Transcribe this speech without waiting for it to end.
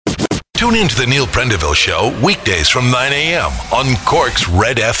Tune in to the Neil Prendeville Show weekdays from 9 a.m. on Cork's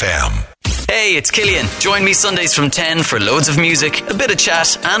Red FM. Hey, it's Killian. Join me Sundays from 10 for loads of music, a bit of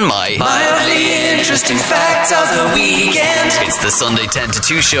chat, and my mildly interesting facts of the weekend. It's the Sunday 10 to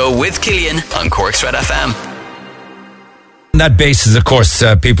 2 show with Killian on Cork's Red FM. On that basis, of course,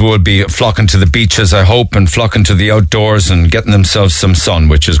 people will be flocking to the beaches, I hope, and flocking to the outdoors and getting themselves some sun,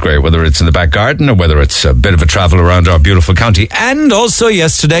 which is great, whether it's in the back garden or whether it's a bit of a travel around our beautiful county. And also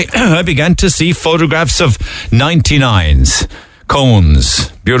yesterday, I began to see photographs of 99s. Cones,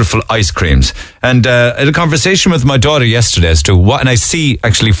 beautiful ice creams. And I had a conversation with my daughter yesterday as to what, and I see,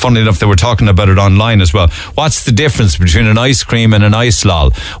 actually, funnily enough, they were talking about it online as well. What's the difference between an ice cream and an ice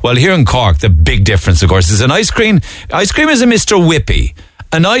lol? Well, here in Cork, the big difference, of course, is an ice cream. Ice cream is a Mr. Whippy.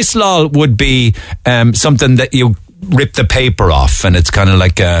 An ice lol would be something that you rip the paper off and it's kind of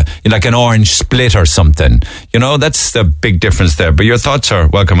like an orange split or something. You know, that's the big difference there. But your thoughts are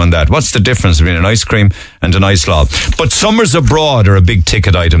welcome on that. What's the difference between an ice cream and an ice lol? But summers abroad are a big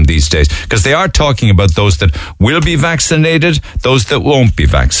ticket item these days because they are talking about those that will be vaccinated, those that won't be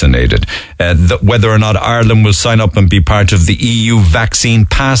vaccinated, whether or not Ireland will sign up and be part of the EU vaccine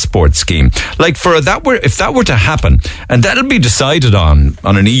passport scheme. Like if that were to happen, and that'll be decided on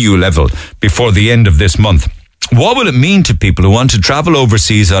an EU level before the end of this month. What will it mean to people who want to travel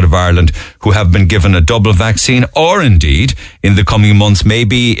overseas out of Ireland who have been given a double vaccine, or indeed in the coming months,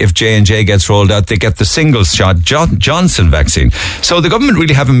 maybe if J&J gets rolled out, they get the single shot Johnson vaccine. So the government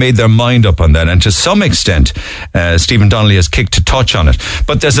really haven't made their mind up on that, and to some extent Stephen Donnelly has kicked a touch on it.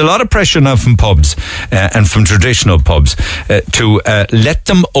 But there's a lot of pressure now from pubs and from traditional pubs to let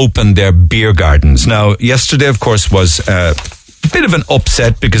them open their beer gardens. Now, yesterday, of course, was bit of an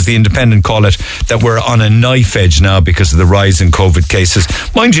upset because the Independent call it that we're on a knife edge now because of the rise in COVID cases.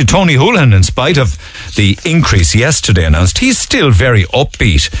 Mind you, Tony Holohan, in spite of the increase yesterday announced, he's still very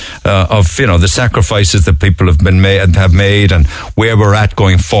upbeat of, you know, the sacrifices that people have made and where we're at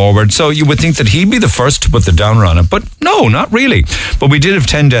going forward. So you would think that he'd be the first to put the downer on it, but no, not really. But we did have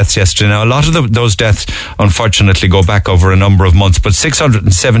 10 deaths yesterday. Now, a lot of those deaths unfortunately go back over a number of months, but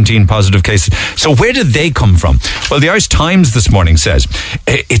 617 positive cases. So where did they come from? Well, the Irish Times this morning says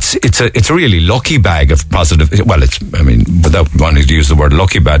it's a really lucky bag of positive. Well, without wanting to use the word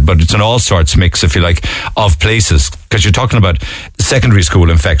lucky bag, but it's an all sorts mix, if you like, of places. Because you're talking about secondary school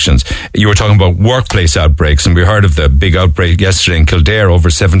infections, you were talking about workplace outbreaks, and we heard of the big outbreak yesterday in Kildare, over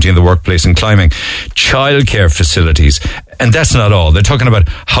 70 in the workplace in Climbing, childcare facilities. And that's not all. They're talking about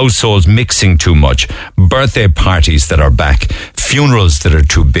households mixing too much, birthday parties that are back, funerals that are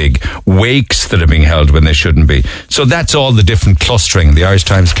too big, wakes that are being held when they shouldn't be. So that's all the different clustering the Irish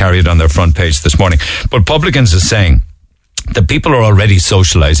Times carried on their front page this morning. But Publicans is saying that people are already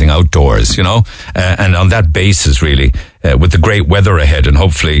socialising outdoors, you know, and on that basis, really, with the great weather ahead, and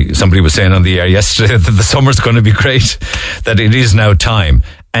hopefully somebody was saying on the air yesterday that the summer's going to be great, that it is now time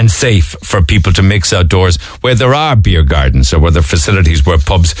and safe for people to mix outdoors where there are beer gardens or where there are facilities where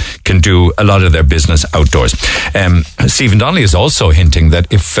pubs can do a lot of their business outdoors. Stephen Donnelly is also hinting that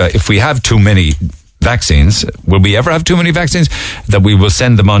if we have too many vaccines, will we ever have too many vaccines, that we will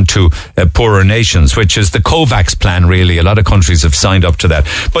send them on to poorer nations, which is the COVAX plan, really. A lot of countries have signed up to that.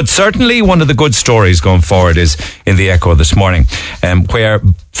 But certainly one of the good stories going forward is in the Echo this morning, where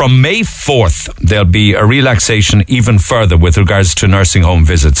from May 4th, there'll be a relaxation even further with regards to nursing home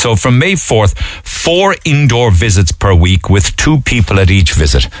visits. So from May 4th, 4 indoor visits per week with 2 people at each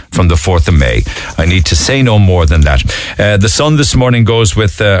visit from the 4th of May. I need to say no more than that. The Sun this morning goes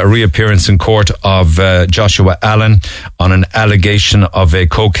with a reappearance in court of Joshua Allen on an allegation of a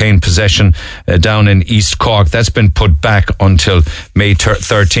cocaine possession down in East Cork. That's been put back until May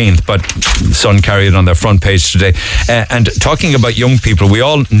 13th, but the Sun carried it on their front page today. And talking about young people, we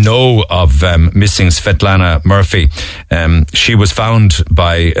all know of missing Svetlana Murphy. She was found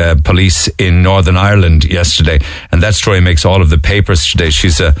by police in Northern Ireland yesterday, and that story makes all of the papers today.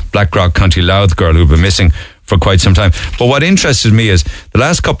 She's a Blackrock County Louth girl who'd been missing for quite some time. But what interested me is the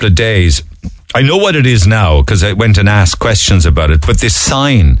last couple of days, I know what it is now because I went and asked questions about it, but this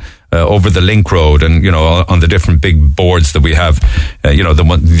sign over the link road and, you know, on the different big boards that we have, you know,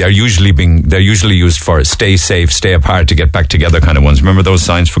 they're usually used for stay safe, stay apart, to get back together kind of ones. Remember those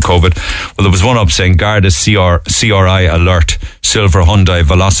signs for COVID? Well, there was one up saying Garda CRI alert, silver Hyundai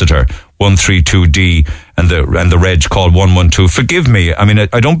Velociter 132D, and the reg called 112. Forgive me, I mean,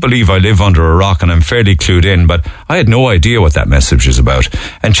 I don't believe I live under a rock and I'm fairly clued in, but I had no idea what that message is about.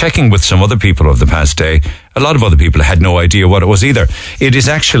 And checking with some other people over the past day, a lot of other people had no idea what it was either. It is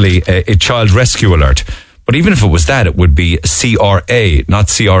actually a child rescue alert. But even if it was that, it would be CRA, not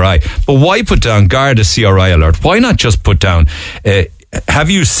CRI. But why put down Garda CRI alert? Why not just put down have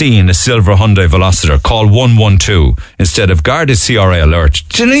you seen a silver Hyundai Velociter? Call 112 instead of Garda CRA alert.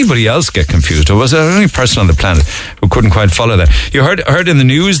 Did anybody else get confused, or was there the only person on the planet who couldn't quite follow that? You heard in the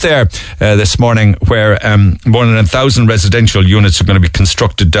news there this morning where more than 1,000 residential units are going to be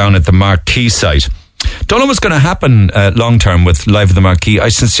constructed down at the Marquee site. Don't know what's going to happen long term with Live at the Marquee. I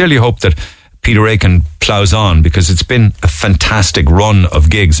sincerely hope that Peter Aiken ploughs on, because it's been a fantastic run of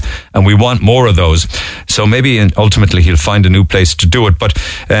gigs and we want more of those. So maybe ultimately he'll find a new place to do it. But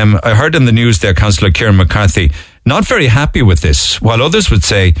I heard in the news there, Councillor Kieran McCarthy not very happy with this, while others would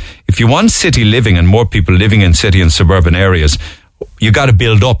say if you want city living and more people living in city and suburban areas, you got to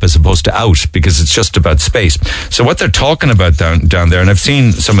build up as opposed to out, because it's just about space. So what they're talking about down there, and I've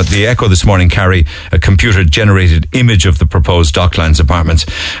seen some of the Echo this morning carry a computer-generated image of the proposed Docklands apartments.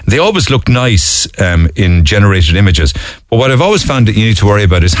 They always look nice in generated images. But what I've always found that you need to worry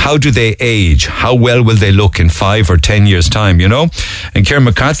about is how do they age? How well will they look in 5 or 10 years' time, you know? And Kieran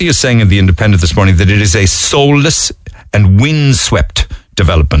McCarthy is saying in The Independent this morning that it is a soulless and windswept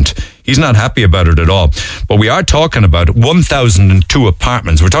development. He's not happy about it at all. But we are talking about 1,002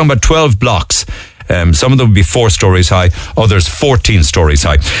 apartments. We're talking about 12 blocks. Some of them will be 4 stories high, others 14 stories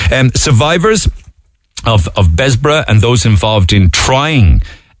high. Survivors of Besborough and those involved in trying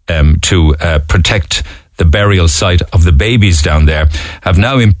to protect the burial site of the babies down there have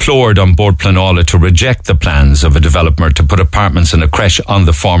now implored on Board Pleanála to reject the plans of a developer to put apartments and a creche on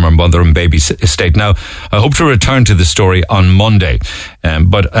the former mother and baby estate. Now, I hope to return to the story on Monday,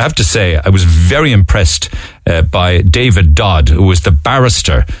 but I have to say I was very impressed by David Dodd, who was the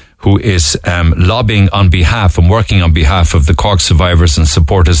barrister who is lobbying on behalf and working on behalf of the Cork Survivors and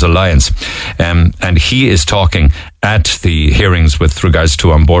Supporters Alliance. And he is talking at the hearings with regards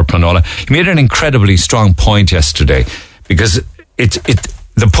to On Board Pleanála. He made an incredibly strong point yesterday, because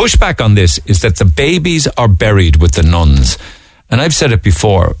the pushback on this is that the babies are buried with the nuns. And I've said it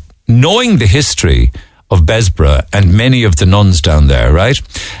before, knowing the history of Besborough and many of the nuns down there, right?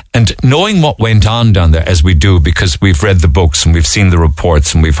 And knowing what went on down there, as we do, because we've read the books and we've seen the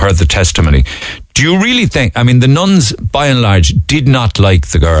reports and we've heard the testimony. Do you really think, I mean, the nuns, by and large, did not like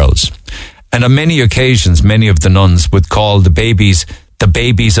the girls. And on many occasions, many of the nuns would call the babies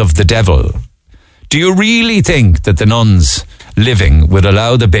of the devil. Do you really think that the nuns living would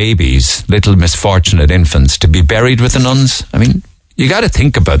allow the babies, little misfortunate infants, to be buried with the nuns? I mean, you got to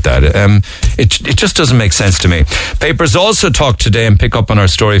think about that. It just doesn't make sense to me. Papers also talk today and pick up on our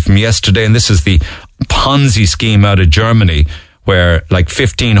story from yesterday, and this is the Ponzi scheme out of Germany, where like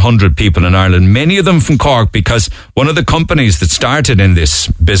 1,500 people in Ireland, many of them from Cork, because one of the companies that started in this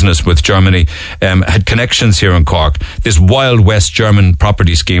business with Germany had connections here in Cork. This Wild West German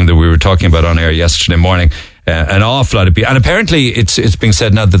property scheme that we were talking about on air yesterday morning. An awful lot of people. And apparently it's being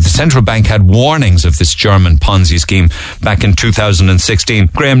said now that the central bank had warnings of this German Ponzi scheme back in 2016.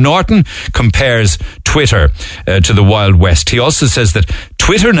 Graham Norton compares Twitter to the Wild West. He also says that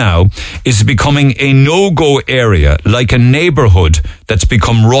Twitter now is becoming a no-go area, like a neighbourhood that's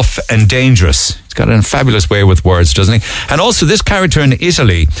become rough and dangerous. He's got a fabulous way with words, doesn't he? And also this character in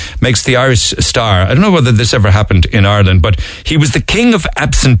Italy makes the Irish Star. I don't know whether this ever happened in Ireland, but he was the king of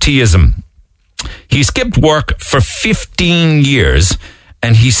absenteeism. He skipped work for 15 years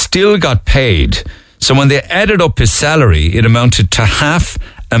and he still got paid. So when they added up his salary, it amounted to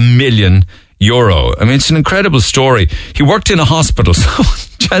 €500,000. I mean, it's an incredible story. He worked in a hospital, so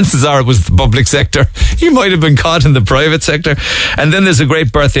chances are it was the public sector. He might have been caught in the private sector. And then there's a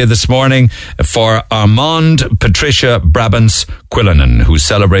great birthday this morning for Armand Patricia Brabants Quillinan, who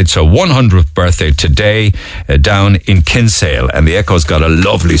celebrates her 100th birthday today down in Kinsale. And the Echo's got a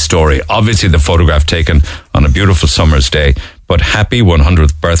lovely story. Obviously the photograph taken on a beautiful summer's day. But happy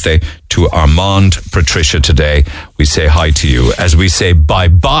 100th birthday to Armand Patricia today. We say hi to you as we say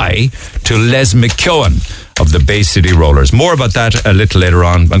bye-bye to Les McKeown of the Bay City Rollers. More about that a little later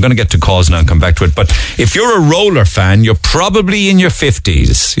on. I'm going to get to calls now and come back to it. But if you're a roller fan, you're probably in your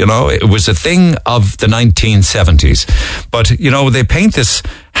 50s. You know, it was a thing of the 1970s. But, you know, they paint this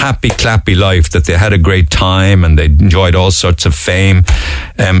happy, clappy life that they had a great time and they enjoyed all sorts of fame.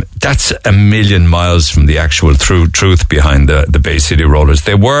 That's a million miles from the actual truth behind the Bay City Rollers.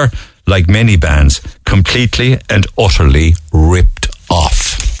 They were, like many bands, completely and utterly ripped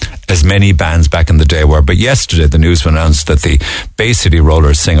off, as many bands back in the day were. But yesterday the news announced that the Bay City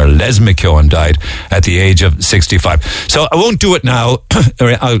Rollers singer Les McKeown died at the age of 65. So I won't do it now.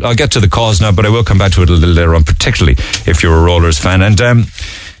 I'll get to the cause now, but I will come back to it a little later on, particularly if you're a Rollers fan. And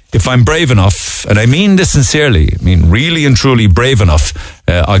if I'm brave enough, and I mean this sincerely, I mean really and truly brave enough,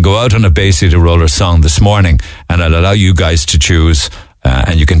 I'll go out on a Bay City Rollers song this morning and I'll allow you guys to choose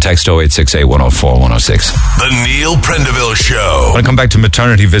And you can text 0868 104 106. The Neil Prendeville Show. I want to come back to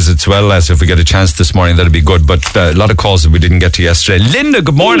maternity visits well, as if we get a chance this morning, that'd be good. But a lot of calls that we didn't get to yesterday. Linda,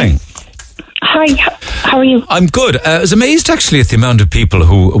 good morning. Hi, how are you? I'm good. I was amazed actually at the amount of people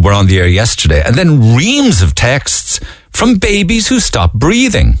who were on the air yesterday, and then reams of texts from babies who stopped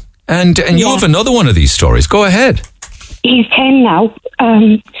breathing. And you have another one of these stories. Go ahead. He's 10 now.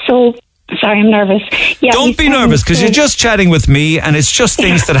 So, sorry, I'm nervous. Yeah, don't be nervous, because you're just chatting with me, and it's just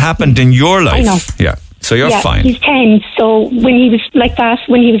things that happened in your life. I know. Yeah, so you're fine. He's 10, so when he was like that,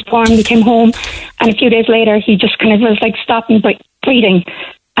 when he was born, we came home, and a few days later, he just kind of was like stopping breathing,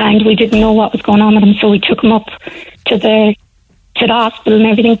 and we didn't know what was going on with him, so we took him up to the hospital and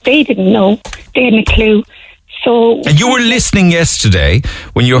everything. They didn't know. They hadn't a clue. So, and you were listening yesterday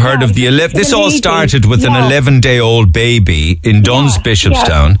when you heard of the 11... This all started with an 11-day-old baby in Dunn's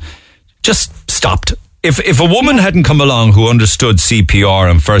Bishopstown. Just stopped. If a woman hadn't come along who understood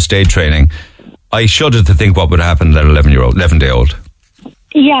CPR and first aid training, I shudder to think what would happen to that 11-day-old.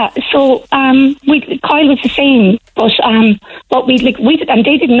 Yeah, so Kyle was the same, but we and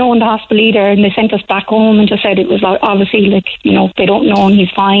they didn't know in the hospital either, and they sent us back home and just said it was obviously they don't know and he's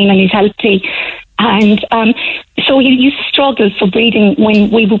fine and he's healthy. And so he used to struggle for breathing when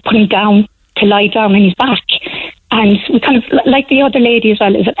we would put him down to lie down on his back. And we kind of, like the other lady as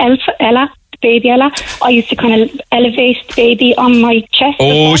well, is it Ella, baby Ella? I used to kind of elevate the baby on my chest.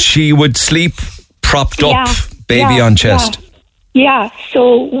 Oh, she would sleep propped up, baby on chest. Yeah,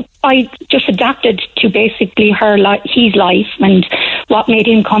 so I just adapted to basically his life and what made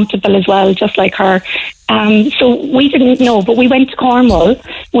him comfortable as well, just like her. So we didn't know, but we went to Cornwall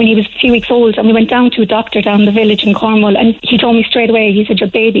when he was a few weeks old, and we went down to a doctor down the village in Cornwall, and he told me straight away, he said, your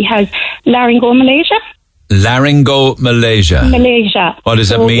baby has laryngomalacia. Laryngomalacia. Malaysia. What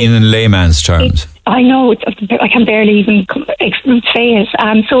does it mean in layman's terms? I know, I can barely even say it.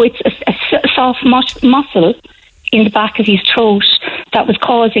 So it's a soft muscle in the back of his throat that was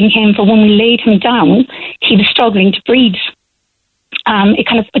causing him, for when we laid him down, he was struggling to breathe.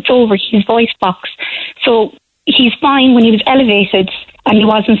 It's over his voice box. So he's fine when he was elevated and he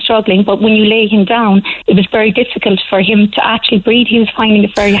wasn't struggling, but when you lay him down, it was very difficult for him to actually breathe. He was finding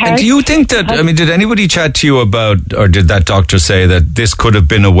it very hard. And do you think that, did anybody chat to you about, or did that doctor say that this could have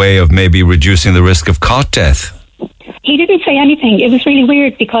been a way of maybe reducing the risk of cot death? He didn't say anything. It was really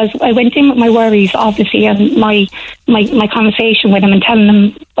weird, because I went in with my worries, obviously, and my conversation with him and telling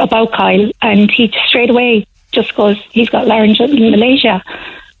him about Kyle, and he straight away just goes, he's got laryngomalacia.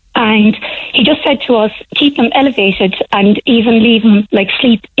 And he just said to us, keep him elevated and even leave him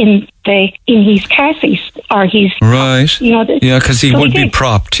sleep in his car seat or his... Right. Because he would be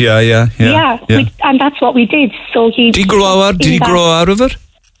propped. Yeah. And that's what we did. So Did he grow out of it?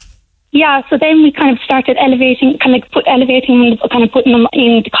 Yeah, so then we kind of started elevating him, putting him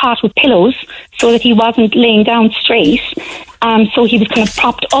in the cot with pillows so that he wasn't laying down straight. So he was kind of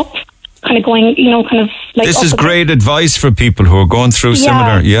propped up, kind of going, This is great advice for people who are going through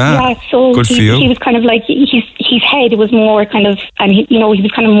similar. Yeah, so good for you. He was kind of like, his head was more kind of, and he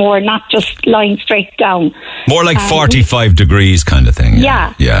was kind of more not just lying straight down. More like 45 degrees kind of thing.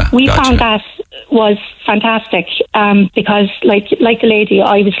 Yeah. We found that was fantastic, because like the lady,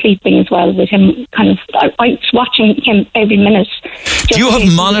 I was sleeping as well with him, I was watching him every minute. Do you have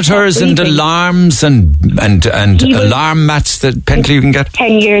monitors and alarms and alarm mats that Pentley you can get?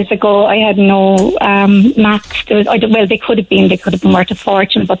 10 years ago I had no mats. They could have been worth a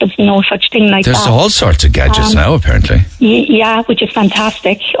fortune, but there's no such thing like that. There's all sorts of gadgets now, apparently. Yeah, which is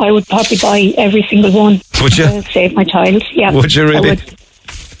fantastic. I would probably buy every single one. Would you? To save my child. Yeah. Would you really? I would.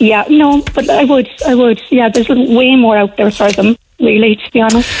 Yeah, no, but I would. Yeah, there's way more out there for them, really, to be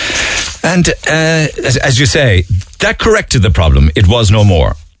honest. And as you say, that corrected the problem. It was no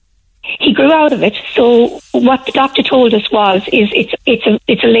more. He grew out of it. So what the doctor told us is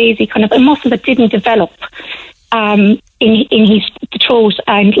it's a lazy kind of a muscle that didn't develop in his throat,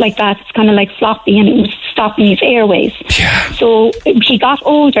 and like that, it's kind of like floppy, and it was stopping his airways. Yeah. So he got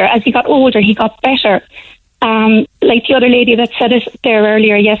older. As he got older, he got better. Like the other lady that said it there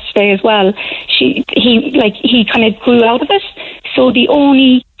earlier yesterday as well, he kind of grew out of it. So the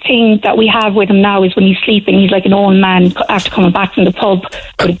only thing that we have with him now is when he's sleeping, he's like an old man after coming back from the pub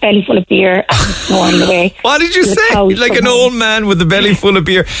with a belly full of beer and snoring away. What did you say? Like an old man with a belly full of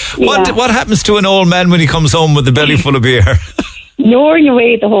beer. What happens to an old man when he comes home with a belly full of beer? Snoring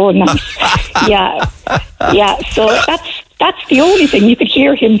away the whole night. Yeah. So that's the only thing. You could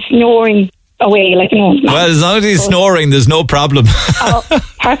hear him snoring away like an old man. Well, as long as he's snoring, there's no problem. Oh,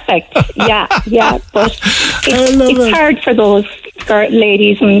 perfect. Yeah. But it's hard for those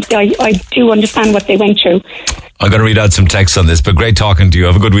ladies, and I do understand what they went through. I'm going to read out some texts on this, but great talking to you.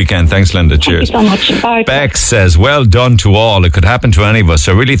 Have a good weekend. Thanks, Linda. Cheers. Thank you so much. Bye. Beck says, well done to all. It could happen to any of us.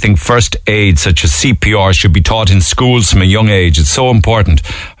 I really think first aid, such as CPR, should be taught in schools from a young age. It's so important.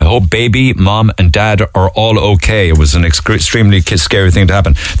 I hope baby, mom and dad are all okay. It was an extremely scary thing to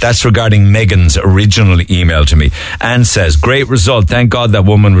happen. That's regarding Megan's original email to me. Anne says, great result. Thank God that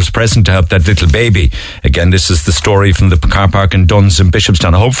woman was present to help that little baby. Again, this is the story from the car park in Duns in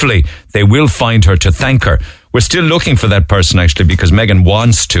Bishopstown. Hopefully they will find her to thank her. We're still looking for that person, actually, because Megan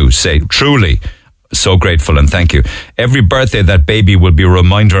wants to say, truly, so grateful and thank you. Every birthday, that baby will be a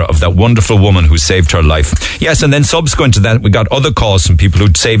reminder of that wonderful woman who saved her life. Yes, and then subsequent to that, we got other calls from people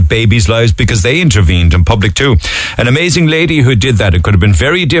who'd saved babies' lives because they intervened in public too. An amazing lady who did that. It could have been a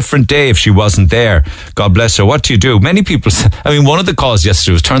very different day if she wasn't there. God bless her. What do you do? Many people, one of the calls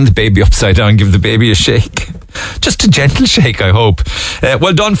yesterday was turn the baby upside down and give the baby a shake. Just a gentle shake, I hope.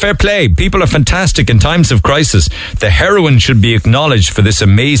 Well done, fair play. People are fantastic in times of crisis. The heroine should be acknowledged for this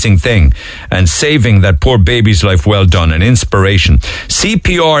amazing thing and saving that poor baby's life. Well done, an inspiration.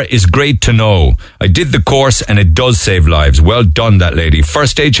 CPR is great to know. I did the course and it does save lives. Well done, that lady.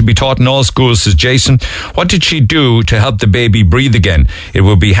 First aid should be taught in all schools, says Jason. What did she do to help the baby breathe again? It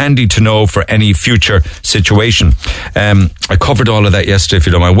will be handy to know for any future situation. I covered all of that yesterday, if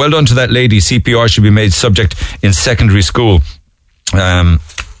you don't mind. Well done to that lady. CPR should be made subject in secondary school. Anne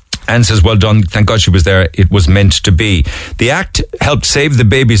says, well done. Thank God she was there. It was meant to be. The act helped save the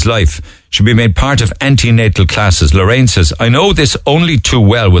baby's life. Should be made part of antenatal classes. Lorraine says, I know this only too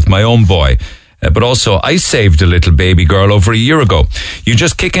well with my own boy. But also, I saved a little baby girl over a year ago. You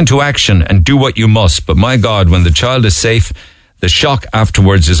just kick into action and do what you must. But my God, when the child is safe, the shock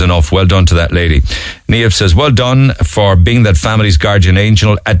afterwards is enough. Well done to that lady. Neev says, well done for being that family's guardian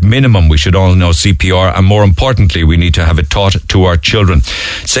angel. At minimum, we should all know CPR, and more importantly, we need to have it taught to our children.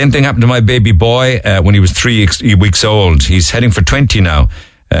 Same thing happened to my baby boy when he was 3 weeks old. He's heading for 20 now.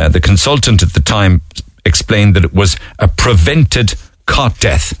 The consultant at the time explained that it was a prevented cot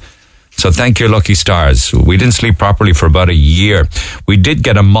death. So thank you, lucky stars. We didn't sleep properly for about a year. We did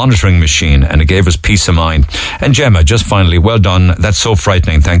get a monitoring machine and it gave us peace of mind. And Gemma, just finally, well done. That's so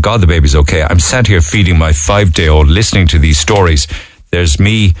frightening. Thank God the baby's okay. I'm sat here feeding my 5-day-old, listening to these stories. There's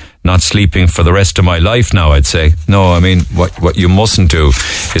me not sleeping for the rest of my life now, I'd say. No, what you mustn't do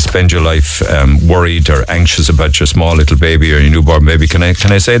is spend your life worried or anxious about your small little baby or your newborn baby. Can I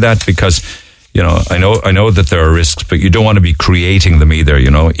say that? Because I know that there are risks, but you don't want to be creating them either,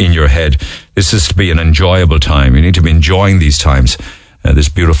 in your head. This is to be an enjoyable time. You need to be enjoying these times. This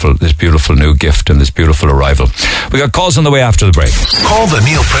beautiful new gift and this beautiful arrival. We got calls on the way after the break. Call the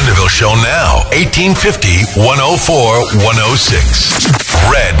Neil Prendeville Show now.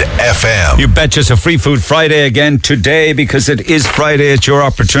 1850-104-106. Red FM. You betcha. It's a Free Food Friday again today because it is Friday. It's your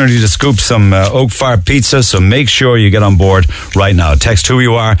opportunity to scoop some Oak Fire pizza, so make sure you get on board right now. Text who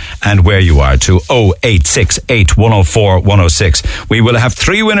you are and where you are to 0868 104 106. We will have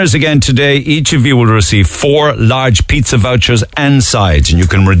 3 winners again today. Each of you will receive 4 large pizza vouchers and sides, and you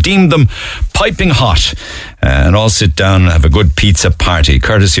can redeem them piping hot and all sit down and have a good pizza party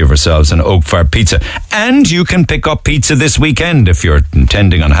courtesy of ourselves and Oak Fire Pizza. And you can pick up pizza this weekend if you're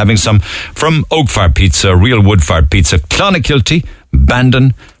intending on having some from Oak Fire Pizza, real wood-fired pizza, Clonakilty,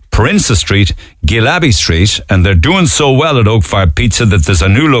 Bandon, Princess Street, Gillaby Street, and they're doing so well at Oak Fire Pizza that there's a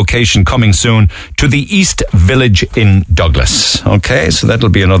new location coming soon to the East Village in Douglas. Okay, so that'll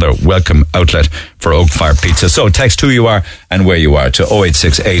be another welcome outlet for Oak Fire Pizza. So text who you are and where you are to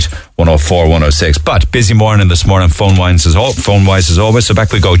 0868 104 106. But busy morning this morning, phone-wise as always. So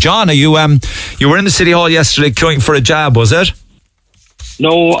back we go. John, are you were in the City Hall yesterday queuing for a jab, was it?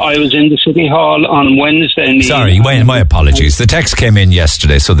 No, I was in the City Hall on Wednesday. Sorry, my apologies. The text came in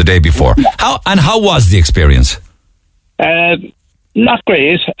yesterday, so the day before. How was the experience? Not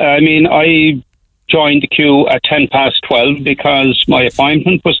great. I joined the queue at 12:10 because my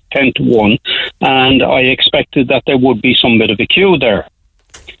appointment was 10:01, and I expected that there would be some bit of a queue there.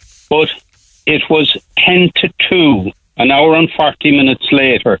 But it was 10:02, an hour and 40 minutes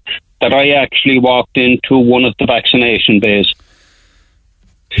later, that I actually walked into one of the vaccination bays.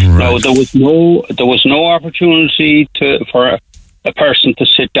 Right. Now there was no opportunity for a person to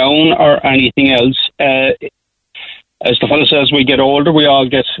sit down or anything else. As the fellow says, we get older, we all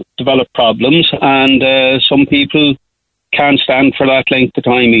develop problems, and some people can't stand for that length of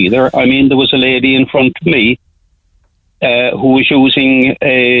time either. There was a lady in front of me who was using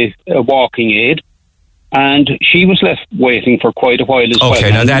a walking aid, and she was left waiting for quite a while as well.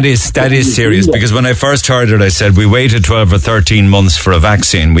 Okay, now that is serious, because when I first heard it, I said, we waited 12 or 13 months for a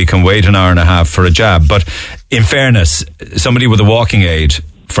vaccine. We can wait an hour and a half for a jab. But in fairness, somebody with a walking aid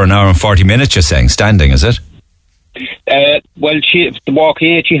for an hour and 40 minutes, you're saying, standing, is it? Well, the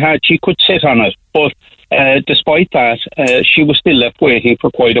walking aid she had, she could sit on it, but despite that, she was still left waiting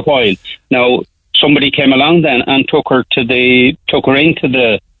for quite a while. Now, somebody came along then and took her into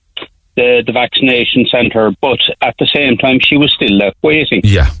the vaccination centre, but at the same time, she was still left waiting.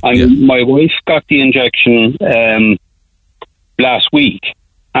 My wife got the injection last week,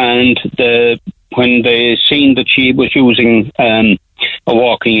 and when they seen that she was using a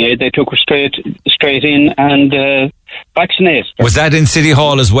walking aid, they took her straight in and vaccinated her. Was that in City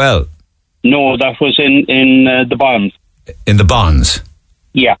Hall as well? No, that was in the Bonds. In the Bonds?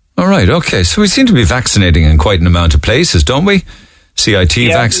 Yeah. All right, okay. So we seem to be vaccinating in quite an amount of places, don't we? CIT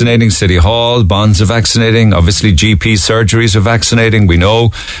vaccinating, City Hall, Bonds are vaccinating, obviously GP surgeries are vaccinating. We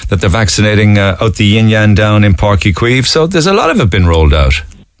know that they're vaccinating out the Yin Yang down in Páirc Uí Chaoimh. So there's a lot of it been rolled out,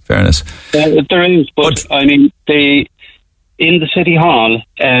 fairness. There is, but I mean, in the City Hall,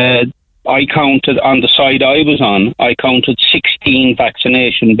 I counted on the side I was on, I counted 16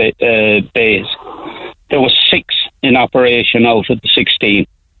 vaccination bays. There was 6 in operation out of the 16.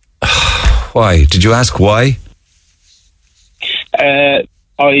 Why? Did you ask why? No,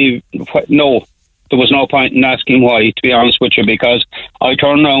 there was no point in asking why, to be honest with you, because I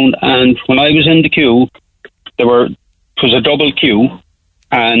turned around and when I was in the queue, it was a double queue,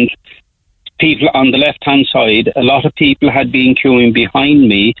 and people on the left-hand side, a lot of people had been queuing behind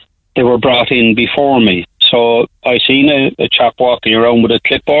me. They were brought in before me. So I seen a chap walking around with a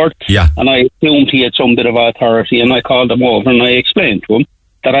clipboard, and I assumed he had some bit of authority, and I called him over and I explained to him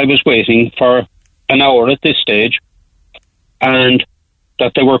that I was waiting for an hour at this stage, and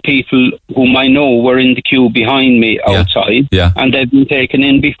that there were people whom I know were in the queue behind me outside, and they'd been taken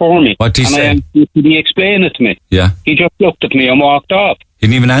in before me. What did he say? And he explained it to me. Yeah. He just looked at me and walked off. He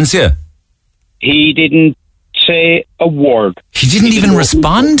didn't even answer you? He didn't say a word. He didn't even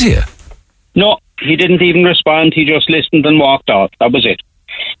respond to you? No, he didn't even respond. He just listened and walked off. That was it.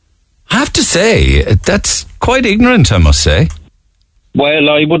 I have to say, that's quite ignorant, I must say. Well,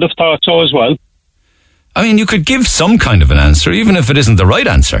 I would have thought so as well. I mean, you could give some kind of an answer, even if it isn't the right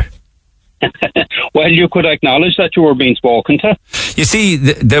answer. Well, you could acknowledge that you were being spoken to. You see,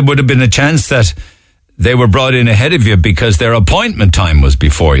 there would have been a chance that they were brought in ahead of you because their appointment time was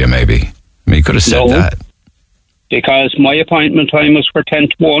before you, maybe. I mean, you could have said that. Because my appointment time was for 10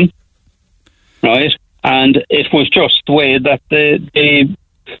 to 1, right? And it was just the way that the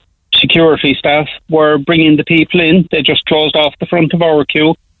security staff were bringing the people in. They just closed off the front of our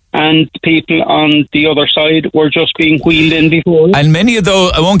queue, and the people on the other side were just being wheeled in before. And many of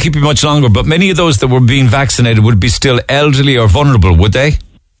those, I won't keep you much longer, but many of those that were being vaccinated would be still elderly or vulnerable, would they?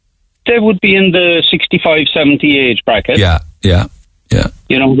 They would be in the 65, 70 age bracket. Yeah.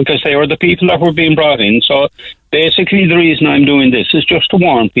 You know, because they were the people that were being brought in. So basically the reason I'm doing this is just to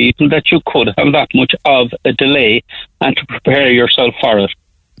warn people that you could have that much of a delay and to prepare yourself for it.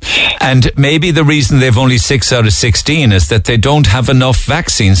 And maybe the reason they've only 6 out of 16 is that they don't have enough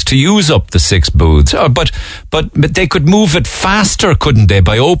vaccines to use up the 6 booths. But they could move it faster, couldn't they,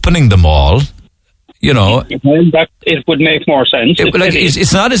 by opening them all? You know, it would make more sense.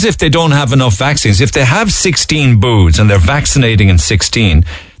 It's not as if they don't have enough vaccines. If they have 16 booths and they're vaccinating in 16,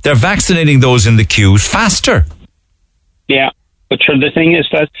 they're vaccinating those in the queues faster. Yeah, but sure, the thing is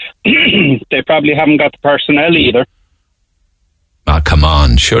that they probably haven't got the personnel either. Ah, come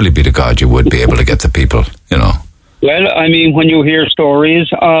on. Surely be to God you would be able to get the people, you know. Well, I mean, when you hear stories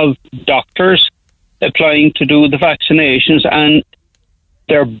of doctors applying to do the vaccinations and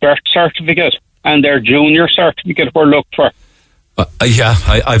their birth certificate and their junior certificate were looked for. I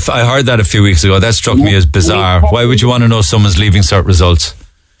heard that a few weeks ago. That struck me as bizarre. Why would you want to know someone's leaving cert results?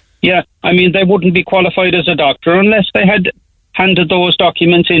 Yeah, I mean, they wouldn't be qualified as a doctor unless they had handed those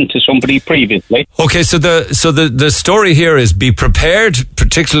documents in to somebody previously. Okay, so the story here is be prepared,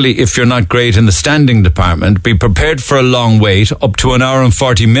 particularly if you're not great in the standing department, be prepared for a long wait. Up to an hour and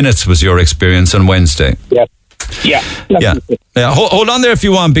 40 minutes was your experience on Wednesday. Yeah. Hold on there if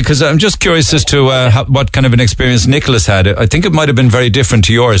you want, because I'm just curious as to what kind of an experience Nicholas had. I think it might have been very different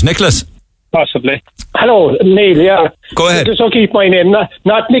to yours. Nicholas? Possibly. Hello, Neil, yeah. Go ahead. Nicholas O'Keefe, my name.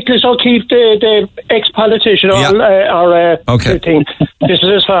 Not Nicholas O'Keefe, the ex-politician or thing. This is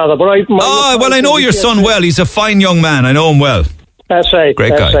his father. But I know your son well. He's a fine young man. I know him well. That's right.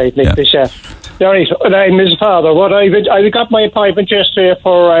 Great guy. Right, Nicholas, yeah. All right, I'm his father. I got my appointment yesterday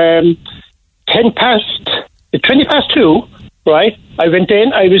for 20 past 2, right? I went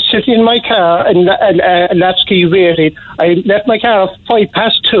in, I was sitting in my car and Latchkey waited. I left my car at 5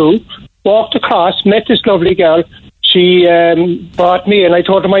 past 2, walked across, met this lovely girl. She brought me in. I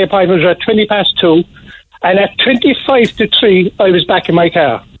told her my appointment was at 20 past 2. And at 25 to 3, I was back in my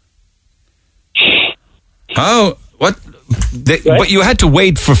car. What? But you had to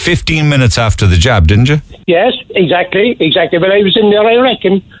wait for 15 minutes after the jab, didn't you? Yes, exactly. But I was in there, I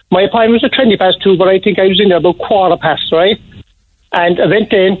reckon. My appointment was at 2:20, but I think I was in there about 2:15, right? And I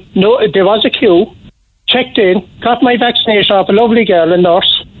went in. No, there was a queue. Checked in, got my vaccination off a lovely girl, a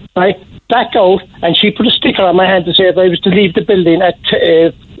nurse, right? Back out, and she put a sticker on my hand to say if I was to leave the building at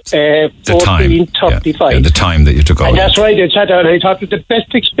 14:35. Yeah, the time that you took out. And that's right. I thought it was the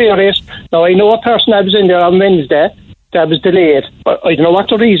best experience. Now, I know a person I was in there on Wednesday that was delayed, but I don't know what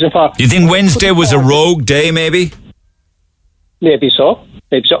the reason for. You think Wednesday was a rogue day, maybe? Maybe so.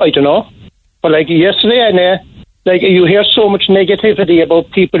 I don't know. But like yesterday, and like you hear so much negativity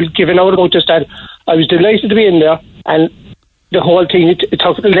about people giving out about this, that I was delighted to be in there, and the whole thing, it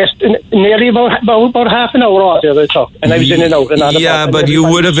took nearly about half an hour out there, it took, and I was in and out. But you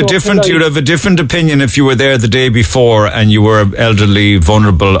would have a different opinion if you were there the day before and you were elderly,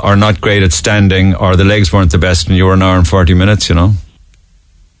 vulnerable, or not great at standing, or the legs weren't the best, and you were an hour and 40 minutes, you know?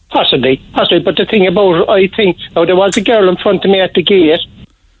 Possibly. But the thing about it, I think, there was a girl in front of me at the gate,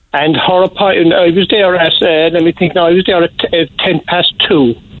 and her appointment, I was there at, I was there at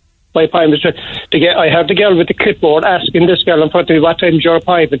 2:10. My appointment was I heard the girl with the clipboard asking this girl in front of me, what time's your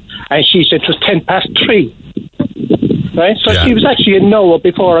appointment? And she said it was 3:10. Right? So she was actually an hour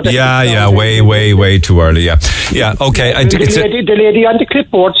before. Way too early, yeah. Okay. The lady on the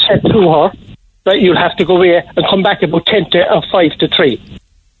clipboard said to her, right, you'll have to go away and come back about 5 to 3.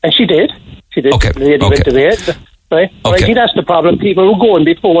 And she did. Okay. The lady went away. Right? Okay. I think that's the problem. People were going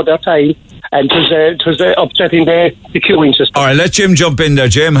before their time, and it was upsetting the queuing system. All right, let Jim jump in there.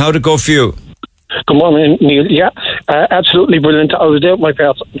 Jim, how'd it go for you? Good morning, Neil. Yeah, absolutely brilliant. I was there with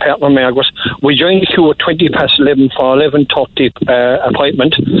my partner, Margaret. We joined the queue at 11:20 for 11:30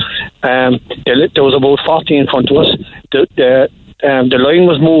 appointment. There was about 40 in front of us. The line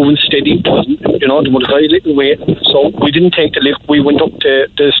was moving steady. It wasn't, there was very little wait. So we didn't take the lift. We went up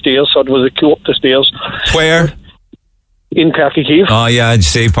the stairs, so there was a queue up the stairs. Where? In Páirc Uí Chaoimh. Oh, yeah, I'd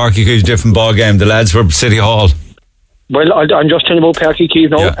say Páirc Uí Chaoimh's a different ball game. The lads were City Hall. Well, I'm just telling about Páirc Uí Chaoimh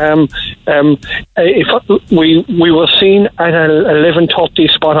now. Yeah. We were seen at 11:30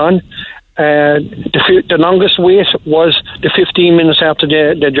 spot on. The longest wait was the 15 minutes after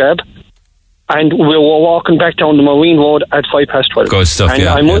the jab. And we were walking back down the Marine Road at 12:05. Good stuff, and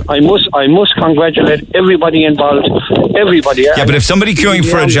I must congratulate everybody involved. Everybody. Yeah, but if somebody queuing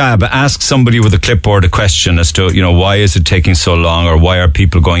for a jab asks somebody with a clipboard a question as to, why is it taking so long, or why are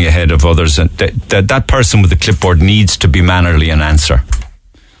people going ahead of others, and that person with the clipboard needs to be mannerly and answer.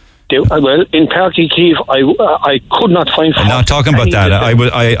 Well, in Páirc Uí Chaoimh, I could not find. I'm not talking about that.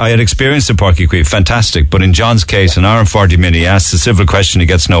 I had experience in Páirc Uí Chaoimh, fantastic. But in John's case, an hour and 40 minutes, he asks a civil question, he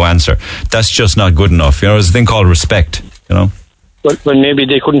gets no answer. That's just not good enough. There's a thing called respect. Well, maybe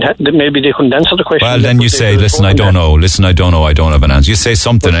they couldn't. Maybe they couldn't answer the question. Well, then you say, "Listen, I don't know. Listen, I don't know. I don't have an answer." You say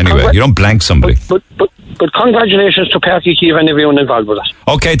something anyway. You don't blank somebody. But congratulations to Páirc Uí Chaoimh and everyone involved with it.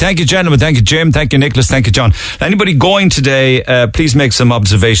 Okay, thank you, gentlemen. Thank you, Jim. Thank you, Nicholas. Thank you, John. Anybody going today, please make some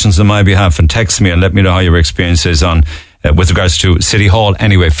observations on my behalf and text me and let me know how your experience is on with regards to City Hall.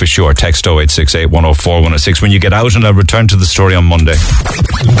 Anyway, for sure, text 0868 104 106 when you get out, and I'll return to the story on Monday.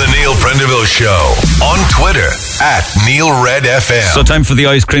 The Neil Prendeville Show on Twitter @NeilRedFM. So time for the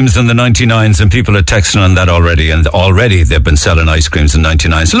ice creams and the 99s, and people are texting on that already, and already they've been selling ice creams and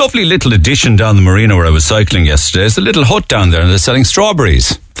 99s. Lovely little addition down the marina where I was cycling yesterday. There's a little hut down there and they're selling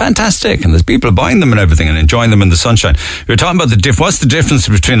strawberries. Fantastic. And there's people buying them and everything and enjoying them in the sunshine. We were talking about what's the difference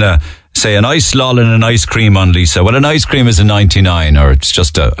between say an ice lol and an ice cream on Lisa? Well, an ice cream is a 99, or it's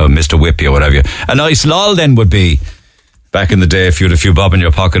just a Mr. Whippy or whatever. An ice lol then would be, back in the day, if you had a few bob in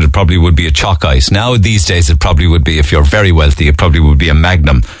your pocket, it probably would be a chalk ice. Now, these days, it probably would be, if you're very wealthy, it probably would be a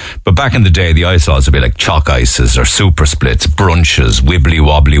Magnum. But back in the day, the ice lols would be like chalk ices or super splits, brunches, wibbly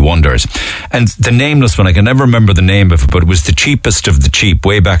wobbly wonders. And the nameless one, I can never remember the name of it, but it was the cheapest of the cheap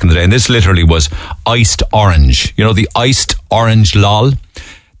way back in the day. And this literally was iced orange. The iced orange lol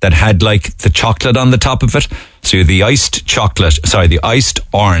that had like the chocolate on the top of it. So the iced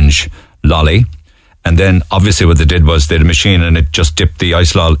orange lolly. And then obviously what they did was they had a machine and it just dipped the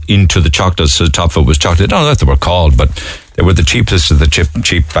ice lol into the chocolate, so the top of it was chocolate. I don't know what they were called, but they were the cheapest of the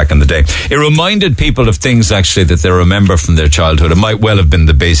cheap back in the day. It reminded people of things actually that they remember from their childhood. It might well have been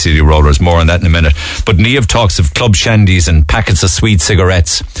the Bay City Rollers, more on that in a minute. But Niamh talks of club shandies and packets of sweet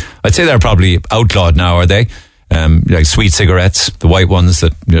cigarettes. I'd say they're probably outlawed now, are they? Like sweet cigarettes, the white ones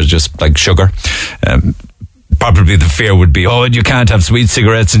that just like sugar. Probably the fear would be, you can't have sweet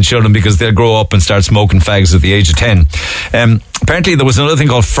cigarettes in children because they'll grow up and start smoking fags at the age of 10. Apparently there was another thing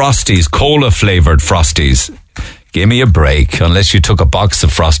called Frosties, cola flavoured Frosties. Give me a break, unless you took a box of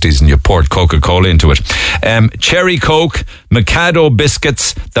Frosties and you poured Coca-Cola into it. Cherry Coke, Mikado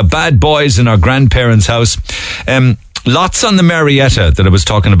biscuits, the bad boys in our grandparents' house. Lots on the Marietta that I was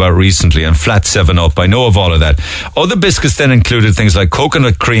talking about recently, and Flat 7-Up. I know of all of that. Other biscuits then included things like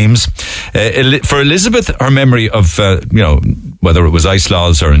coconut creams. For Elizabeth, her memory of, whether it was ice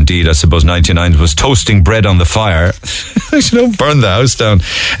laws or indeed, I suppose, 99, was toasting bread on the fire. Burn the house down.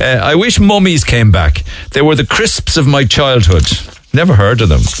 I wish mummies came back. They were the crisps of my childhood. Never heard of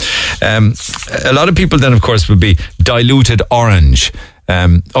them. A lot of people then, of course, would be diluted orange.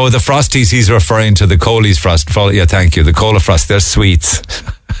 The Frosties, he's referring to the Coley's Frost. Yeah, thank you. The Cola Frost, they're sweets.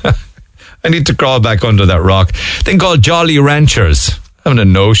 I need to crawl back under that rock. Thing called Jolly Ranchers. Having a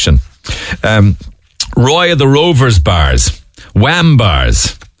notion. Roy of the Rovers bars. Wham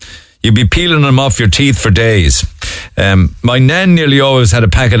bars. You'd be peeling them off your teeth for days. My nan nearly always had a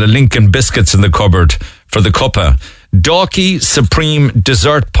packet of Lincoln biscuits in the cupboard for the cuppa. Dalkey Supreme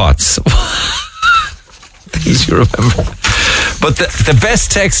dessert pots. These you remember. But the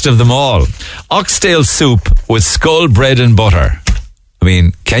best text of them all, oxtail soup with skull bread and butter. I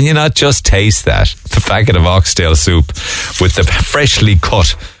mean, can you not just taste that? The packet of oxtail soup with the freshly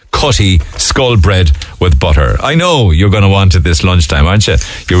cutty skull bread with butter. I know you're going to want it this lunchtime, aren't you?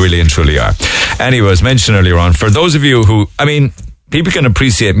 You really and truly are. Anyway, as mentioned earlier on, for those of you who, people can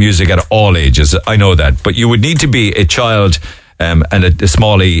appreciate music at all ages, I know that, but you would need to be a child and a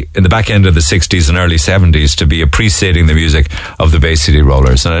smallie in the back end of the 60s and early 70s to be appreciating the music of the Bay City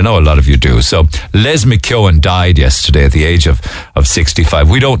Rollers. And I know a lot of you do. So Les McKeown died yesterday at the age of 65.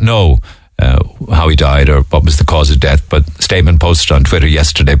 We don't know how he died or what was the cause of death, but a statement posted on Twitter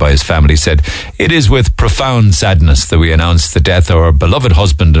yesterday by his family said, "It is with profound sadness that we announce the death of our beloved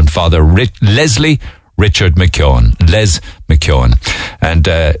husband and father, Leslie Richard McKeown." Les McKeown. And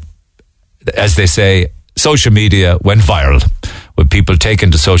as they say, social media went viral, with people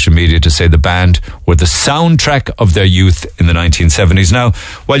taken to social media to say the band were the soundtrack of their youth in the 1970s. Now,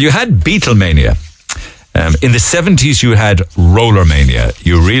 while you had Beatlemania, in the 70s you had Rollermania.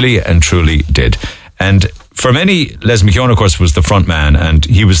 You really and truly did. And for many, Les McKeown, of course, was the front man, and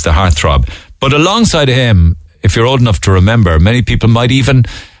he was the heartthrob. But alongside him, if you're old enough to remember, many people might even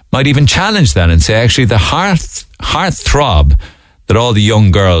challenge that and say, actually, the heartthrob that all the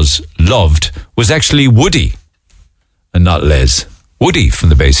young girls loved was actually Woody and not Les. Woody from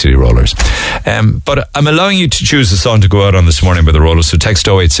the Bay City Rollers. But I'm allowing you to choose a song to go out on this morning with the Rollers, so text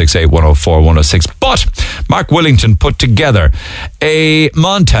 0868 104 106. But Mark Willington put together a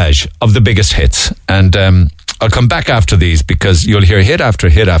montage of the biggest hits, and I'll come back after these because you'll hear hit after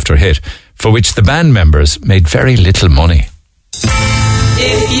hit after hit for which the band members made very little money.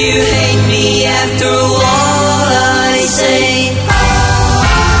 If you hate me after all I say,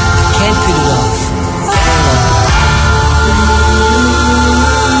 can't put it off.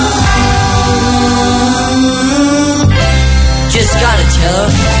 Just gotta tell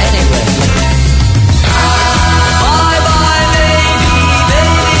her anyway. Bye bye baby,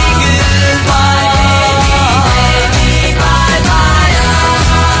 baby goodbye. Baby, bye bye.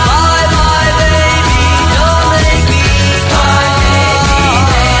 Bye bye baby, don't make me cry.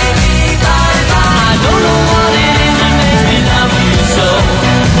 Baby, bye bye. I don't know what it is that makes me love.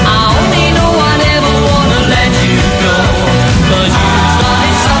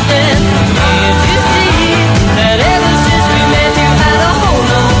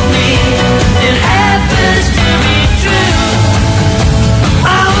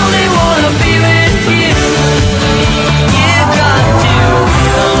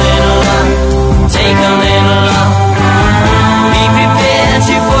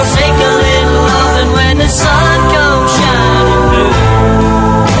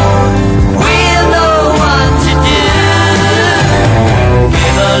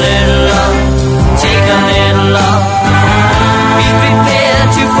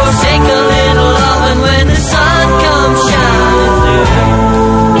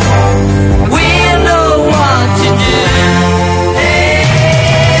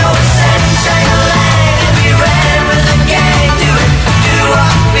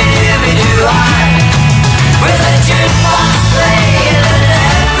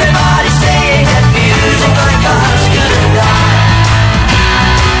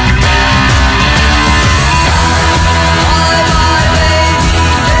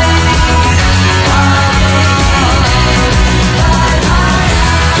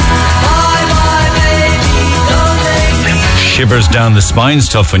 Shivers down the spine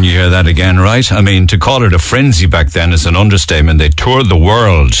stuff when you hear that again, right? I mean, to call it a frenzy back then is an understatement. They toured the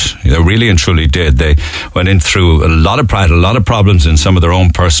world. They really and truly did. They went in through a lot of problems in some of their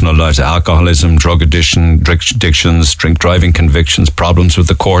own personal lives. Alcoholism, drug addictions, drink driving convictions, problems with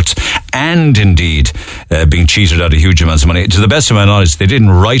the courts, and indeed being cheated out of huge amounts of money. To the best of my knowledge, they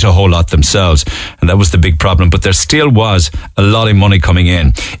didn't write a whole lot themselves, and that was the big problem. But there still was a lot of money coming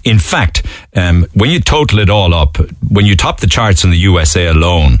in. In fact, when you total it all up, when you top the charts in the USA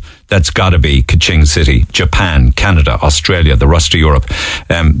alone, that's got to be Kaching City, Japan, Canada, Australia, the rest of Europe.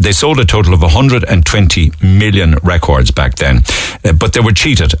 They sold a total of 120 million records back then, but they were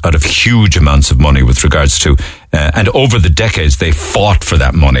cheated out of huge amounts of money with regards to, and over the decades they fought for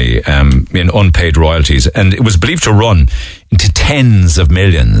that money in unpaid royalties, and it was believed to run into tens of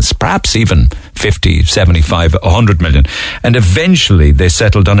millions, perhaps even 50, 75, 100 million. And eventually they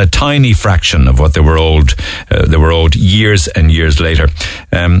settled on a tiny fraction of what they were owed years and years later.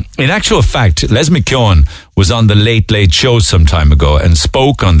 In actual fact, Les McKeown was on the Late Late Show some time ago and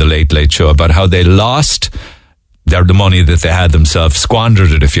spoke on the Late Late Show about how they lost the money that they had themselves,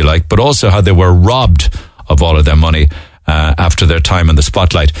 squandered it if you like, but also how they were robbed of all of their money after their time in the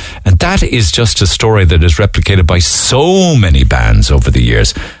spotlight. And that is just a story that is replicated by so many bands over the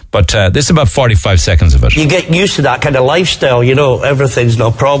years. But this is about 45 seconds of it. You get used to that kind of lifestyle, you know, everything's no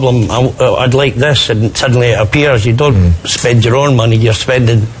problem. I'd like this, and suddenly it appears. You don't spend your own money, you're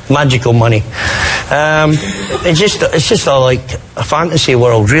spending magical money. It's just all like a fantasy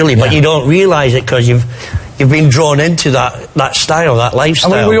world, really, but you don't realise it because you've been drawn into that style, that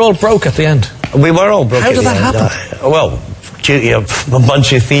lifestyle. And were we all broke at the end? We were all broke. How did that happen? Well, due to a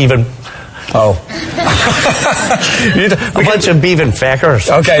bunch of thieving. Oh. A bunch of beaving feckers.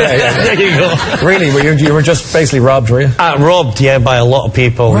 Okay, yeah. There you go. Really? You were just basically robbed, were you? Robbed, yeah, by a lot of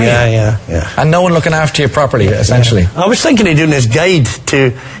people. Right. Yeah. And no one looking after you properly, essentially. I was thinking of doing this guide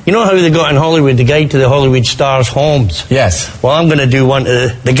to, you know how they got in Hollywood, the guide to the Hollywood stars' homes? Yes. Well, I'm going to do one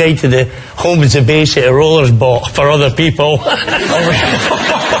to the guide to the homes the Bay City Rollers bought for other people.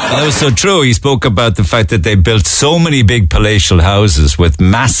 That was so true. He spoke about the fact that they built so many big palatial houses with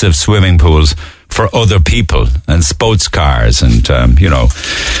massive swimming pools for other people and sports cars and,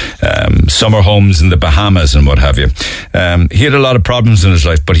 summer homes in the Bahamas and what have you. He had a lot of problems in his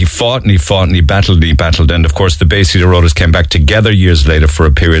life, but he fought and he fought and he battled. And of course, the Bay City Rollers came back together years later for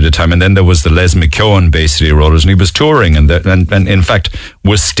a period of time. And then there was the Les McKeown Bay City Rollers, and he was touring and in fact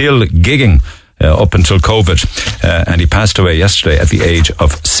was still gigging up until COVID, and he passed away yesterday at the age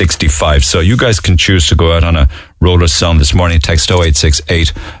of 65. So you guys can choose to go out on a roller song this morning. Text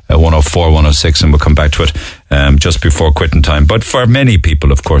 0868 104 106, and we'll come back to it just before quitting time. But for many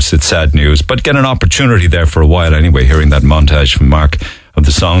people, of course, it's sad news, but get an opportunity there for a while anyway, hearing that montage from Mark of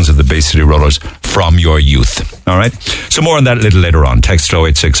the songs of the Bay City Rollers from your youth. All right? So more on that a little later on. Text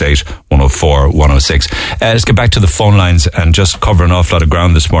 0868 104 106. Let's get back to the phone lines and just cover an awful lot of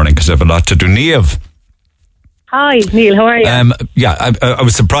ground this morning because I have a lot to do. Niamh. Hi, Neil, how are you? I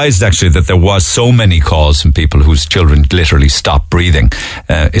was surprised actually that there was so many calls from people whose children literally stopped breathing.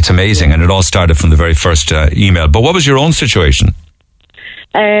 It's amazing, and it all started from the very first email. But what was your own situation?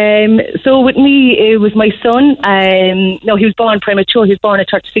 So with me, it was my son. He was born premature. He was born at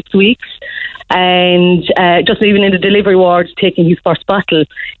 36 weeks. And just even in the delivery ward, taking his first bottle,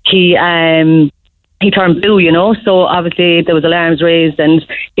 he turned blue, you know. So obviously there was alarms raised and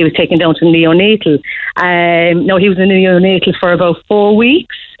he was taken down to neonatal. He was in neonatal for about 4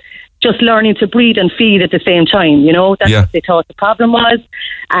 weeks, just learning to breathe and feed at the same time, you know. That's what they thought the problem was.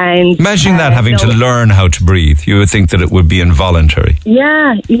 And imagine that, having to learn how to breathe. You would think that it would be involuntary.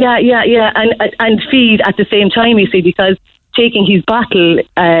 Yeah. And feed at the same time, you see, because taking his bottle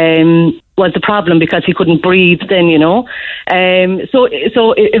was the problem because he couldn't breathe then, you know. So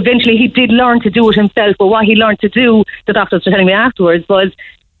eventually he did learn to do it himself, but what he learned to do, the doctors were telling me afterwards, was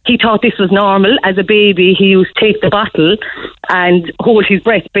he thought this was normal. As a baby, he used to take the bottle and hold his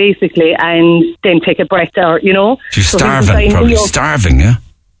breath, basically, and then take a breath out, you know. He's starving, probably starving, yeah?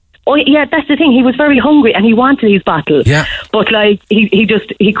 Oh, yeah, that's the thing. He was very hungry and he wanted his bottle. Yeah. But, like,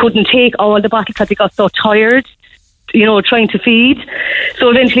 he couldn't take all the bottle because he got so tired, you know, trying to feed. So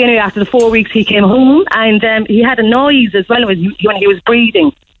eventually, anyway, after the 4 weeks, he came home and he had a noise as well when he was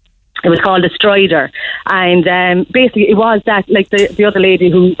breathing. It was called a stridor. And basically it was that, like the other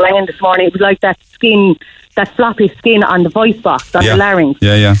lady who rang in this morning, it was like that skin, that floppy skin on the voice box, on the larynx.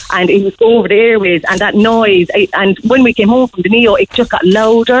 Yeah. And it was over the airways, and that noise. And when we came home from the neo, it just got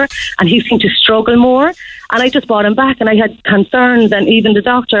louder and he seemed to struggle more. And I just brought him back and I had concerns, and even the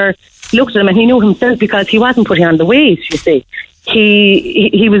doctor looked at him and he knew himself because he wasn't putting on the weight, you see.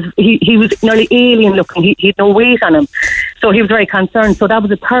 He was nearly alien looking. He had no weight on him. So he was very concerned. So that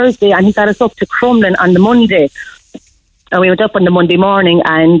was a Thursday, and he got us up to Crumlin on the Monday. And we went up on the Monday morning,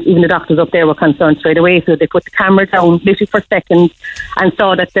 and even the doctors up there were concerned straight away. So they put the camera down literally for seconds and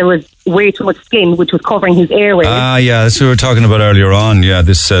saw that there was way too much skin, which was covering his airways. Yeah, that's what we were talking about earlier on. Yeah,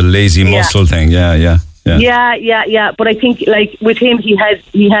 this lazy muscle thing. Yeah. But I think, like, with him, he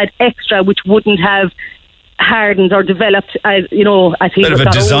had extra, which wouldn't have hardened or developed as, you know, as he Bit was of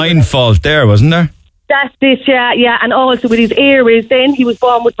a design fault there, wasn't there? That's it, yeah. And also with his airways, then he was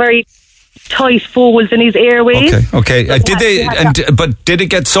born with very tight folds in his airways. Okay. But did it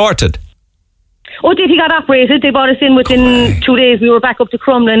get sorted? Oh, he got operated. They brought us in within 2 days. We were back up to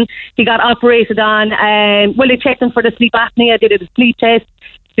Crumlin. He got operated on. They checked him for the sleep apnea. They did a sleep test.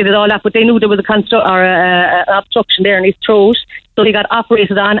 Did it all that, but they knew there was an obstruction there in his throat. So he got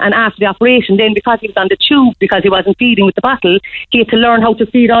operated on, and after the operation, then because he was on the tube, because he wasn't feeding with the bottle, he had to learn how to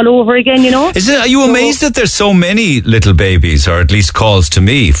feed all over again, you know. Are you amazed that there's so many little babies, or at least calls to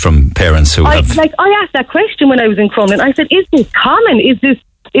me from parents who have... I asked that question when I was in Crumlin. I said, is this common? Is this,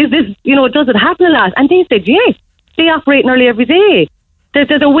 you know, does it happen a lot? And they said, yes. They operate nearly every day.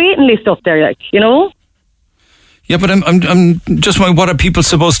 There's a waiting list up there, like, you know. Yeah, but I'm just wondering, what are people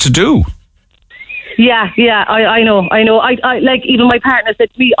supposed to do? Yeah, I know. I like, even my partner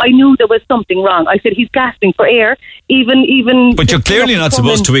said to me, I knew there was something wrong. I said, he's gasping for air. Even. But you're clearly not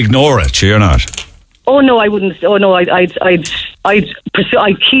supposed to ignore it. You're not. Oh no, I wouldn't. Oh no, I'd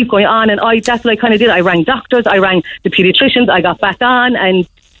keep going on, and that's what I kind of did. I rang doctors, I rang the paediatricians, I got back on, and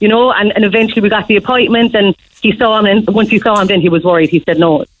you know, and eventually we got the appointment, and he saw him, and once he saw him, then he was worried. He said,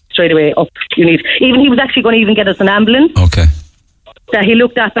 no, straight away, up, he was actually going to even get us an ambulance. Okay. That he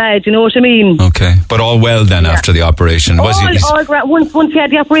looked that bad, you know what I mean? Okay, but all well then after the operation. Once he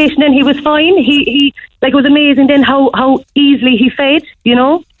had the operation, then he was fine. He like, it was amazing then how easily he fed, you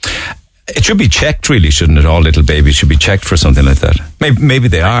know. It should be checked, really, shouldn't it? All little babies should be checked for something like that. Maybe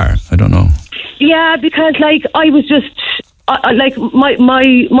they are. I don't know. Yeah, because like I was just like my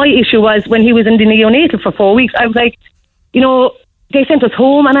issue was when he was in the neonatal for 4 weeks. I was like, you know, they sent us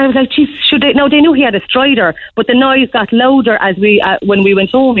home, and I was like, geez, should they? Now they knew he had a stridor, but the noise got louder as when we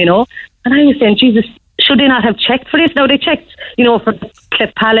went home, you know. And I was saying, Jesus, should they not have checked for this? Now they checked, you know, for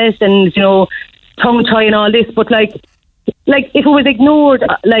cleft palate and, you know, tongue tie and all this, but like if it was ignored,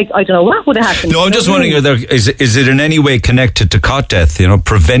 like, I don't know what would have happened. No, I'm just wondering, is it in any way connected to cot death? You know,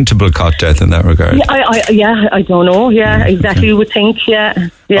 preventable cot death in that regard. Yeah, I don't know. Yeah, exactly. You would think. Yeah.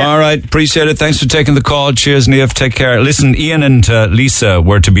 All right, appreciate it. Thanks for taking the call. Cheers, Niamh. Take care. Listen, Ian and Lisa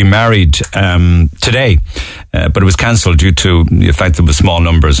were to be married today, but it was cancelled due to the fact there were small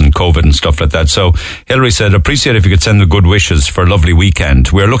numbers and COVID and stuff like that. So Hilary said, appreciate if you could send the good wishes for a lovely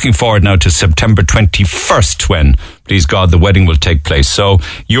weekend. We're looking forward now to September 21st when, please God, the wedding will take place. So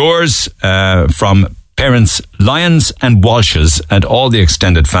yours from parents Lyons and Walshes and all the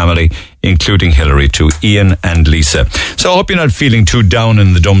extended family, including Hilary, to Ian and Lisa. So I hope you're not feeling too down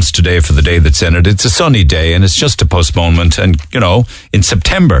in the dumps today for the day that's in it. It's a sunny day and it's just a postponement. And, you know, in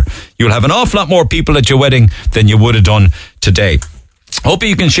September, you'll have an awful lot more people at your wedding than you would have done today. Hope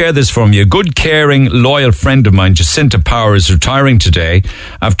you can share this for me. A good, caring, loyal friend of mine, Jacinta Power, is retiring today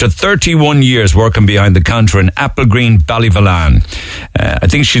after 31 years working behind the counter in Applegreen, Ballyvalan. I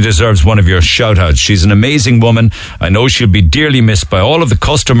think she deserves one of your shout-outs. She's an amazing woman. I know she'll be dearly missed by all of the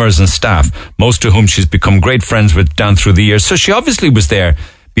customers and staff, most of whom she's become great friends with down through the years. So she obviously was there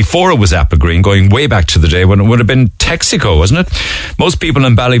before it was Applegreen, going way back to the day when it would have been Texaco, wasn't it? Most people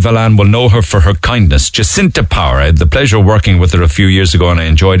in Ballyvalan will know her for her kindness. Jacinta Power, I had the pleasure of working with her a few years ago and I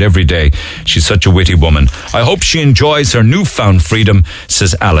enjoyed every day. She's such a witty woman. I hope she enjoys her newfound freedom,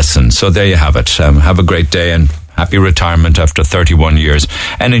 says Alison. So there you have it. Have a great day and happy retirement after 31 years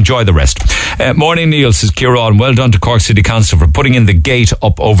and enjoy the rest. Morning, Neil, says Kieran. Well done to Cork City Council for putting in the gate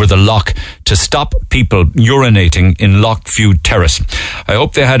up over the lock to stop people urinating in Lockview Terrace. I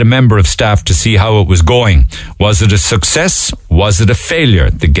hope they had a member of staff to see how it was going. Was it a success? Was it a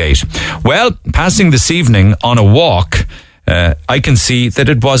failure, the gate? Well, passing this evening on a walk, I can see that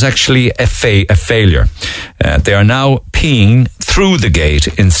it was actually a failure. They are now peeing through the gate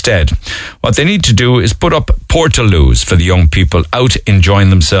instead. What they need to do is put up portaloos for the young people out enjoying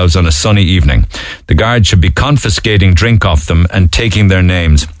themselves on a sunny evening. The guards should be confiscating drink off them and taking their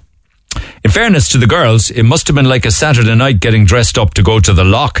names. In fairness to the girls, it must have been like a Saturday night getting dressed up to go to the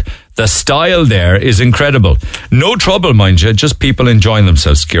lock. The style there is incredible. No trouble, mind you, just people enjoying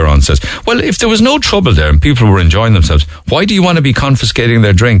themselves, Kieran says. Well, if there was no trouble there and people were enjoying themselves, why do you want to be confiscating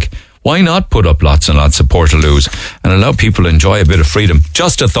their drink? Why not put up lots and lots of portaloos and allow people to enjoy a bit of freedom?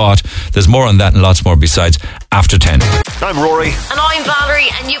 Just a thought. There's more on that and lots more besides after 10. I'm Rory. And I'm Valerie,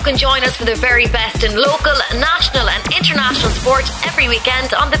 and you can join us for the very best in local, national and international sport every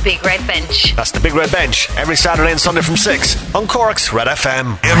weekend on the Big Red Bench. That's the Big Red Bench, every Saturday and Sunday from 6 on Cork's Red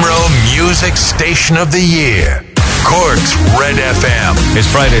FM. Imro Music Station of the Year. Cork's Red FM. It's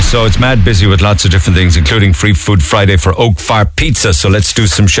Friday, so it's mad busy with lots of different things, including Free Food Friday for Oak Fire Pizza. So let's do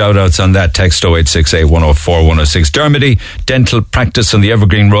some shout outs on that. Text 0868 104 106. Dermody Dental Practice on the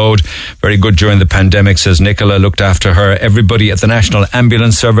Evergreen Road. Very good during the pandemic, says Nicola. Looked after her. Everybody at the National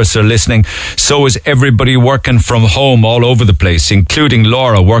Ambulance Service are listening. So is everybody working from home all over the place, including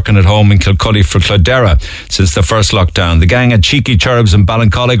Laura working at home in Kilcully for Clodera since the first lockdown. The gang at Cheeky Cherubs in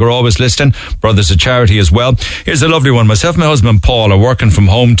Ballincollig are always listening. Brothers of Charity as well. Here's a lovely one. Myself and my husband Paul are working from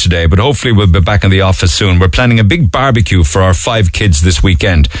home today, but hopefully we'll be back in the office soon. We're planning a big barbecue for our 5 kids this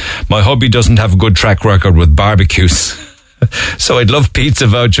weekend. My hubby doesn't have a good track record with barbecues. So I'd love pizza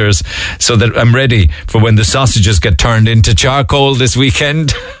vouchers so that I'm ready for when the sausages get turned into charcoal this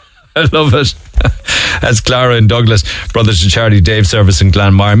weekend. I love it. That's Clara in Douglas. Brothers of Charity Dave Service in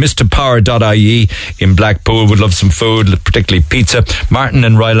Glanmire. MrPower.ie in Blackpool would love some food, particularly pizza. Martin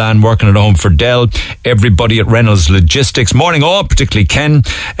and Rylan working at home for Dell. Everybody at Reynolds Logistics. Morning all, particularly Ken.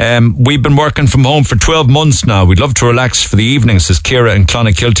 We've been working from home for 12 months now. We'd love to relax for the evening, says Ciara in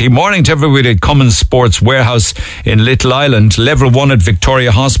Clonakilty. Morning to everybody at Cummins Sports Warehouse in Little Island. Level 1 at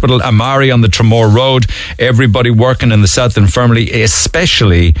Victoria Hospital. Amari on the Tremore Road. Everybody working in the South Infirmary,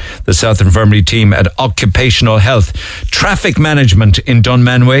 especially the South Infirmary team at Occupational Health. Traffic management in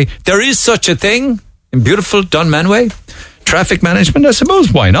Dunmanway. There is such a thing in beautiful Dunmanway. Traffic management, I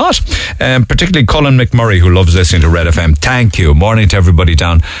suppose, why not? Particularly Colin McMurray, who loves listening to Red FM. Thank you. Morning to everybody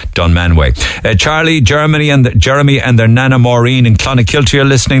down Dunmanway. Charlie, Jeremy and their Nana Maureen in Clonakilty are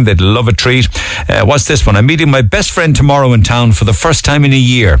listening. They'd love a treat. What's this one? I'm meeting my best friend tomorrow in town for the first time in a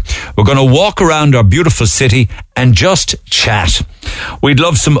year. We're going to walk around our beautiful city and just chat. We'd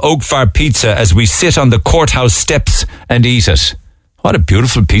love some Oak Fire pizza as we sit on the courthouse steps and eat it. What a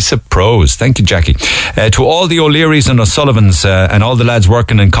beautiful piece of prose. Thank you, Jackie. To all the O'Learys and O'Sullivans and all the lads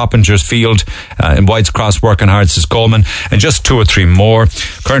working in Coppinger's Field, in White's Cross, working hard, says Coleman, and just 2 or 3 more.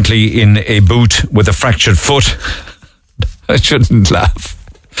 Currently in a boot with a fractured foot. I shouldn't laugh.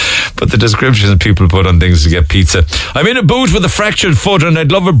 But the descriptions people put on things to get pizza. I'm in a boot with a fractured foot and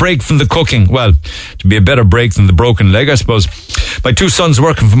I'd love a break from the cooking. Well, to be a better break than the broken leg, I suppose. My 2 sons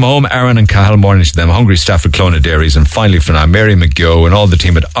working from home, Aaron and Cahill, morning to them. Hungry staff at Clona Dairies. And finally for now, Mary McGeown and all the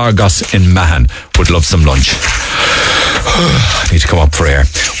team at Argos in Mahon would love some lunch. I need to come up for air.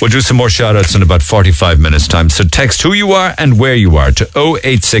 We'll do some more shout outs in about 45 minutes time. So text who you are and where you are to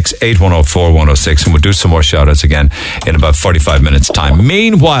 086 8104 106 and we'll do some more shout outs again in about 45 minutes time.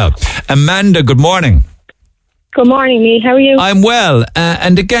 Meanwhile, Amanda, good morning. Good morning, Neil. How are you? I'm well.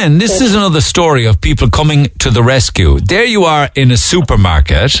 And again, this is another story of people coming to the rescue. There you are in a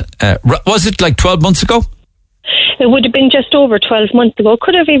supermarket. Was it like 12 months ago? It would have been just over 12 months ago.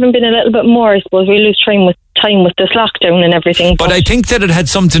 Could have even been a little bit more, I suppose. We lose time with this lockdown and everything. But I think that it had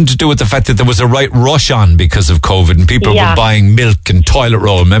something to do with the fact that there was a right rush on because of COVID and people were buying milk and toilet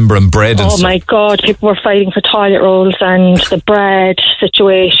roll, remember, and bread and stuff. Oh my God, people were fighting for toilet rolls and the bread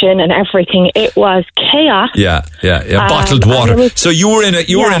situation and everything. It was chaos. Yeah. Bottled water. So you were in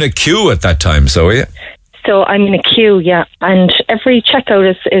a queue at that time, so yeah. So I'm in a queue, and every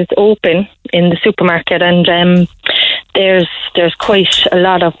checkout is open in the supermarket, and there's quite a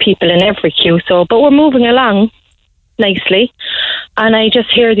lot of people in every queue. So, but we're moving along nicely, and I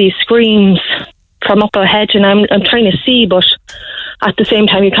just hear these screams from up ahead, and I'm trying to see, but at the same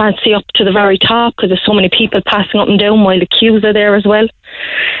time you can't see up to the very top because there's so many people passing up and down while the queues are there as well.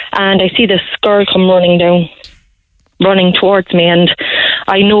 And I see this girl come running towards me, and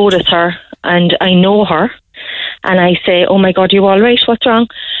I notice her. And I know her, and I say, "Oh my God, you all right? What's wrong?"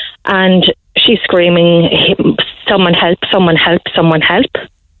 And she's screaming, "Someone help! Someone help! Someone help!"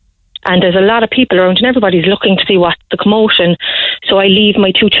 And there's a lot of people around, and everybody's looking to see what's the commotion. So I leave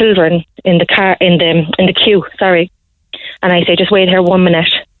my 2 children in the car, in the queue. Sorry, and I say, "Just wait here 1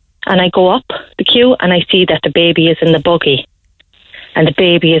 minute." And I go up the queue, and I see that the baby is in the buggy, and the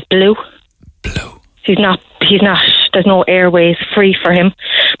baby is blue. He's not, there's no airways free for him,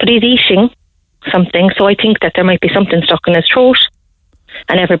 but he's eating something, so I think that there might be something stuck in his throat,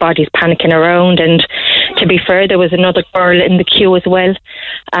 and everybody's panicking around. And to be fair, there was another girl in the queue as well,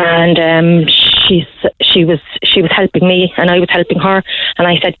 and she was helping me, and I was helping her, and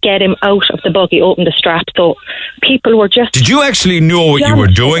I said, "Get him out of the buggy, open the strap." So people were just... Did you actually know what you were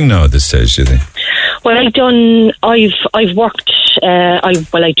doing now at this stage, do you think? Well, I've worked.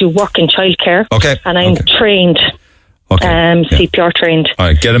 I do work in childcare. Okay. And I'm trained. Okay. CPR trained. All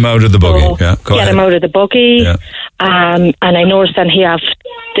right, get him out of the buggy. So, Get him out of the buggy. Yeah. And I noticed that he have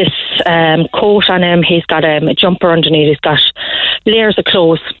this coat on him. He's got a jumper underneath. He's got layers of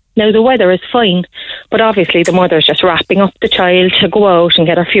clothes. Now, the weather is fine, but obviously the mother's just wrapping up the child to go out and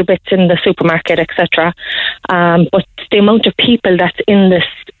get a few bits in the supermarket, etc. But the amount of people that's in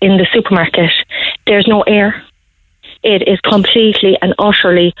the supermarket, there's no air. It is completely and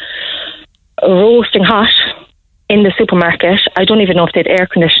utterly roasting hot in the supermarket. I don't even know if they had air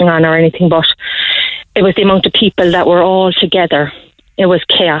conditioning on or anything, but it was the amount of people that were all together. It was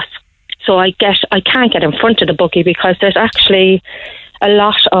chaos. So I can't get in front of the buggy because there's actually a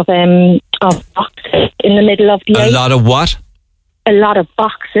lot of boxes in the middle of the A lot of what? A lot of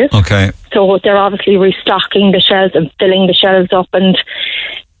boxes. Okay. So they're obviously restocking the shelves and filling the shelves up, and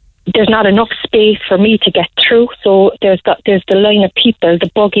there's not enough space for me to get through. So there's the line of people. The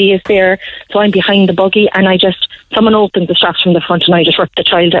buggy is there, so I'm behind the buggy, and someone opens the straps from the front, and I just rip the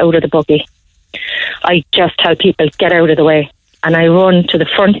child out of the buggy. I just tell people, get out of the way. And I run to the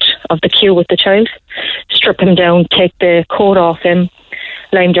front of the queue with the child, strip him down, take the coat off him,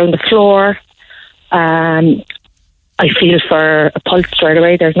 lie him down the floor. I feel for a pulse straight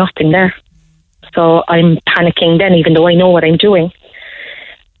away. There's nothing there. So I'm panicking then, even though I know what I'm doing.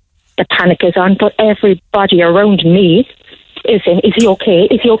 The panic is on, but everybody around me is saying, is he okay?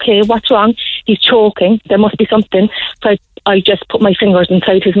 Is he okay? What's wrong? He's choking. There must be something. So I just put my fingers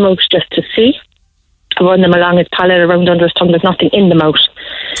inside his mouth just to see. I run them along his palate, around under his tongue. There's nothing in the mouth.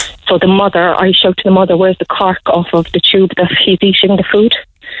 So I shout to the mother, where's the cork off of the tube that he's eating the food?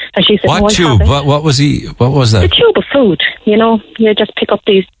 And she said, what tube? What was that? The tube of food. You just pick up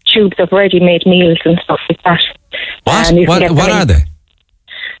these tubes of ready-made meals and stuff like that. What? What are they?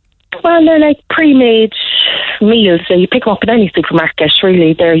 Well, they're like pre-made meals. So you pick them up in any supermarket,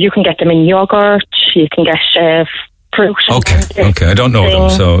 really. You can get them in yogurt, you can get fruit. Okay, I don't know them,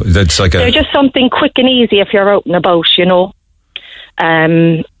 so that's like they're just something quick and easy if you're out and about,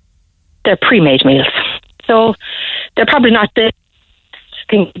 They're pre-made meals. So they're probably not the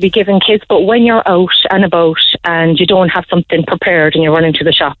thing to be given kids, but when you're out and about and you don't have something prepared and you're running to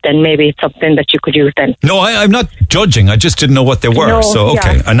the shop, then maybe it's something that you could use then. No, I'm not judging. I just didn't know what they were. No, so,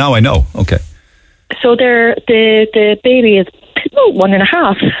 okay. yeah. And now I know. Okay. So the baby is about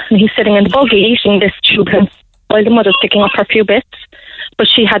 1.5 and he's sitting in the buggy eating this tube while the mother's picking up her few bits. But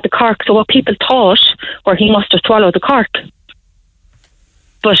she had the cork, so what people thought were he must have swallowed the cork.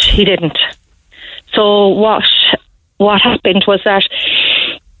 But he didn't. So what happened was that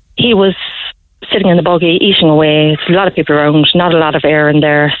he was sitting in the buggy, eating away. There's a lot of people around, not a lot of air in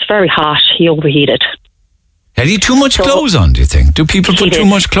there. It's very hot. He overheated. Had he too much clothes on, do you think? Do people put too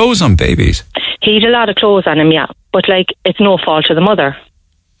much clothes on babies? He had a lot of clothes on him, yeah. But, it's no fault of the mother.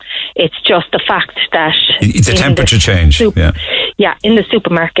 It's just the fact that... It's a temperature change, yeah. Yeah, in the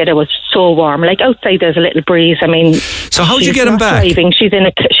supermarket it was so warm. Outside there's a little breeze. I mean... So how'd you get him back? Driving. She's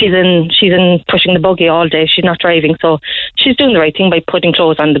in pushing the buggy all day. She's not driving, so she's doing the right thing by putting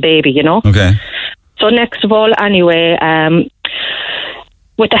clothes on the baby, Okay. So next of all, anyway,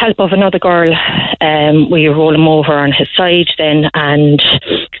 with the help of another girl, we roll him over on his side then, and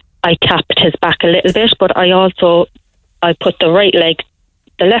I tapped his back a little bit, but I put the right leg.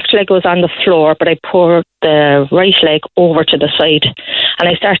 The left leg was on the floor, but I poured the right leg over to the side, and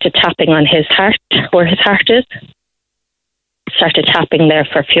I started tapping on his heart, where his heart is. Started tapping there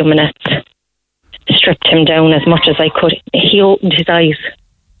for a few minutes. Stripped him down as much as I could. He opened his eyes,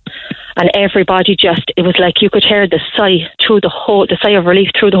 and everybody it was like you could hear the sigh of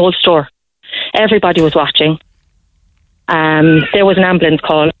relief through the whole store. Everybody was watching. There was an ambulance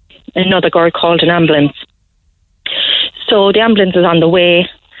call. Another girl called an ambulance. So the ambulance is on the way.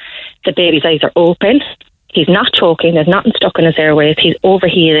 The baby's eyes are open. He's not choking. There's nothing stuck in his airways. He's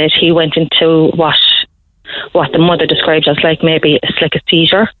overheated. He went into what the mother described as maybe it's like a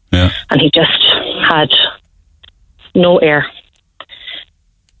seizure. Yeah. And he just had no air.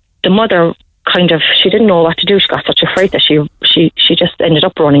 The mother she didn't know what to do. She got such a fright that she just ended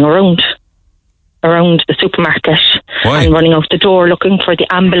up running around the supermarket. Why? And running out the door looking for the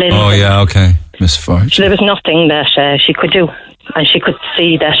ambulance. Oh, yeah, okay. Miss Forge. So there was nothing that she could do. And she could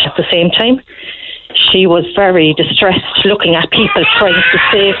see that at the same time. She was very distressed looking at people trying to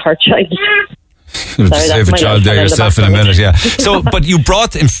save her child. You'll have to save a child there yourself in a minute, yeah. So, but you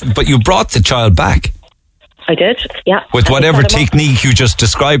brought the child back. I did, yeah. With whatever technique you just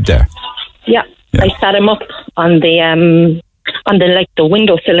described there. Yeah. I sat him up on the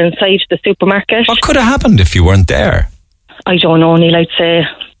windowsill inside the supermarket. What could have happened if you weren't there? I don't know, Neil. I'd say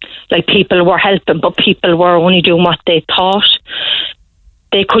Like, people were helping, but people were only doing what they thought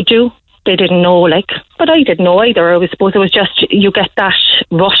they could do. They didn't know, like, but I didn't know either. I suppose it was just, you get that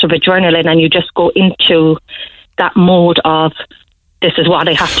rush of adrenaline and you just go into that mode of, this is what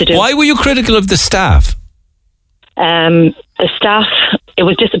I have to do. Why were you critical of the staff? The staff, it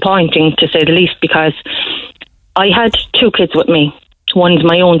was disappointing to say the least, because I had 2 kids with me. One's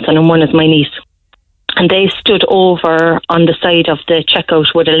my own son and one is my niece. And they stood over on the side of the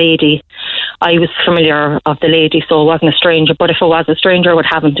checkout with a lady. I was familiar of the lady, so it wasn't a stranger. But if it was a stranger, it would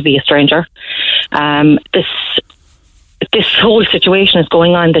happen to be a stranger. This whole situation is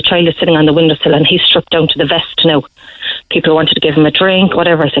going on. The child is sitting on the windowsill and he's stripped down to the vest now. People wanted to give him a drink,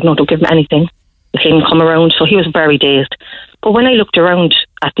 whatever. I said, no, don't give him anything. The same come around, so he was very dazed. But when I looked around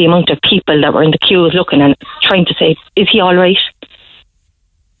at the amount of people that were in the queues looking and trying to say, is he all right?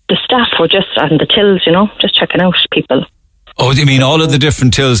 The staff were just on the tills, just checking out people. Oh, you mean all of the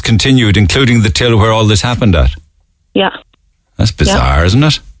different tills continued, including the till where all this happened at? Yeah. That's bizarre, isn't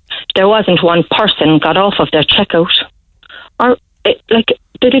it? There wasn't one person got off of their checkout. Or, they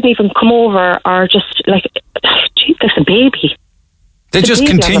didn't even come over or just, gee, there's a baby. They just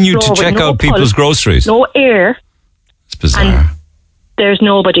continued to check out people's groceries. No air. It's bizarre. And there's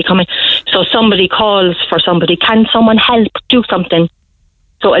nobody coming. So somebody calls for somebody. Can someone help? Do something.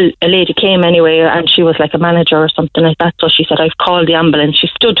 So a lady came anyway, and she was like a manager or something like that. So she said, I've called the ambulance. She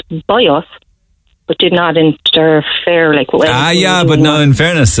stood by us, but did not interfere. But no, in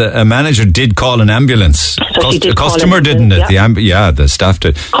fairness, a manager did call an ambulance. So a customer didn't it? Yeah. The staff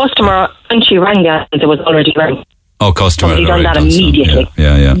did. Customer, when she rang the ambulance, it was already rang. Oh, customer. Somebody done that immediately.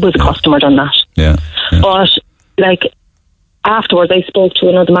 Yeah. Was a customer done that. Yeah. But, afterwards I spoke to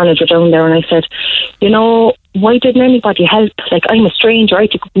another manager down there and I said, why didn't anybody help? I'm a stranger. I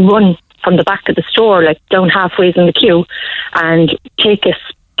had to run from the back of the store, down halfway in the queue, and take this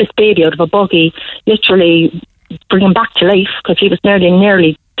baby out of a buggy, literally bring him back to life, because he was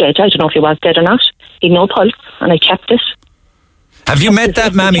nearly dead. I don't know if he was dead or not. He had no pulse, and I checked it. Have you met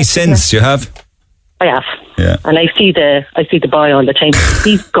that mammy since? You have? I have. Yeah. And I see the boy all the time.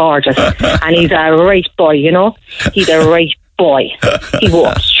 He's gorgeous. And he's a right boy, He's a right boy. He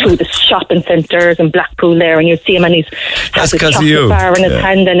walks through the shopping centres in Blackpool there, and you see him, and he's has his chocolate bar in his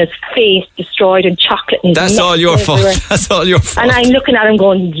hand and his face destroyed in chocolate. And that's all your fault. That's all your fault. And I'm looking at him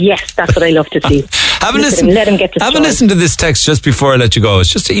going, yes, that's what I love to see. Let him get the Have a listen to this text just before I let you go.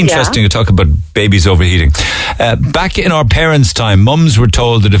 It's just interesting to talk about babies overheating. Back in our parents' time, mums were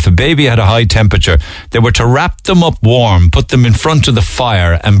told that if a baby had a high temperature, they were to wrap them up warm, put them in front of the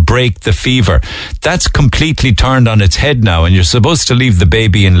fire and break the fever. That's completely turned on its head now, and you're supposed to leave the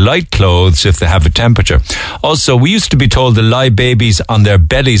baby in light clothes if they have a temperature. Also, we used to be told to lie babies on their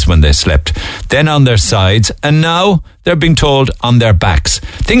bellies when they slept, then on their sides, and now they're being told on their backs.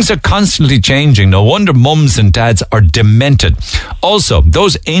 Things are constantly changing. No wonder mums and dads are demented. Also,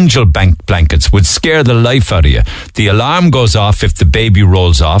 those angel blankets would scare the life out of you. The alarm goes off if the baby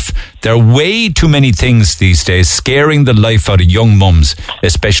rolls off. There are way too many things these days scaring the life out of young mums,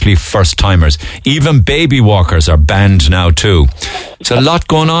 especially first-timers. Even baby walkers are banned now too. There's a lot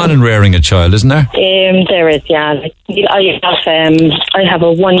going on in rearing a child, isn't there? There is, yeah. I have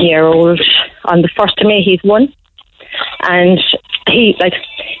a 1-year-old. On the 1st of May, he's 1. And he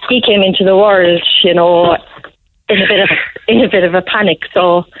came into the world, in a bit of a panic.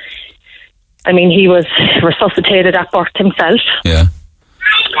 So, he was resuscitated at birth himself. Yeah.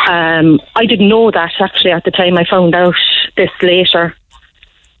 I didn't know that actually at the time. I found out this later.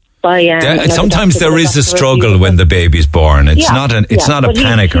 Sometimes there is a struggle when the baby's born. It's not a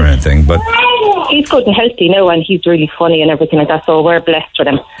panic or anything, but he's good and healthy now, and he's really funny and everything like that. So we're blessed with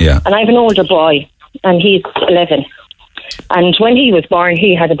him. Yeah. And I have an older boy, and he's 11. And when he was born,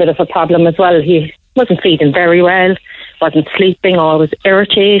 he had a bit of a problem as well. He wasn't feeding very well, wasn't sleeping, always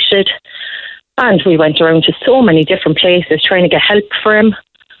irritated. And we went around to so many different places trying to get help for him.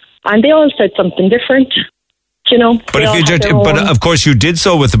 And they all said something different, But of course you did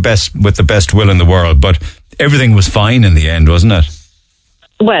so with the best will in the world, but everything was fine in the end, wasn't it?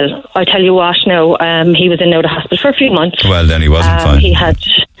 Well, I tell you what now, he was in the hospital for a few months. Well, then he wasn't fine.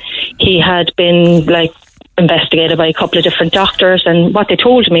 He had been investigated by a couple of different doctors, and what they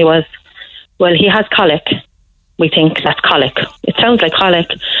told me was, well, he has colic. We think that's colic. It sounds like colic,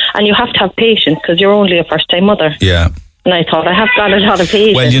 and you have to have patience because you're only a first-time mother. Yeah. And I thought, I have got a lot of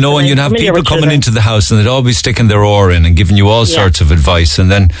patience. Well, and you'd have people coming into the house, and they'd all be sticking their oar in and giving you all sorts of advice.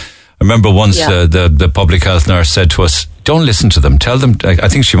 And then I remember once the public health nurse said to us, don't listen to them. Tell them, I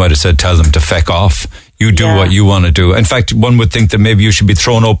think she might have said, tell them to feck off. You do what you want to do. In fact, one would think that maybe you should be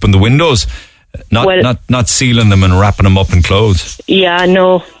thrown open the windows Not sealing them and wrapping them up in clothes. Yeah,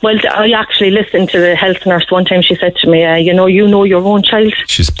 no. Well, I actually listened to the health nurse one time. She said to me, you know your own child.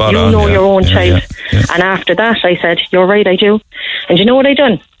 She's spot on. You know your own Yeah. child. And after that, I said, you're right, I do. And you know what I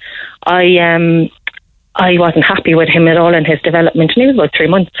done? I wasn't happy with him at all in his development, and he was about 3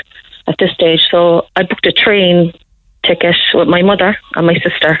 months at this stage. So I booked a train ticket with my mother and my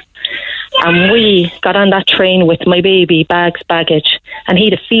sister, and we got on that train with my baby, baggage, and he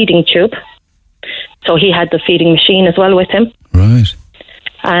had a feeding tube. So he had the feeding machine as well with him. Right.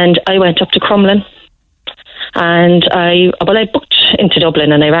 And I went up to Crumlin, and I booked into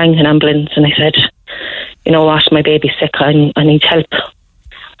Dublin, and I rang an ambulance, and I said, you know what, my baby's sick, I need help.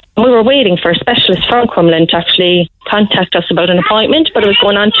 And we were waiting for a specialist from Crumlin to actually contact us about an appointment, but it was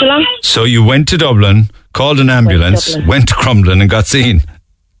going on too long. So you went to Dublin, called an ambulance, went to Crumlin and got seen?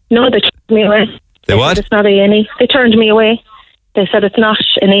 No, they turned me away. They what? Said it's not A&E. They turned me away. They said it's not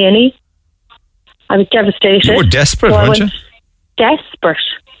an A&E. I was devastated. You were desperate, weren't you? Desperate.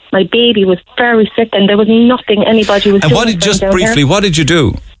 My baby was very sick, and there was nothing anybody was doing. And just briefly, what did you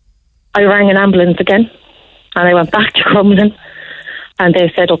do? I rang an ambulance again, and I went back to Crumlin, and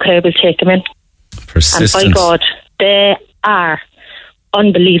they said, okay, we'll take him in. Persistence. And by God, they are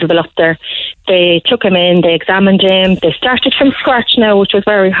unbelievable up there. They took him in, they examined him, they started from scratch now, which was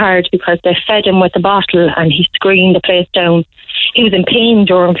very hard because they fed him with a bottle and he screamed the place down. He was in pain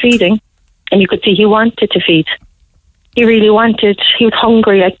during feeding, and you could see he wanted to feed. He really wanted. He was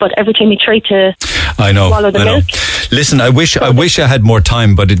hungry, but every time he tried to swallow the milk. Listen, I wish I had more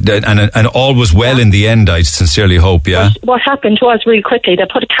time, but and all was well in the end. I sincerely hope. Yeah. But what happened was really quickly they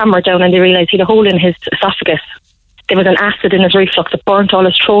put a camera down and they realised he had a hole in his esophagus. There was an acid in his reflux that burnt all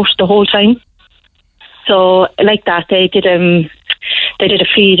his throat the whole time. So like that, they did a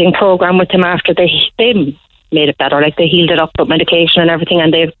feeding program with him after they made it better. Like they healed it up with medication and everything,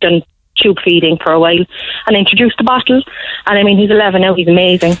 and they've done tube feeding for a while and introduced the bottle. And I mean, he's 11 now, he's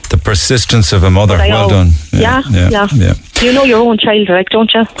amazing. The persistence of a mother. Well done. Yeah. You know your own child, like,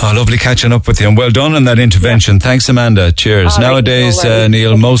 don't you? Oh, lovely catching up with you, and well done on that intervention. Thanks, Amanda. Cheers. Nowadays,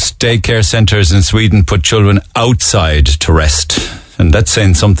 Neil, most daycare centres in Sweden put children outside to rest. And that's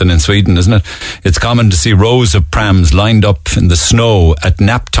saying something in Sweden, isn't it? It's common to see rows of prams lined up in the snow at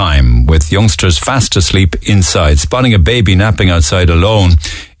nap time, with youngsters fast asleep inside. Spotting a baby napping outside alone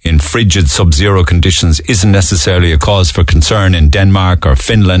in frigid sub-zero conditions isn't necessarily a cause for concern in Denmark or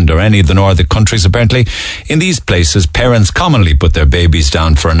Finland or any of the Nordic countries. Apparently, in these places, parents commonly put their babies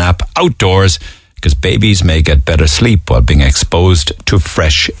down for a nap outdoors because babies may get better sleep while being exposed to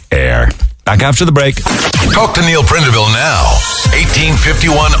fresh air. Back after the break. Talk to Neil Prendeville now.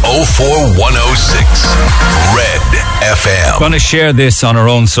 1851-04-106. Red FM. I'm going to share this on our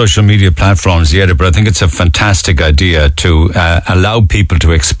own social media platforms yet, but I think it's a fantastic idea to allow people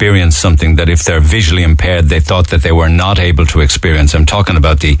to experience something that if they're visually impaired, they thought that they were not able to experience. I'm talking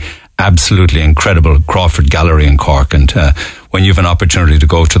about the absolutely incredible Crawford Gallery in Cork. And when you have an opportunity to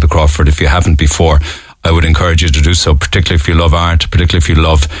go to the Crawford, if you haven't before, I would encourage you to do so, particularly if you love art, particularly if you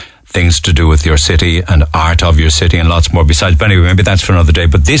love things to do with your city and art of your city and lots more besides. But anyway, maybe that's for another day.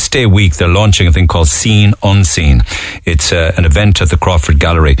 But this day week, they're launching a thing called Seen Unseen. It's an event at the Crawford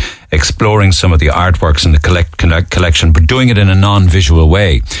Gallery, exploring some of the artworks in the collection, but doing it in a non-visual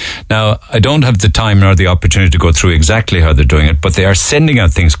way. Now, I don't have the time nor the opportunity to go through exactly how they're doing it, but they are sending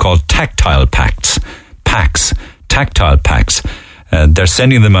out things called tactile packs. Tactile packs. They're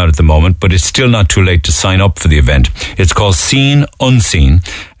sending them out at the moment, but it's still not too late to sign up for the event. It's called Seen Unseen,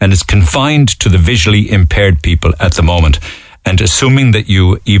 and it's confined to the visually impaired people at the moment. And assuming that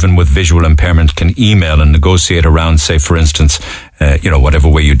you, even with visual impairment, can email and negotiate around, say, for instance, whatever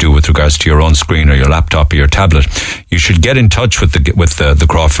way you do with regards to your own screen or your laptop or your tablet, you should get in touch with the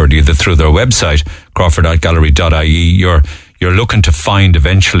Crawford, either through their website, crawford.gallery.ie. You're looking to find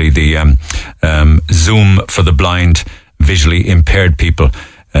eventually the Zoom for the blind, visually impaired people,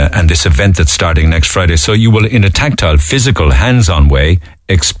 and this event that's starting next Friday. So you will, in a tactile, physical, hands-on way,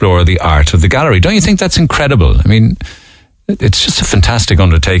 explore the art of the gallery. Don't you think that's incredible? I mean, it's just a fantastic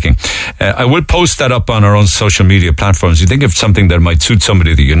undertaking. I will post that up on our own social media platforms. You think of something that might suit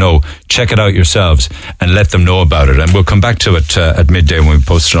somebody that you know, check it out yourselves and let them know about it. And we'll come back to it at midday when we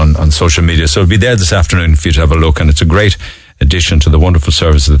post it on social media. So it'll be there this afternoon for you to have a look, and it's a great addition to the wonderful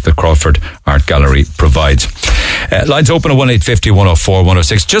service that the Crawford Art Gallery provides. Lines open at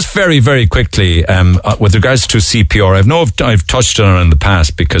 1-850-104-106. Just very, very quickly, with regards to CPR, I've touched on it in the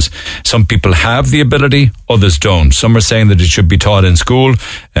past because some people have the ability, others don't. Some are saying that it should be taught in school.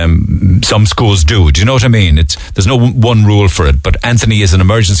 Some schools do. Do you know what I mean? There's no one rule for it. But Anthony is an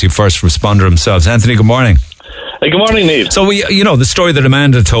emergency first responder himself. Anthony, good morning. Good morning, Neil. So the story that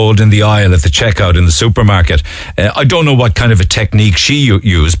Amanda told in the aisle at the checkout in the supermarket. I don't know what kind of a technique she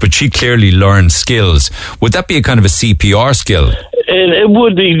used, but she clearly learned skills. Would that be a kind of a CPR skill? It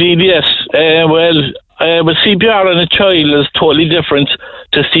would be, yes. But CPR on a child is totally different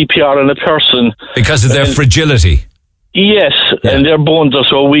to CPR on a person because of their fragility. Yes, and their bones are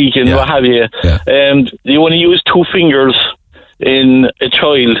so weak and what have you. Yeah. And you only use 2 fingers in a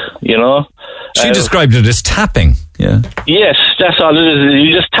child, She described it as tapping. Yeah. Yes, that's all it is.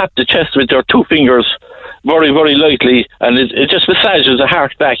 You just tap the chest with your 2 fingers very, very lightly, and it just massages the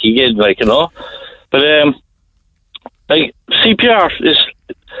heart back again, But CPR is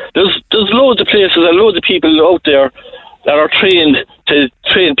there's loads of places and loads of people out there that are trained to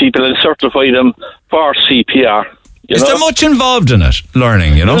train people and certify them for CPR. Is there much involved in it,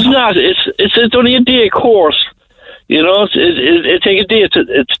 learning, There's not. It's only a day course. It takes a day to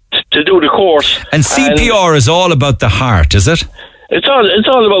do the course. And CPR is all about the heart, is it? It's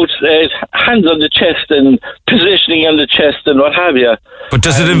all about hands on the chest and positioning on the chest and what have you. But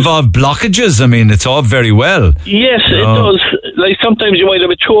does it involve blockages? I mean, it's all very well. Yes, it does. Sometimes you might have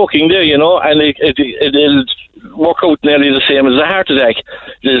a choking there, and it'll work out nearly the same as a heart attack.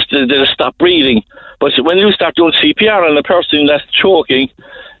 They'll stop breathing. But when you start doing CPR on a person that's choking,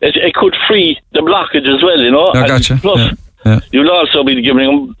 it could free the blockage as well, I gotcha. And plus, you'll also be giving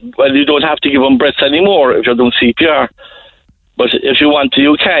them, you don't have to give them breaths anymore if you're doing CPR. But if you want to,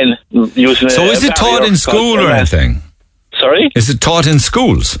 you can. So is it taught in school or anything? Sorry? Is it taught in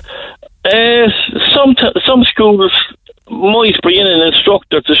schools? Some schools might bring in an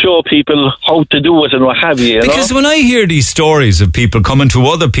instructor to show people how to do it and what have you. Because when I hear these stories of people coming to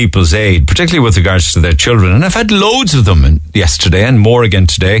other people's aid, particularly with regards to their children, and I've had loads of them yesterday and more again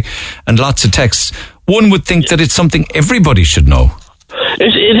today, and lots of texts, one would think that it's something everybody should know.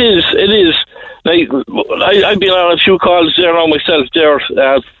 It is. I've been on a few calls there now myself there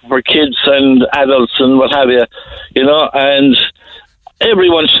for kids and adults and what have you, and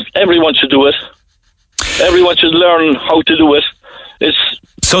everyone should do it. Everyone should learn how to do it.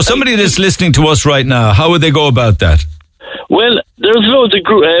 So somebody that's listening to us right now, how would they go about that? Well, there's loads of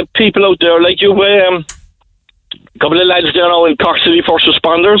people out there like you. A couple of lads there now in Cork City First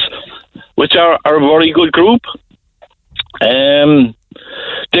Responders, which are a very good group.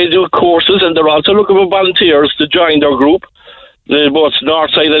 They do courses and they're also looking for volunteers to join their group. They're both north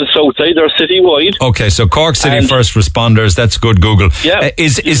side and south side. They're citywide. Okay, so Cork City First Responders, that's good Google. Yeah.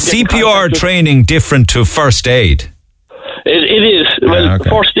 Is CPR training different to first aid? It is. Well,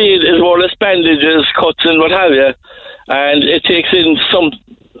 first aid is more or less bandages, cuts and what have you. And it takes in some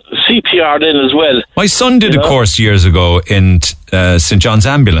CPR then as well. My son did a course years ago in St. John's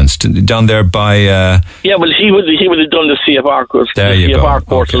Ambulance down there by... Yeah, well, he would have done the CFR course. There you go.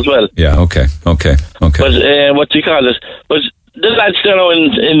 Course as well. Yeah, okay. But what do you call it? But the lads there now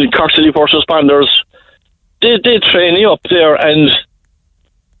in Cork City First Responders, they train you up there, and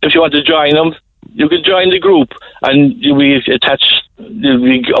if you want to join them, you can join the group, and you'll be attached. You'll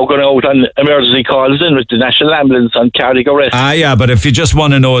be going out on emergency calls in with the National Ambulance on cardiac arrest. Yeah, but if you just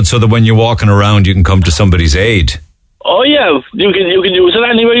want to know it so that when you're walking around, you can come to somebody's aid. Oh yeah, you can use it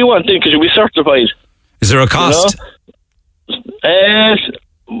anywhere you want because you'll be certified. Is there a cost?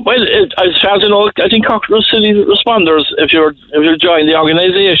 Well, as far as I know, I think Cork City Responders, if you're joining the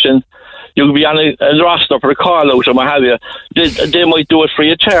organisation, you'll be on a roster for a call out or what have you. They might do it free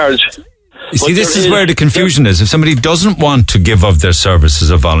of charge. You see, this is where the confusion is. If somebody doesn't want to give of their service as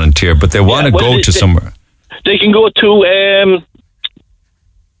a volunteer, but they want to go to somewhere, they can go to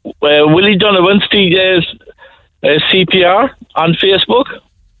Willie Donovan's CPR on Facebook.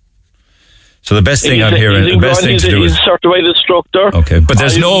 So the best thing I'm hearing, the best thing to do is he's a certified instructor. Okay, but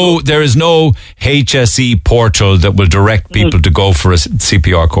there is no HSE portal that will direct people to go for a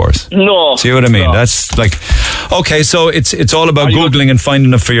CPR course. No. See what I mean? No. That's like, okay, so it's all about Googling and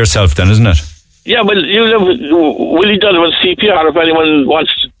finding it for yourself then, isn't it? Yeah, well, Willie Donovan's CPR. If anyone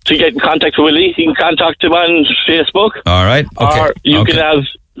wants to get in contact with Willie, he can contact him on Facebook. All right. Okay. Or you can have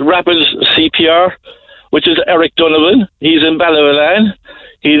Rapid CPR, which is Eric Donovan. He's in Ballyvalan.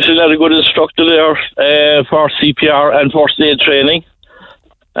 He's another good instructor there for CPR and first aid training.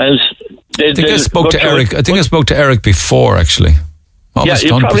 And I think I spoke to Eric before, actually. Almost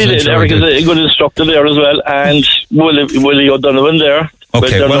you probably did. Eric is a good instructor there as well, and Willie O'Donovan there.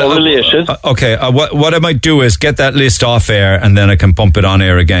 Okay, what I might do is get that list off air and then I can pump it on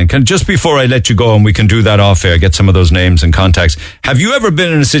air again. Just before I let you go, and we can do that off air, get some of those names and contacts. Have you ever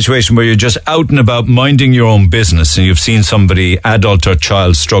been in a situation where you're just out and about minding your own business and you've seen somebody, adult or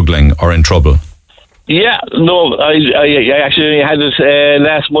child, struggling or in trouble? Yeah, no, I actually had this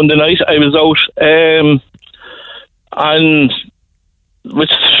last Monday night. I was out and with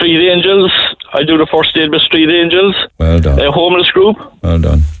Street Angels. I do the first aid with Street Angels. Well done. A homeless group. Well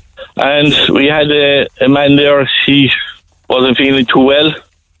done. And we had a man there, he wasn't feeling too well,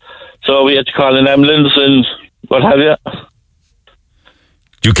 so we had to call an ambulance and what have you.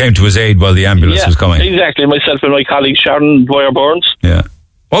 You came to his aid while the ambulance was coming? Exactly, myself and my colleague Sharon Dwyer-Burns. Yeah.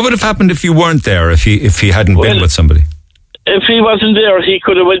 What would have happened if you weren't there, if he hadn't been with somebody? If he wasn't there, he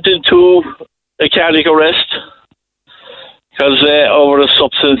could have went into a cardiac arrest because over a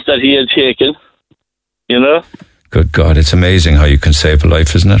substance that he had taken, you know. Good God, it's amazing how you can save a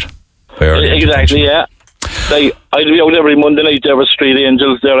life, isn't it? Exactly, yeah. Like, I'd be out every Monday night there with Street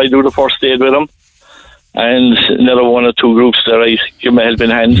Angels there. I do the first aid with them. And another one or two groups there, I give them a helping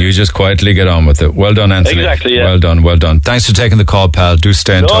hand. You just quietly get on with it. Well done, Anthony. Exactly, yeah. Well done. Thanks for taking the call, pal. Do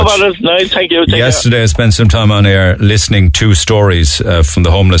stay in touch. No, thank you. Yesterday I spent some time on air listening to stories from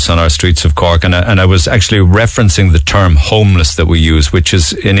the homeless on our streets of Cork, and I was actually referencing the term homeless that we use, which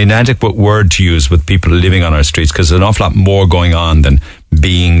is an inadequate word to use with people living on our streets, because there's an awful lot more going on than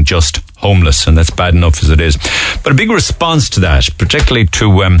being just homeless, and that's bad enough as it is. But a big response to that, particularly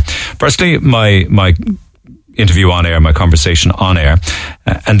to firstly my interview on air, my conversation on air,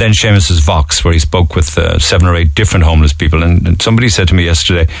 and then Seamus's Vox, where he spoke with 7 or 8 different homeless people, and somebody said to me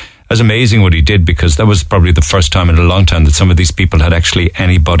yesterday, it was amazing what he did, because that was probably the first time in a long time that some of these people had actually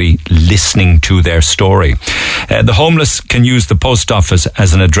anybody listening to their story. The homeless can use the post office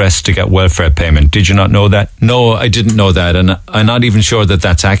as an address to get welfare payment. Did you not know that? No, I didn't know that, and I'm not even sure that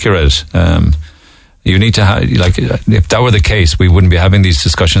that's accurate. You need to have, like, if that were the case, we wouldn't be having these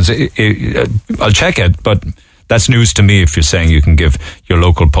discussions. I'll check it, but that's news to me if you're saying you can give your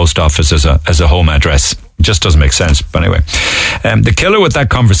local post office as a home address. It just doesn't make sense. But anyway, the killer with that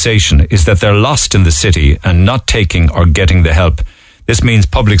conversation is that they're lost in the city and not taking or getting the help. This means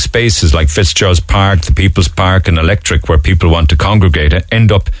public spaces like Fitzgerald's Park, the People's Park and Electric, where people want to congregate,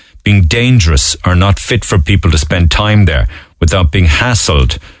 end up being dangerous or not fit for people to spend time there without being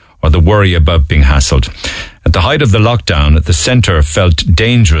hassled or the worry about being hassled. At the height of the lockdown, the centre felt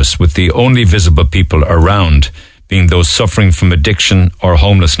dangerous, with the only visible people around being those suffering from addiction or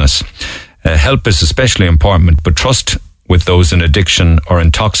homelessness. Help is especially important, but trust with those in addiction or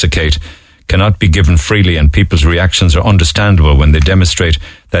intoxicate cannot be given freely, and people's reactions are understandable when they demonstrate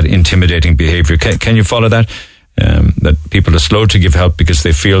that intimidating behaviour. Can you follow that? That people are slow to give help because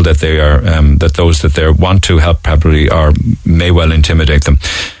they feel that they are that those that they want to help probably may well intimidate them.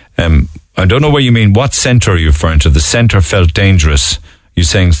 I don't know what you mean. What centre are you referring to? The centre felt dangerous. You're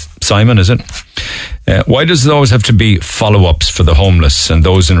saying Simon, is it? Why does it always have to be follow-ups for the homeless and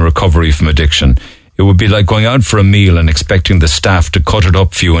those in recovery from addiction? It would be like going out for a meal and expecting the staff to cut it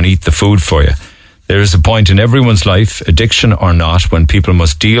up for you and eat the food for you. There is a point in everyone's life, addiction or not, when people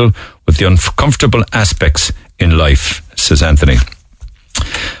must deal with the uncomfortable aspects in life, says Anthony.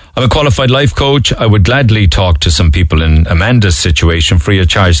 I'm a qualified life coach. I would gladly talk to some people in Amanda's situation free of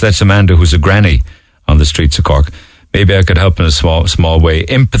charge. That's Amanda, who's a granny on the streets of Cork. Maybe I could help in a small way.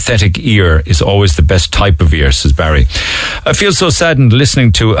 Empathetic ear is always the best type of ear, says Barry. I feel so saddened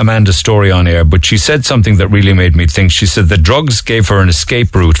listening to Amanda's story on air, but she said something that really made me think. She said that drugs gave her an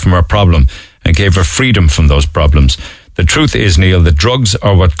escape route from her problem and gave her freedom from those problems. The truth is, Neil, that drugs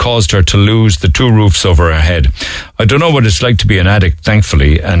are what caused her to lose the 2 roofs over her head. I don't know what it's like to be an addict,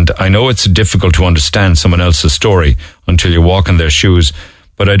 thankfully, and I know it's difficult to understand someone else's story until you walk in their shoes,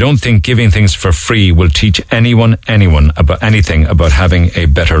 but I don't think giving things for free will teach anyone about anything about having a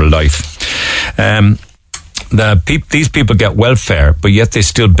better life. These people get welfare, but yet they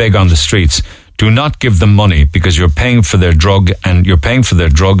still beg on the streets. Do not give them money, because you're paying for their drug and you're paying for their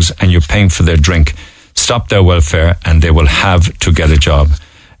drugs and you're paying for their drink. Stop their welfare and they will have to get a job.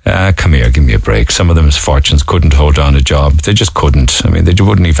 Come here, give me a break. Some of them's fortunes couldn't hold on a job. They just couldn't. I mean, they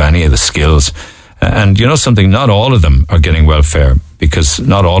wouldn't have any of the skills. And you know something, not all of them are getting welfare, because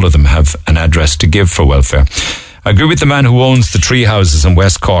not all of them have an address to give for welfare. I agree with the man who owns the tree houses in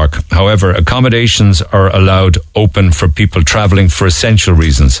West Cork. However, accommodations are allowed open for people travelling for essential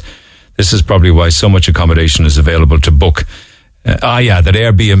reasons. This is probably why so much accommodation is available to book. That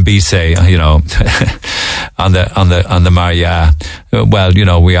Airbnb say, you know, on the Maria. Well, you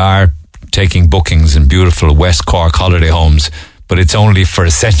know, we are taking bookings in beautiful West Cork holiday homes, but it's only for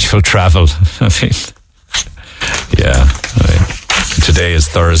essential travel. I mean, yeah. Right. Today is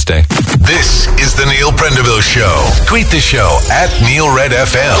Thursday. This is the Neil Prendeville Show. Tweet the show at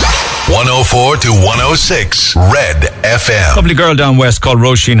NeilRedFM. 104 to 106 Red FM. Lovely girl down west called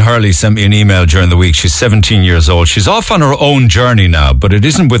Roisin Hurley sent me an email during the week. She's 17 years old. She's off on her own journey now, but it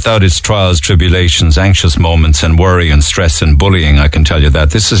isn't without its trials, tribulations, anxious moments and worry and stress and bullying, I can tell you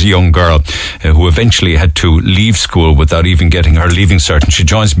that. This is a young girl who eventually had to leave school without even getting her leaving cert, and she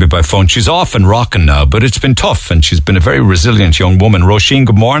joins me by phone. She's off and rocking now, but it's been tough, and she's been a very resilient young woman. Roisin,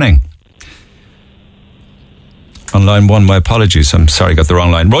 good morning. On line one, my apologies. I'm sorry, I got the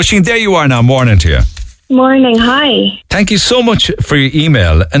wrong line. Roisin, there you are now. Morning to you. Morning, hi. Thank you so much for your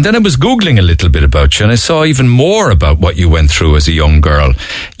email. And then I was Googling a little bit about you, and I saw even more about what you went through as a young girl.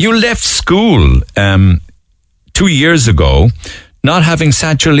 You left school 2 years ago, not having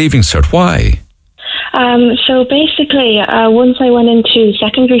sat your leaving cert. Why? So basically, once I went into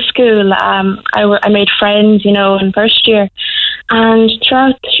secondary school, I made friends, in first year. And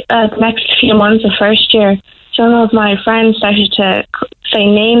throughout the next few months of first year, some of my friends started to say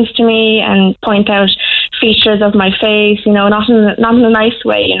names to me and point out features of my face, not in a nice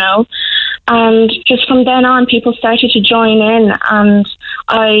way, And just from then on, people started to join in, and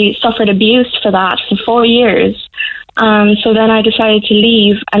I suffered abuse for that for 4 years. So then I decided to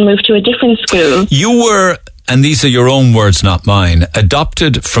leave and move to a different school. You were, and these are your own words, not mine,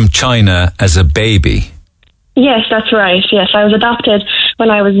 adopted from China as a baby. Yes, that's right. Yes, I was adopted when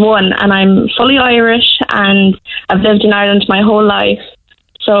I was 1, and I'm fully Irish, and I've lived in Ireland my whole life.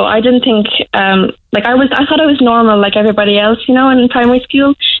 So I didn't think, I thought I was normal like everybody else, in primary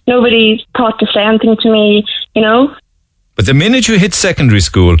school. Nobody thought to say anything to me, But the minute you hit secondary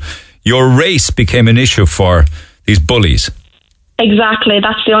school, your race became an issue for these bullies. Exactly.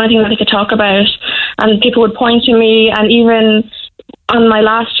 That's the only thing that they could talk about. And people would point to me, and even on my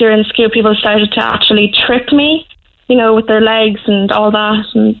last year in school, people started to actually trip me, with their legs and all that,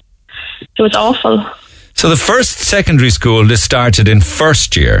 and it was awful. So the first secondary school, this started in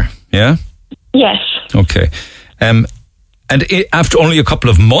first year, yeah? Yes. Okay. And after only a couple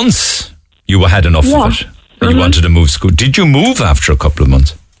of months, you had enough of it, and you wanted to move school. Did you move after a couple of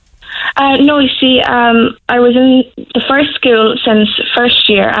months? No, you see, I was in the first school since first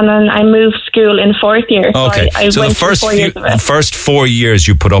year, and then I moved school in fourth year. Okay, so the first 4 years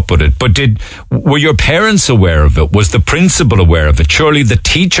you put up with it. But were your parents aware of it? Was the principal aware of it? Surely the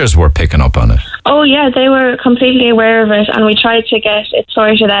teachers were picking up on it. Oh yeah, they were completely aware of it, and we tried to get it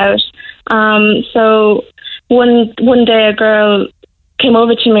sorted out. So one day a girl came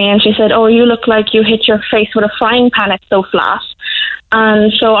over to me and she said, "Oh, you look like you hit your face with a frying pan, it's so flat."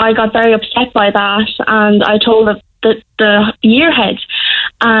 And so I got very upset by that, and I told the year head,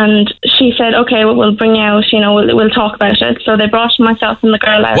 and she said, "Okay, we'll bring you out, we'll talk about it." So they brought myself and the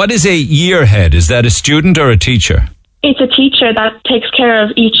girl out. What is a year head? Is that a student or a teacher? It's a teacher that takes care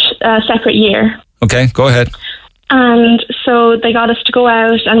of each separate year. Okay, go ahead. And so they got us to go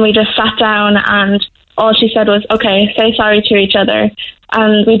out, and we just sat down, and all she said was, "Okay, say sorry to each other."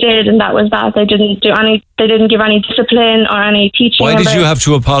 And we did, and that was that. They didn't give any discipline or any teaching. Why did you have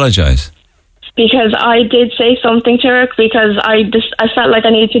to apologise? Because I did say something to her, because I felt like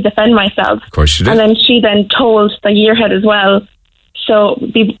I needed to defend myself. Of course you did. And then she then told the year head as well. So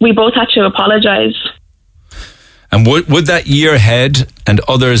we both had to apologise. And would that year head and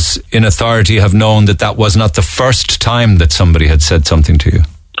others in authority have known that was not the first time that somebody had said something to you?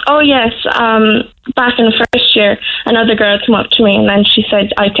 Oh yes, back in the first year, another girl came up to me, and then she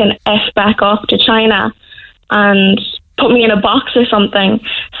said I can F back off to China and put me in a box or something.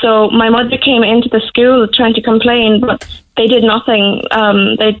 So my mother came into the school trying to complain, but they did nothing.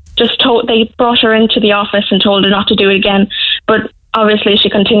 They brought her into the office and told her not to do it again. But obviously she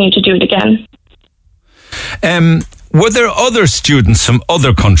continued to do it again. Were there other students from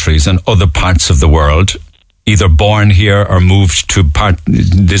other countries and other parts of the world, either born here or moved to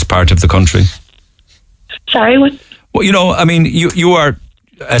this part of the country? Sorry, what? Well, you are,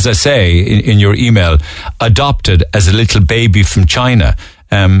 as I say in your email, adopted as a little baby from China.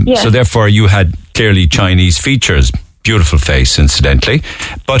 So therefore you had clearly Chinese features. Beautiful face, incidentally.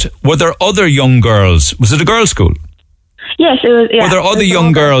 But were there other young girls? Was it a girls' school? Yes, it was. Yeah, were there other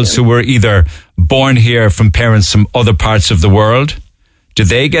young girls who were either born here from parents from other parts of the world? Did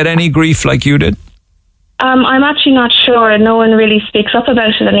they get any grief like you did? I'm actually not sure. No one really speaks up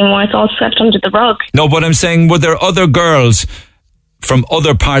about it anymore. It's all swept under the rug. No, but I'm saying, were there other girls from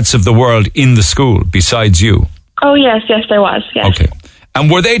other parts of the world in the school besides you? Oh, yes, there was, yes. Okay.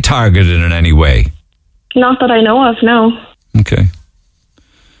 And were they targeted in any way? Not that I know of, no. Okay.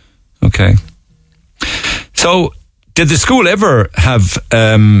 So, did the school ever have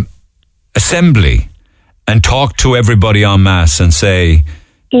assembly and talk to everybody en masse and say,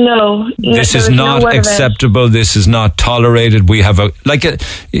 No, this there is was not no word of it. acceptable, this is not tolerated. We have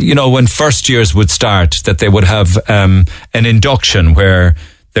when first years would start, that they would have an induction where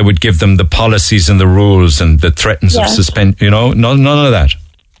they would give them the policies and the rules and the threats of suspension, none of that.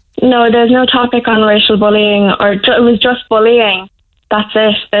 No, there's no topic on racial bullying, or it was just bullying. That's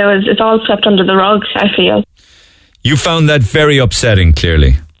it. It's all swept under the rug, I feel. You found that very upsetting,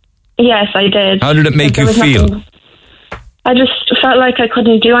 clearly. Yes, I did. How did it make you feel? I just felt like I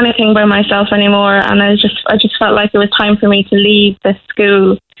couldn't do anything by myself anymore, and I just felt like it was time for me to leave this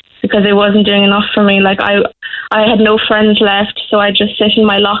school because it wasn't doing enough for me. Like I had no friends left, so I'd just sit in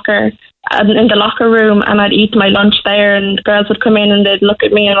my locker, in the locker room, and I'd eat my lunch there, and girls would come in and they'd look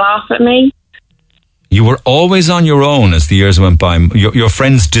at me and laugh at me. You were always on your own as the years went by. Your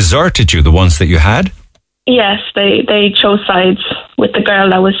friends deserted you, the ones that you had? Yes, they chose sides with the girl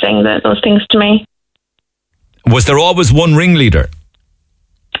that was saying those things to me. Was there always one ringleader?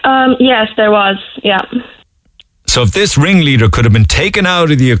 Yes, there was, yeah. So if this ringleader could have been taken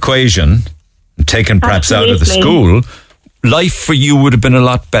out of the equation, and taken perhaps out of the school, life for you would have been a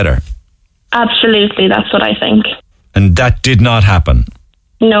lot better. Absolutely, that's what I think. And that did not happen?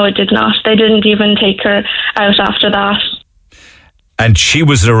 No, it did not. They didn't even take her out after that. And she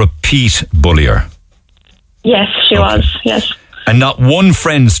was a repeat bullier? Yes, she was, yes. And not one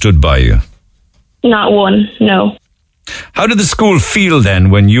friend stood by you? Not one, no. How did the school feel then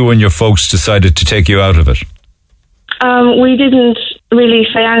when you and your folks decided to take you out of it? We didn't really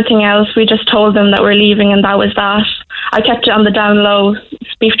say anything else. We just told them that we're leaving, and that was that. I kept it on the down low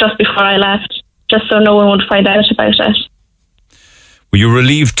just before I left, just so no one would find out about it. Were you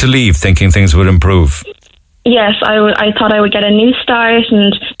relieved to leave, thinking things would improve? Yes, I thought I would get a new start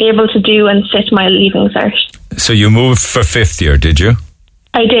and be able to do and sit my leaving cert. So you moved for fifth year, did you?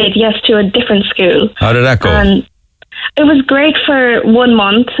 I did, yes, to a different school. How did that go? And it was great for 1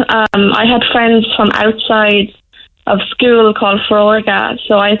 month. I had friends from outside of school called Fororga,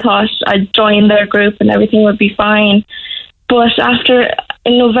 so I thought I'd join their group and everything would be fine. But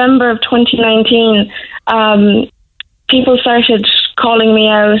in November of 2019, people started calling me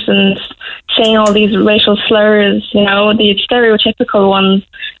out and saying all these racial slurs, the stereotypical ones.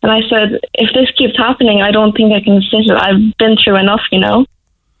 And I said, if this keeps happening, I don't think I can sit it. I've been through enough,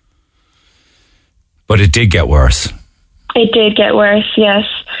 But it did get worse. It did get worse, yes.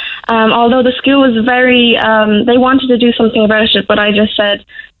 Although the school was very, they wanted to do something about it, but I just said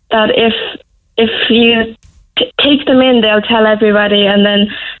that if you take them in, they'll tell everybody, and then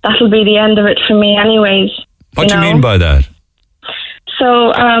that'll be the end of it for me anyways. What do you mean by that?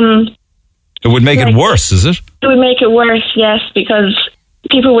 So, it would make it worse, is it? It would make it worse, yes, because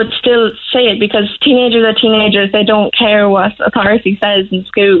people would still say it, because teenagers are teenagers. They don't care what authority says in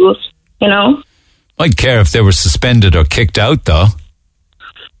schools, I'd care if they were suspended or kicked out, though.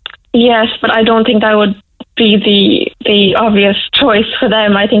 Yes, but I don't think that would be the obvious choice for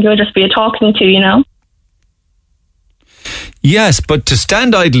them. I think it would just be a talking to, Yes, but to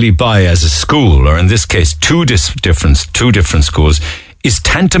stand idly by as a school, or in this case, two different schools, is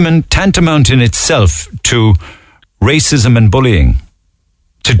tantamount in itself to racism and bullying.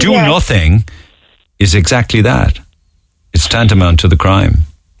 To do nothing is exactly that. It's tantamount to the crime.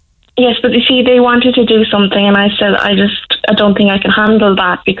 Yes, but you see, they wanted to do something, and I said, I don't think I can handle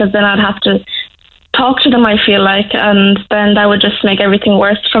that, because then I'd have to talk to them, I feel like, and then that would just make everything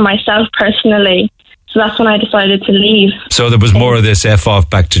worse for myself personally. So that's when I decided to leave. So there was more of this F off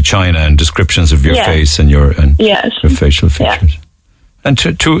back to China and descriptions of your face and your facial features. Yeah. And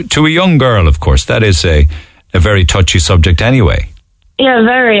to a young girl, of course, that is a very touchy subject anyway. Yeah,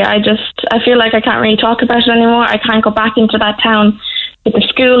 very. I feel like I can't really talk about it anymore. I can't go back into that town with the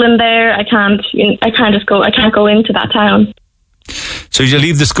school in there. I can't go into that town. So you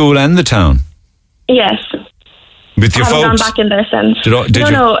leave the school and the town? Yes. With your folks? I haven't gone back in there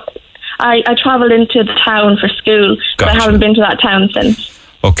since. No. I travelled into the town for school, but I haven't been to that town since.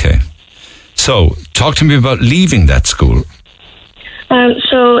 Okay. So, talk to me about leaving that school.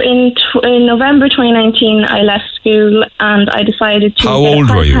 So in November 2019, I left school and I decided to... How old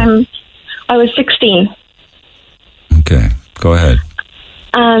were you? I was 16. Okay, go ahead.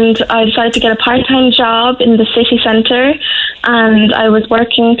 And I decided to get a part-time job in the city centre, and I was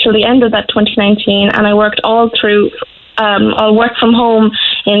working till the end of that 2019, and I worked all through... I'll work from home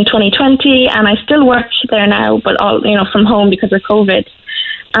in 2020, and I still work there now, but from home because of COVID.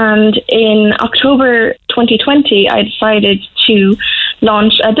 And in October 2020, I decided to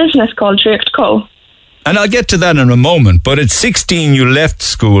launch a business called Drift Co. And I'll get to that in a moment, but at 16 you left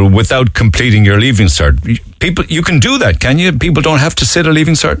school without completing your leaving cert. You can do that, can you? People don't have to sit a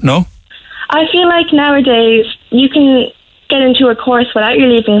leaving cert, no? I feel like nowadays you can get into a course without your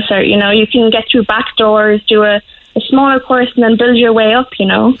leaving cert, you know. You can get through back doors, do a smaller course and then build your way up, you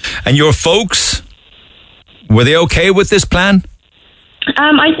know. And your folks, were they okay with this plan?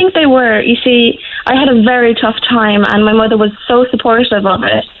 I think they were. You see, I had a very tough time and my mother was so supportive of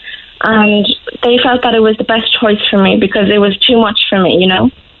it. And they felt that it was the best choice for me because it was too much for me, you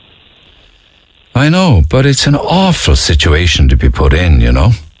know. I know, but it's an awful situation to be put in, you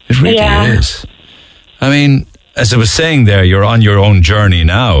know. It really is. I mean, as I was saying there, you're on your own journey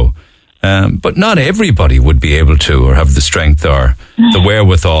now. But not everybody would be able to or have the strength or the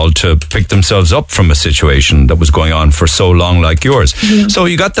wherewithal to pick themselves up from a situation that was going on for so long like yours. Mm-hmm. So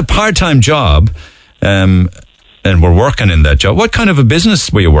you got the part-time job and were working in that job. What kind of a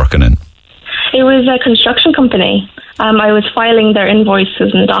business were you working in? It was a construction company. I was filing their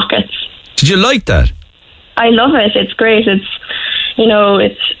invoices and dockets. Did you like that? I love it. It's great. It's, you know,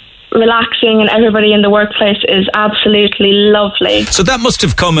 it's relaxing and everybody in the workplace is absolutely lovely. So that must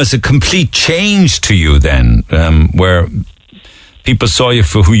have come as a complete change to you then, where people saw you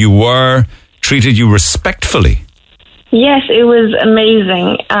for who you were, treated you respectfully. Yes, it was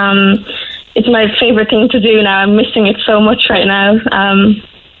amazing. It's my favourite thing to do now. I'm missing it so much right now.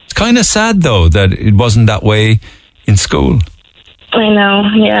 It's kind of sad, though, that it wasn't that way in school. I know,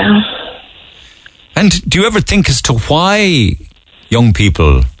 yeah. And do you ever think as to why young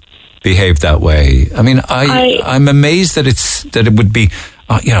people behave that way? I mean, I'm amazed that it would be,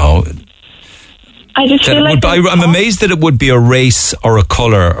 you know. I just feel like I'm amazed that it would be a race or a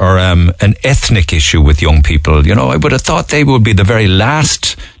colour or an ethnic issue with young people. You know, I would have thought they would be the very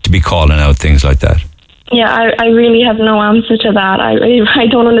last to be calling out things like that. Yeah, I really have no answer to that. I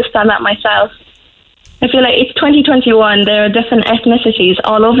don't understand that myself. I feel like it's 2021. There are different ethnicities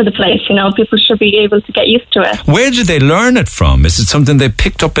all over the place. You know, people should be able to get used to it. Where did they learn it from? Is it something they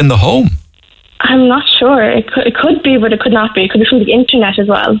picked up in the home? I'm not sure. It could be, but it could not be. It could be from the internet as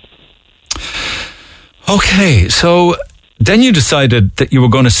well. Okay, so then you decided that you were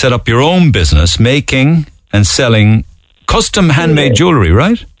going to set up your own business, making and selling custom handmade jewellery,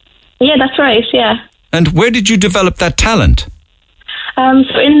 right? Yeah, that's right, yeah. And where did you develop that talent?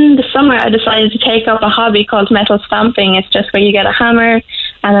 So in the summer, I decided to take up a hobby called metal stamping. It's just where you get a hammer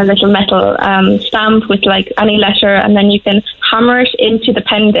and a little metal stamp with like any letter, and then you can hammer it into the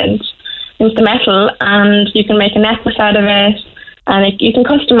pendant, into the metal, and you can make a necklace out of it. And you can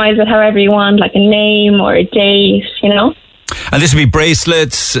customize it however you want, like a name or a date, you know. And this would be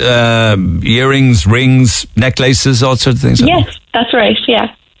bracelets, earrings, rings, necklaces, all sorts of things? Yes, that's right,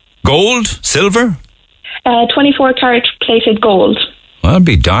 yeah. Gold? Silver? 24 karat plated gold. Well, I'll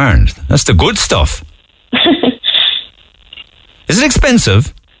be darned. That's the good stuff. Is it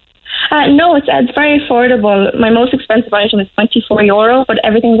expensive? No, it's very affordable. My most expensive item is €24, but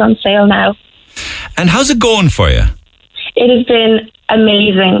everything's on sale now. And how's it going for you? It has been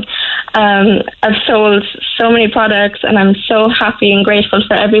amazing. I've sold so many products and I'm so happy and grateful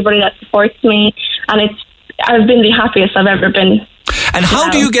for everybody that supports me. And I've been the happiest I've ever been. And how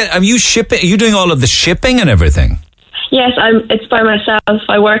do you get, are you doing all of the shipping and everything? Yes, it's by myself.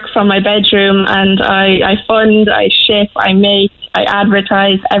 I work from my bedroom and I fund, I ship, I make, I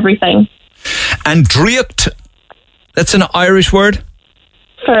advertise, everything. And Driocht, that's an Irish word?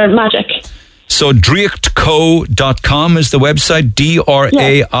 For magic. So driochtco.com is the website, DRAIOCHTCO,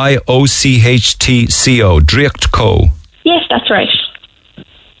 Driocht Co. Yes, that's right.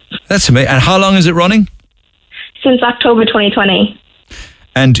 That's amazing. And how long is it running? Since October 2020.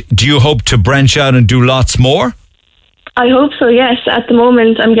 And do you hope to branch out and do lots more? I hope so, yes. At the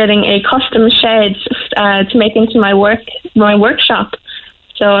moment, I'm getting a custom shed to make into my workshop.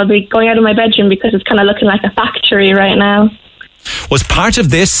 So I'll be going out of my bedroom because it's kind of looking like a factory right now. Was part of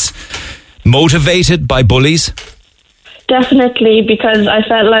this motivated by bullies? Definitely, because I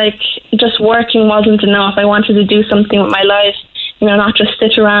felt like just working wasn't enough. I wanted to do something with my life, you know, not just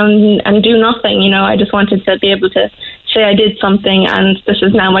sit around and do nothing. You know, I just wanted to be able to say I did something, and this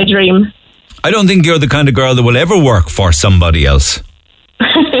is now my dream. I don't think you're the kind of girl that will ever work for somebody else.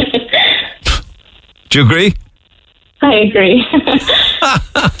 Do you agree? I agree.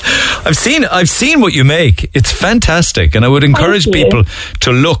 I've seen what you make. It's fantastic, and I would encourage people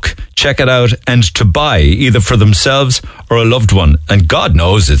to look, check it out, and to buy either for themselves or a loved one. And God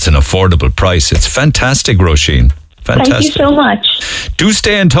knows it's an affordable price. It's fantastic, Roisin. Fantastic. Thank you so much. Do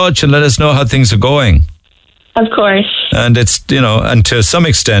stay in touch and let us know how things are going. Of course. And it's, you know, and to some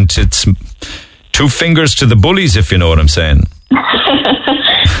extent, it's 2 fingers to the bullies, if you know what I'm saying.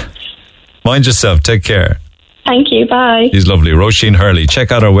 Mind yourself. Take care. Thank you. Bye. She's lovely. Roisin Hurley.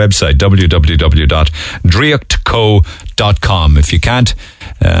 Check out our website, www.driochtco.com. If you can't,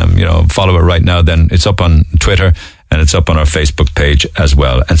 follow it right now, then it's up on Twitter and it's up on our Facebook page as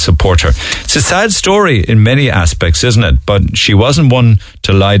well, and support her. It's a sad story in many aspects, isn't it? But she wasn't one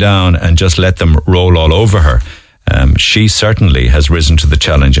to lie down and just let them roll all over her. She certainly has risen to the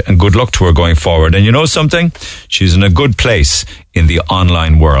challenge, and good luck to her going forward. And you know something? She's in a good place in the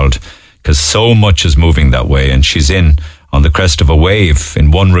online world, because so much is moving that way, and she's on the crest of a wave in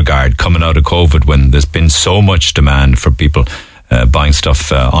one regard, coming out of COVID, when there's been so much demand for people buying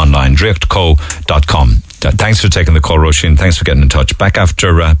stuff online. driochtco.com. Thanks for taking the call, Roisin. Thanks for getting in touch. Back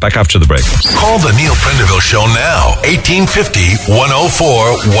after the break. Call the Neil Prendeville Show now.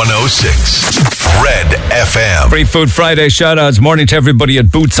 1850-104-106. Red FM. Free Food Friday shout-outs. Morning to everybody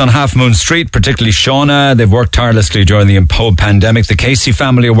at Boots on Half Moon Street, particularly Shauna. They've worked tirelessly during the whole pandemic. The Casey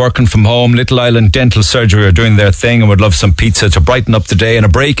family are working from home. Little Island Dental Surgery are doing their thing and would love some pizza to brighten up the day and a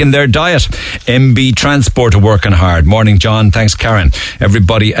break in their diet. MB Transport are working hard. Morning, John. Thanks, Karen.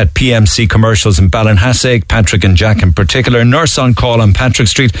 Everybody at PMC Commercials in Ballinhassig, Patrick and Jack in particular. Nurse on call on Patrick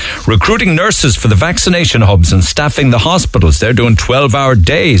Street, recruiting nurses for the vaccination hubs and staffing the hospitals. They're doing 12-hour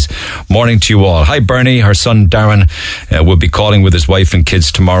days. Morning to you all. Hi, Bernie. Her son Darren will be calling with his wife and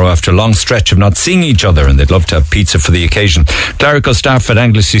kids tomorrow after a long stretch of not seeing each other, and they'd love to have pizza for the occasion. Clerical staff at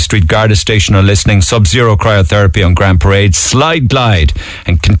Anglesey Street Garda Station are listening. Sub-Zero Cryotherapy on Grand Parade, Slide Glide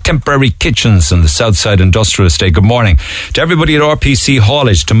and Contemporary Kitchens in the Southside Industrial Estate. Good morning to everybody at RPC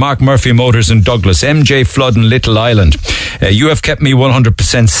Haulage, to Mark Murphy Motors in Douglas, MJ Flood in Little Island. You have kept me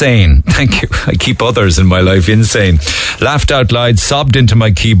 100% sane. Thank you. I keep others in my life insane. Laughed out loud, sobbed into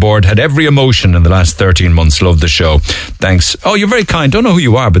my keyboard, had every emotion in the last 13 months. Love the show. Thanks. Oh, you're very kind. Don't know who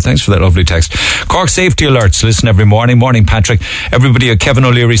you are, but thanks for that lovely text. Cork Safety Alerts. Listen every morning. Morning, Patrick. Everybody at Kevin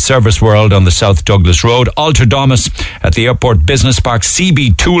O'Leary Service World on the South Douglas Road. Alter Domus at the Airport Business Park.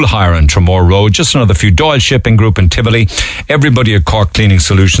 CB Tool Hire on Tramore Road. Just another few. Doyle Shipping Group in Tivoli. Everybody at Cork Cleaning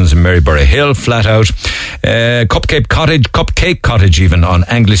Solutions in Maryborough Hill. Flat out. Cupcake Cottage even on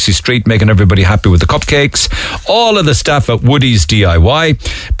Anglesey Street, making everybody happy with the cupcakes. All of the staff at Woody's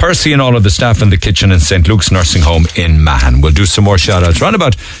DIY. Percy and all of the staff in the kitchen in St. Luke's Nursing Home in Mahon. We'll do some more shout outs around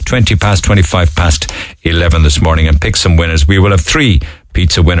about 25 past 11 this morning and pick some winners. We will have 3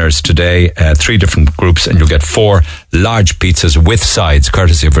 pizza winners today, 3 different groups, and you'll get 4 large pizzas with sides,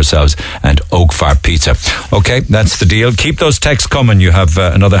 courtesy of ourselves and Oak Fire Pizza. Okay, that's the deal. Keep those texts coming. You have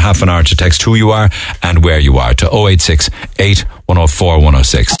another half an hour to text who you are and where you are to 086 8104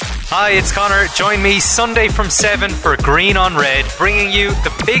 106. Hi, it's Connor. Join me Sunday from 7 for Green on Red, bringing you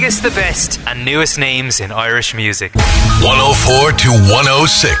the biggest, the best and newest names in Irish music. 104 to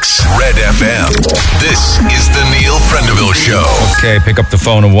 106 Red FM. This is the Neil Prendeville Show. Okay, pick up the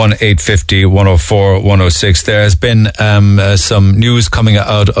phone on 1-850-104-106. There has been some news coming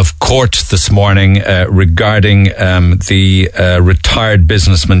out of court this morning regarding the retired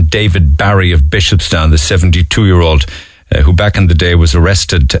businessman David Barry of Bishopstown, the 72-year-old who back in the day was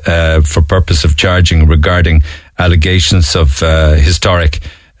arrested for purpose of charging regarding allegations of historic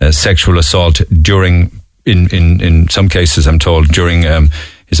sexual assault during, in some cases I'm told, during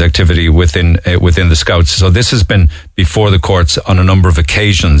his activity within the Scouts. So this has been before the courts on a number of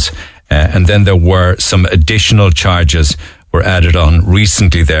occasions, and then there were some additional charges were added on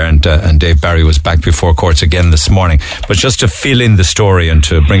recently there, and Dave Barry was back before courts again this morning. But just to fill in the story and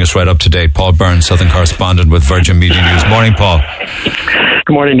to bring us right up to date, Paul Byrne, Southern correspondent with Virgin Media News. Morning, Paul.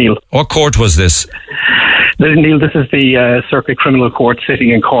 Good morning, Neil. What court was this? Neil, this is the Circuit Criminal Court sitting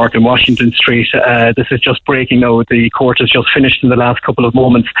in Cork in Washington Street. This is just breaking now. The court has just finished in the last couple of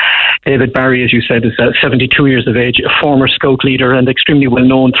moments. David Barry, as you said, is 72 years of age, a former Scout leader and extremely well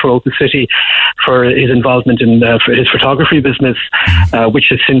known throughout the city for his involvement in for his photography business, which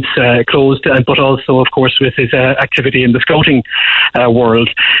has since closed, but also, of course, with his activity in the Scouting world.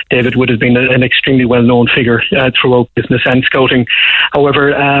 David would have been an extremely well known figure throughout business and Scouting.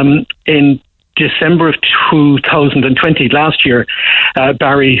 However, in December of 2020, last year,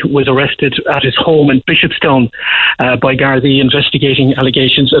 Barry was arrested at his home in Bishopstown by Gardaí investigating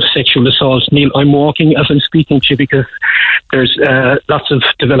allegations of sexual assault. Neil, I'm walking as I'm speaking to you because there's lots of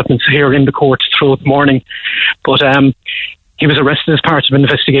developments here in the court throughout the morning. But he was arrested as part of an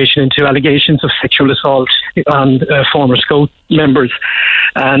investigation into allegations of sexual assault on former Scout members.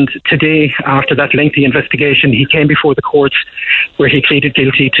 And today, after that lengthy investigation, he came before the courts where he pleaded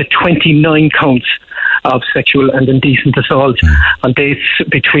guilty to 29 counts of sexual and indecent assault on dates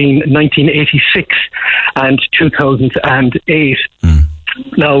between 1986 and 2008.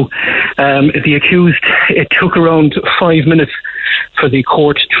 Now, the accused, it took around 5 minutes for the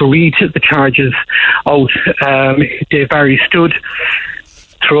court to read the charges out. Dave Barry stood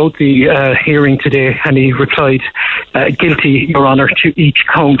throughout the hearing today, and he replied, guilty, Your Honour, to each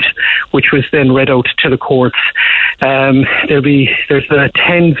count, which was then read out to the courts. There's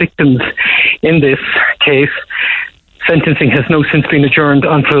 10 victims in this case. Sentencing has now since been adjourned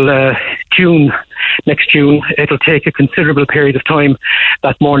until next June. It'll take a considerable period of time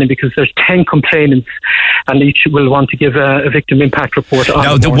that morning because there's 10 complainants and each will want to give a victim impact report.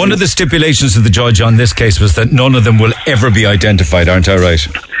 Now, one of the stipulations of the judge on this case was that none of them will ever be identified, aren't I right?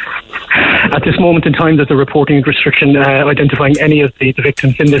 At this moment in time, there's a reporting restriction identifying any of the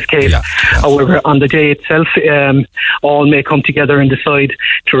victims in this case. Yeah. However, on the day itself, all may come together and decide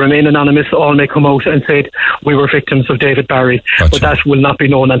to remain anonymous. All may come out and say, we were victims of David Barry. Gotcha. But that will not be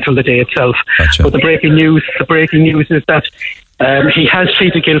known until the day itself. Gotcha. But the breaking news is that he has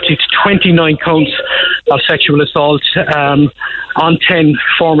pleaded guilty to 29 counts of sexual assault on 10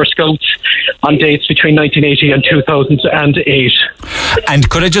 former scouts on dates between 1980 and 2008. And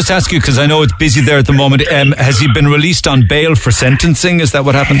could I just ask you, because I know it's busy there at the moment, has he been released on bail for sentencing? Is that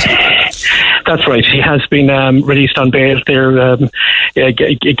what happened? That's right. He has been released on bail. They're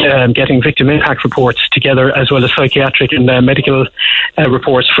getting victim impact reports together, as well as psychiatric and medical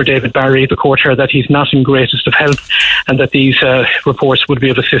reports for David Barry. The court heard that he's not in greatest of health, and that these reports would be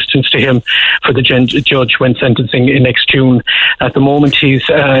of assistance to him for the judge when sentencing in next June. At the moment, he's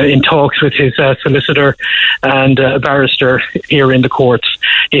in talks with his solicitor and barrister here in the courts.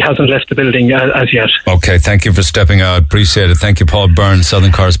 He hasn't left the building as yet. Okay, thank you for stepping out. Appreciate it. Thank you, Paul Byrne,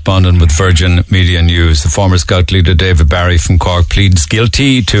 Southern correspondent with Virgin Media News. The former Scout leader David Barry from Cork pleads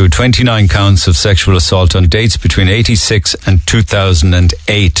guilty to 29 counts of sexual assault on dates between 86 and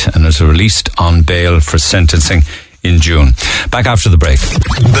 2008 and is released on bail for sentencing in June. Back after the break.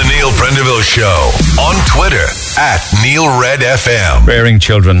 The Neil Prendeville Show on Twitter @NeilRedFM. Rearing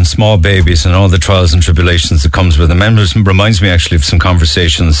children, small babies, and all the trials and tribulations that comes with them. And it reminds me actually of some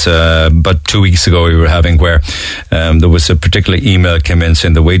conversations about 2 weeks ago we were having where there was a particular email came in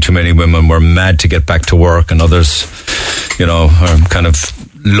saying that way too many women were mad to get back to work, and others, are kind of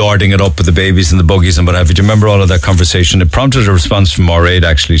lording it up with the babies and the buggies and what have you. Do you remember all of that conversation? It prompted a response from Maureen,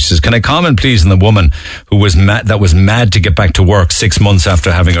 actually. She says, can I comment please on the woman who was mad to get back to work 6 months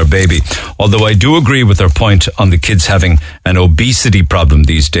after having her baby? Although I do agree with her point on the kids having an obesity problem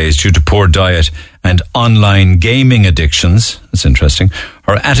these days due to poor diet and online gaming addictions. That's interesting.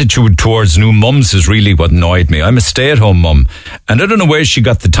 Her attitude towards new mums is really what annoyed me. I'm a stay-at-home mum, and I don't know where she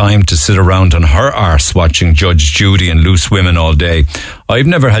got the time to sit around on her arse watching Judge Judy and Loose Women all day. I've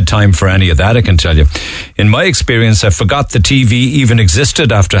never had time for any of that, I can tell you. In my experience, I forgot the TV even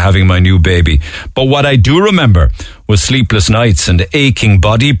existed after having my new baby. But what I do remember was sleepless nights and aching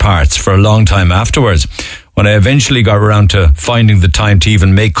body parts for a long time afterwards. When I eventually got around to finding the time to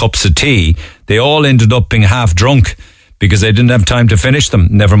even make cups of tea, they all ended up being half drunk because I didn't have time to finish them.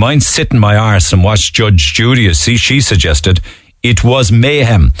 Never mind sit in my arse and watch Judge Judy, as she suggested. It was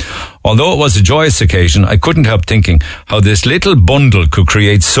mayhem. Although it was a joyous occasion, I couldn't help thinking how this little bundle could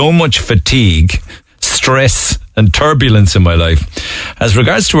create so much fatigue, stress and turbulence in my life. As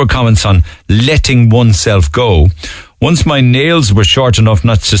regards to her comments on letting oneself go, once my nails were short enough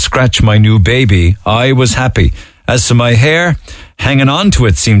not to scratch my new baby, I was happy. As to my hair, hanging on to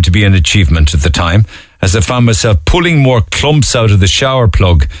it seemed to be an achievement at the time, as I found myself pulling more clumps out of the shower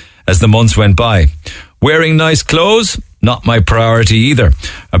plug as the months went by. Wearing nice clothes? Not my priority either,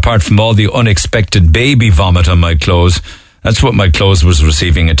 apart from all the unexpected baby vomit on my clothes. That's what my clothes was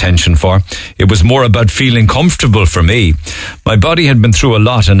receiving attention for. It was more about feeling comfortable for me. My body had been through a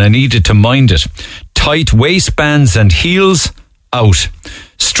lot and I needed to mind it. Tight waistbands and heels, out.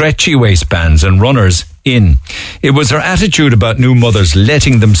 Stretchy waistbands and runners, in. It was her attitude about new mothers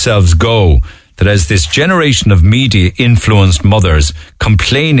letting themselves go that has this generation of media-influenced mothers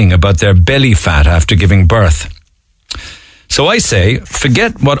complaining about their belly fat after giving birth. So I say,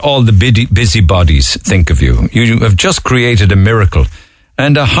 forget what all the busybodies think of you. You have just created a miracle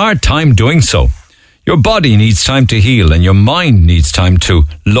and a hard time doing so. Your body needs time to heal and your mind needs time to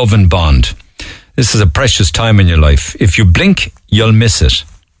love and bond. This is a precious time in your life. If you blink, you'll miss it.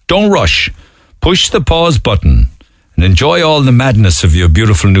 Don't rush. Push the pause button and enjoy all the madness of your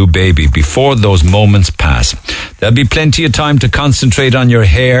beautiful new baby before those moments pass. There'll be plenty of time to concentrate on your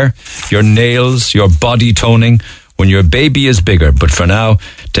hair, your nails, your body toning when your baby is bigger. But for now,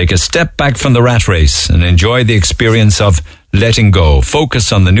 take a step back from the rat race and enjoy the experience of letting go.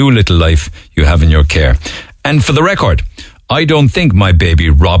 Focus on the new little life you have in your care. And for the record, I don't think my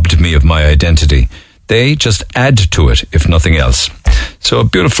baby robbed me of my identity. They just add to it, if nothing else. So a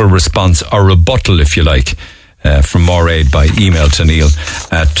beautiful response, or rebuttal, if you like, from Moraid by email to Neil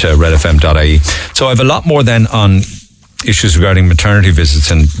at redfm.ie. So I have a lot more then on issues regarding maternity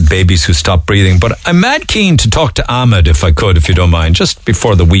visits and babies who stop breathing. But I'm mad keen to talk to Ahmed, if I could, if you don't mind, just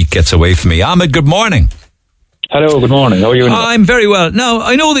before the week gets away from me. Ahmed, good morning. Hello, good morning. How are you? I'm very well. Now,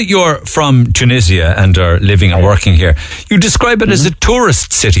 I know that you're from Tunisia and are living and working here. You describe it as a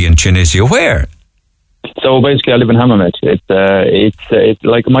tourist city in Tunisia. Where? So basically, I live in Hammamet. It's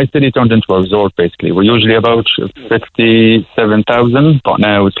like my city turned into a resort. Basically, we're usually about 57,000, but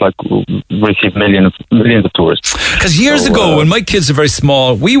now it's like we receive millions of tourists. Because years ago, when my kids are very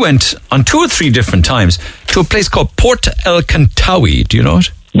small, we went on 2 or 3 different times to a place called Port El Kantawi. Do you know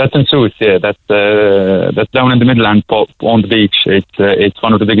it? That's in South, yeah. That's down in the Midland on the beach. It's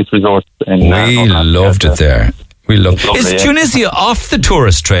one of the biggest resorts. We loved it there. Is Tunisia off the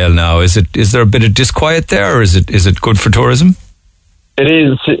tourist trail now? Is there a bit of disquiet there, or is it good for tourism? It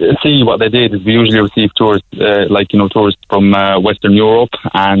is. See, what they did is we usually receive tourists, tourists from Western Europe,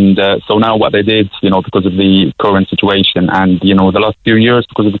 and so now what they did, because of the current situation, and the last few years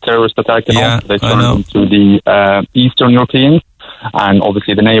because of the terrorist attack, they turned to the Eastern Europeans. And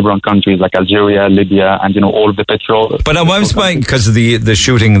obviously the neighbouring countries like Algeria, Libya, and all of the petrol. But I was buying because of the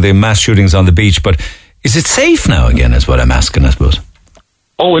mass shootings on the beach. But is it safe now again? Is what I'm asking, I suppose.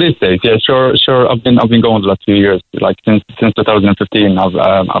 Oh, it is safe. Yeah, sure. I've been going the last few years, like since 2015. I've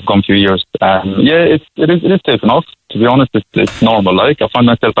gone a few years. It is safe enough. To be honest, it's normal. Like I find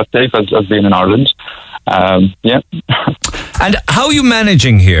myself as safe as being in Ireland. Yeah. And how are you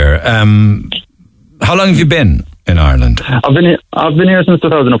managing here? How long have you been in Ireland? I've been here since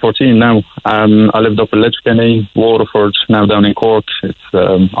 2014 now. I lived up in Letterkenny, Waterford, now down in Cork.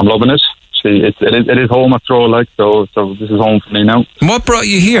 I'm loving it. It is home after all, so this is home for me now. And what brought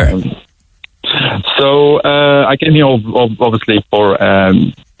you here? I came here obviously for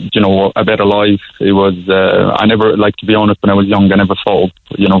a better life. It was I never, to be honest, when I was young, I never thought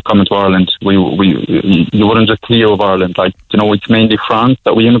coming to Ireland. You wouldn't just hear of Ireland, it's mainly France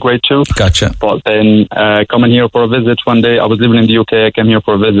that we immigrate to. Gotcha. But then coming here for a visit one day, I was living in the UK. I came here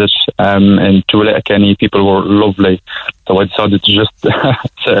for a visit, and to Letterkenny, people were lovely. So I decided to just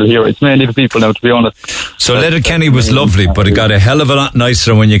settle here. It's mainly the people now, to be honest. So Letterkenny was lovely, but it got a hell of a lot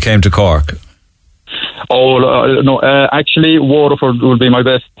nicer when you came to Cork. Oh, no, actually, Waterford would be my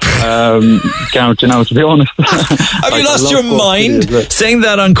best county now, to be honest. Have you lost your mind saying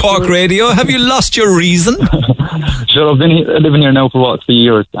that on Cork radio? Have you lost your reason? Sure, I've been living here now for 3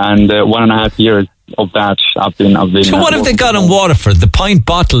 years, and 1.5 years of that I've been. So what have they got in Waterford? The pint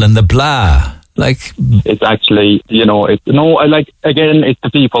bottle and the blah. It's actually, it's the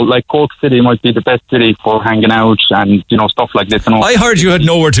people. Cork City might be the best city for hanging out and, stuff like this. I heard you had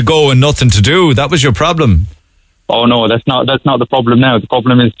nowhere to go and nothing to do. That was your problem. Oh no, that's not the problem now. The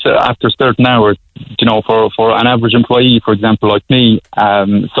problem is after certain hours, for an average employee, for example, like me.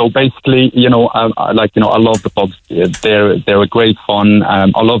 So basically, I love the pubs. They're a great fun.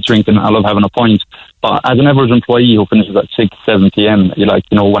 I love drinking. I love having a pint. But as an average employee who finishes at 6, 7 p.m.,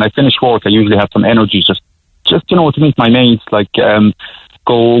 when I finish work, I usually have some energy just to meet my mates,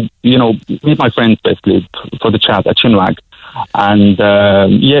 go, meet my friends basically for the chat at Chinwag. And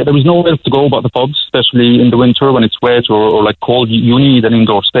there was nowhere else to go but the pubs, especially in the winter when it's wet or cold. You need an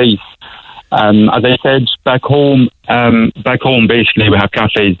indoor space. As I said, back home basically we have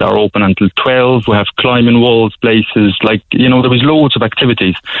cafes that are open until 12. We have climbing walls places, there was loads of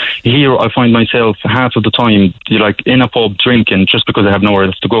activities. Here I find myself half of the time in a pub drinking just because I have nowhere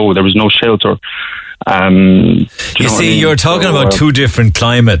else to go. There was no shelter. You're talking about 2 different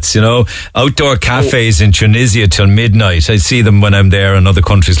climates, outdoor cafes in Tunisia till midnight. I see them when I'm there in other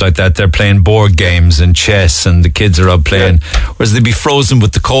countries like that. They're playing board games and chess and the kids are out playing. Whereas they'd be frozen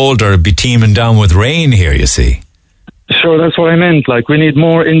with the cold or be teeming down with rain here, you see. Sure, that's what I meant. We need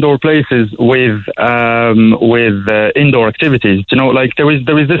more indoor places with indoor activities. There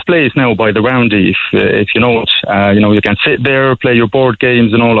is this place now by the Roundy, if you know it. You can sit there, play your board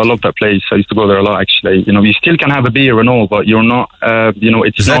games and all. I love that place. I used to go there a lot, actually. You still can have a beer and all, but you're not.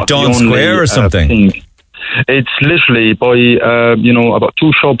 It's is not that Dawn Square or something? Thing. It's literally by about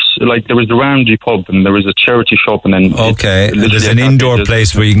 2 shops. There is the Roundy pub and there is a charity shop, and then there's an indoor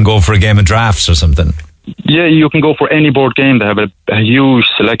place where you can go for a game of drafts or something. Yeah, you can go for any board game. They have a huge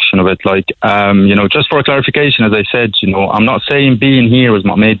selection of it. Just for a clarification, as I said, I'm not saying being here is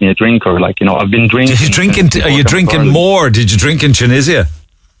what made me a drinker. I've been drinking. Are you drinking more? Did you drink in Tunisia?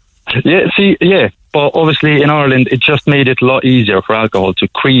 Yeah, But obviously in Ireland, it just made it a lot easier for alcohol to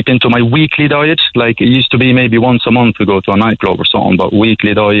creep into my weekly diet. Like, it used to be maybe once a month to go to a nightclub or something, but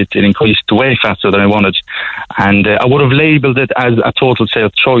weekly diet, it increased way faster than I wanted. And I would have labelled it as a total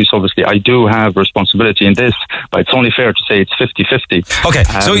self choice. Obviously, I do have responsibility in this, but it's only fair to say it's 50-50. Okay,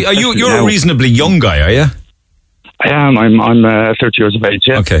 so you're a reasonably young guy, are you? I am. I'm 30 years of age,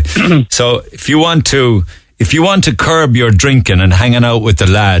 yeah. Okay. So if you want to curb your drinking and hanging out with the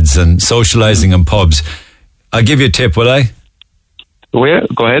lads and socialising in pubs, I'll give you a tip, will I? Oh, yeah,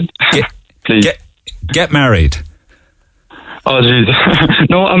 go ahead. Please. Get married. Oh, jeez.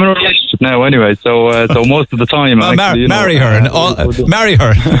 No, I'm in a relationship now anyway, so most of the time... marry her. Marry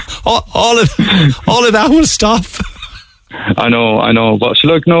her. All of that will stop. I know, but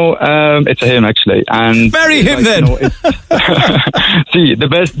look, no, it's a him actually, and marry him then. See, the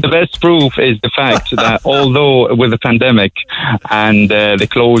best proof is the fact that although with the pandemic and the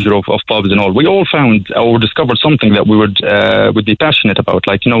closure of pubs and all, we all found or discovered something that we would be passionate about.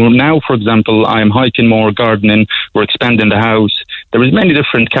 Like, now, for example, I'm hiking more, gardening, we're expanding the house. There is many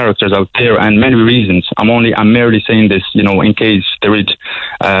different characters out there and many reasons. I'm merely saying this, in case there is,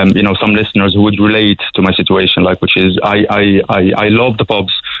 some listeners who would relate to my situation, like, which is I love the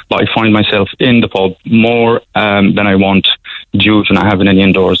pubs, but I find myself in the pub more than I want due to not having any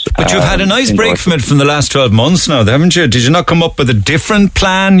indoors. But you've had a nice break from it from the last 12 months now, haven't you? Did you not come up with a different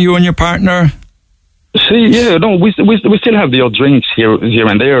plan, you and your partner? See, yeah, no, we still have the odd drinks here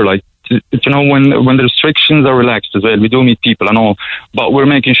and there, like, when the restrictions are relaxed as well, we do meet people and all, but we're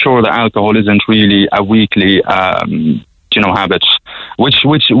making sure that alcohol isn't really a weekly, habit, which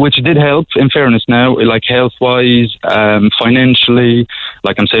did help, in fairness now, like health-wise, financially,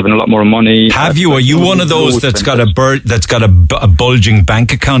 like I'm saving a lot more money. Have you? Are you one of those that's got a bulging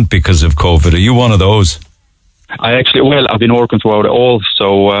bank account because of COVID? Are you one of those? I've been working throughout it all,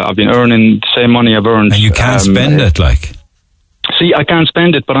 so I've been earning the same money I've earned. And you can't spend it, like... See, I can't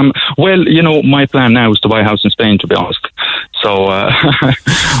spend it, but my plan now is to buy a house in Spain, to be honest. So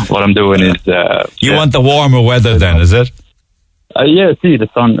what I'm doing is... you want the warmer weather then, is it? Yeah, see, the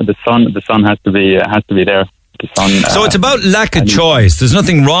sun has to be there. The sun, so it's about lack of choice. There's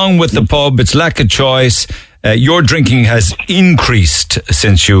nothing wrong with the pub, it's lack of choice. Your drinking has increased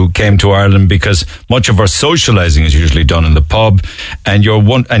since you came to Ireland because much of our socialising is usually done in the pub, and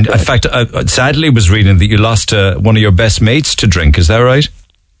in fact, sadly, was reading that you lost one of your best mates to drink. Is that right?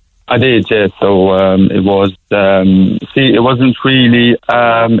 I did, yeah. So it was. It wasn't really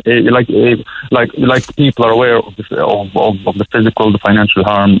like people are aware of the physical, the financial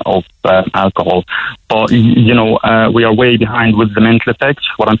harm of alcohol, but we are way behind with the mental effects.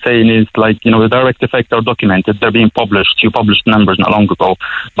 What I'm saying is, the direct effects are documented; they're being published. You published numbers not long ago,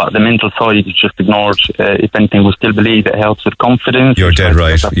 but the mental side is just ignored. If anything, we still believe it helps with confidence. You're dead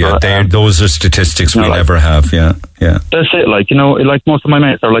right. Yeah, those are statistics we never have. Yeah. That's it. Like most of my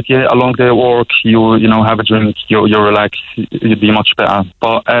mates are like, yeah, along the work, you have a drink, you relax, you'd be much better.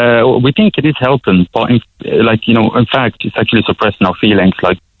 But we think it is helping. But in fact, it's actually suppressing our feelings.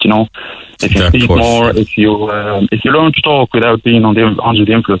 Like, if you speak more, if you learn to talk without being under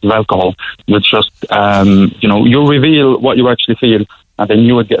the influence of alcohol, with just you reveal what you actually feel, and then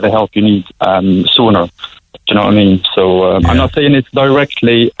you would get the help you need sooner. Do you know what I mean? So I'm not saying it's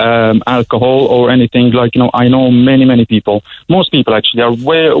directly alcohol or anything. Like, I know many people. Most people actually are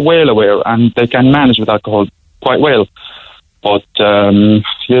well aware, and they can manage with alcohol quite well. But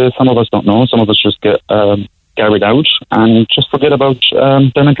some of us don't know. Some of us just get carried out and just forget about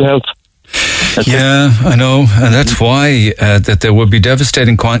their mental health. I know, and that's why that there will be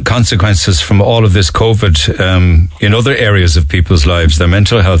devastating consequences from all of this COVID in other areas of people's lives, their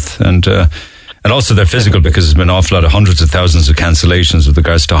mental health and also their physical, because there's been an awful lot of hundreds of thousands of cancellations with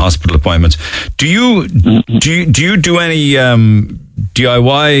regards to hospital appointments. Do you do any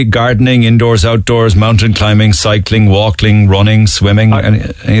DIY gardening, indoors, outdoors, mountain climbing, cycling, walking, running, swimming?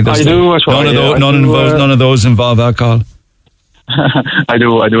 Any of those I do. None of those involve alcohol. I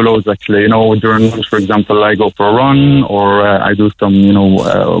do loads actually. During lunch, for example, I go for a run, or I do some,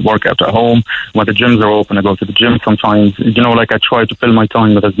 workout at home. When the gyms are open, I go to the gym sometimes. I try to fill my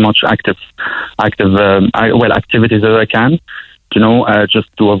time with as much active activities as I can.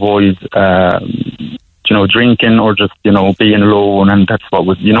 Just to avoid, drinking or just being alone, and that's what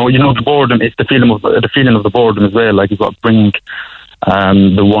was. The boredom. It's the feeling of the boredom as well. Like, you've got to bring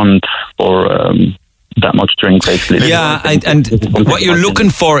the want for. That much drink, basically. Yeah, and what you're looking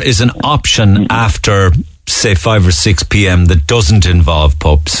for is an option after, say, 5 or 6 p.m. that doesn't involve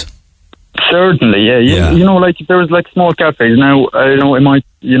pubs. Certainly, yeah. You know, like there's like small cafes now.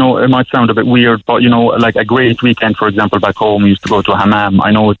 It might sound a bit weird, but like a great weekend, for example, back home, we used to go to a hammam.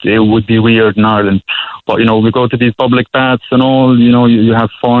 I know it would be weird in Ireland, but we go to these public baths and all. You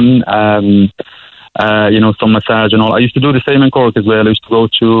have fun. Some massage and all. I used to do the same in Cork as well. I used to go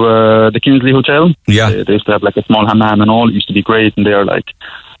to the Kingsley Hotel. Yeah, they used to have like a small hammam and all. It used to be great, and they're like.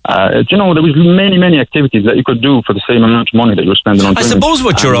 There was many activities that you could do for the same amount of money that you're spending on. I suppose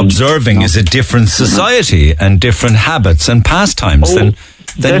what you're observing is a different society and different habits and pastimes than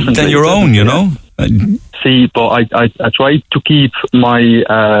your own. See, but I try to keep my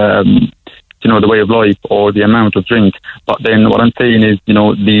the way of life or the amount of drink. But then what I'm saying is,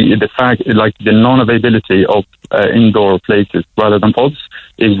 the fact, like the non-availability of indoor places rather than pubs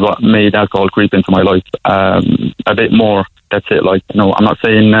is what made alcohol creep into my life a bit more. That's it. I'm not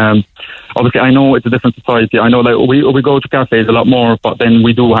saying, obviously I know it's a different society. I know that we go to cafes a lot more, but then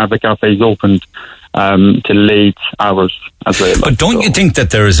we do have the cafes opened till late hours as well. But don't you think that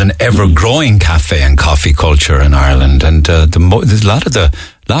there is an ever-growing cafe and coffee culture in Ireland? And a lot of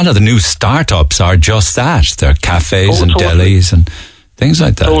the new startups are just that. They're cafes and delis and things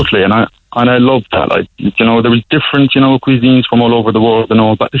like that. Totally, and I love that. There was different, cuisines from all over the world and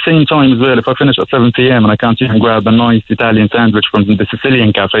all. But at the same time as well, if I finish at 7 p.m. and I can't even grab a nice Italian sandwich from the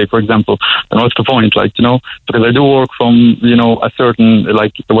Sicilian cafe, for example, then what's the point? Because I do work from, a certain,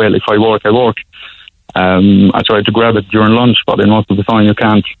 if I work, I work. I try to grab it during lunch, but then most of the time you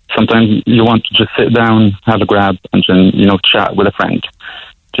can't. Sometimes you want to just sit down, have a grab, and then, chat with a friend.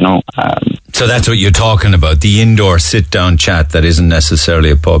 So that's what you're talking about, the indoor sit-down chat that isn't necessarily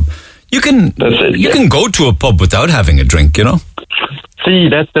a pub. You can go to a pub without having a drink, See,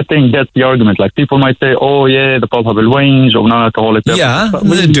 that's the thing, that's the argument. Like, people might say, oh yeah, the pub have a range of non-alcoholic. Yeah,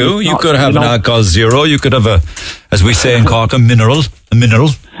 they do. You could have an alcohol zero. You could have as we say in Cork, a mineral.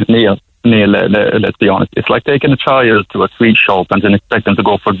 Neil, let's be honest. It's like taking a child to a sweet shop and then expect them to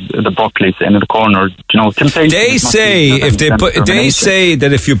go for the broccoli in the corner. They say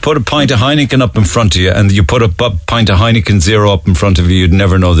that if you put a pint of Heineken up in front of you and you put a pint of Heineken Zero up in front of you, you'd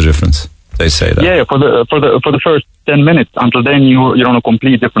never know the difference. They say that. Yeah, for the first 10 minutes. Until then, you're on a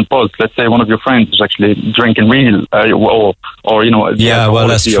complete different buzz. Let's say one of your friends is actually drinking real, Yeah, well,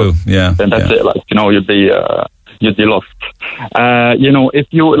 that's true. Yeah, then that's it. You'd be lost. If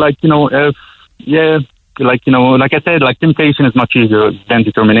you like I said, temptation is much easier than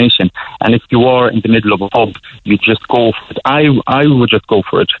determination. And if you are in the middle of a pub, you just go for it. I would just go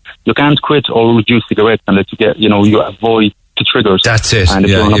for it. You can't quit or reduce cigarettes unless you get, you avoid the triggers. That's it. And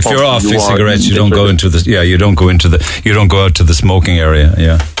if you're off cigarettes, you don't go into the. Yeah, you don't go out to the smoking area.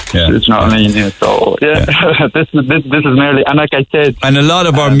 Yeah. You know what I mean? Yeah, so this is merely, and like I said, and a lot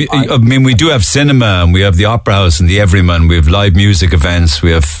of we do have cinema, and we have the Opera House and the Everyman. We have live music events.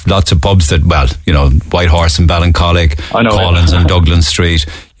 We have lots of pubs that, White Horse and Ballincollig, Collins and Dublin Street.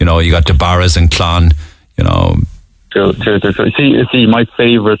 You got the Barras and Clon. See, my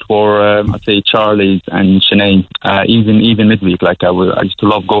favourite were, I'd say, Charlie's and Sinead. Even midweek, I used to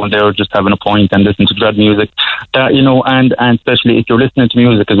love going there, just having a pint and listening to dread music. And especially if you're listening to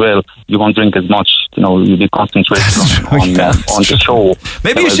music as well, you won't drink as much. You'll be concentrating on the show.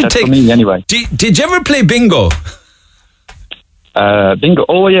 Maybe you should take. For me anyway. Did you ever play bingo? Bingo.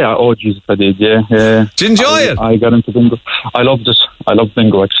 Oh yeah. Oh Jesus, I did. Yeah. Did you enjoy it? I got into bingo. I loved it. I love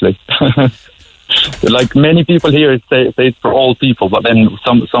bingo actually. Like many people here say it's for all people, but then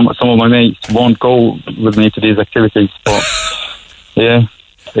some of my mates won't go with me to these activities. But yeah,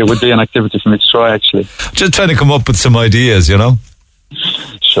 it would be an activity for me to try actually. Just trying to come up with some ideas,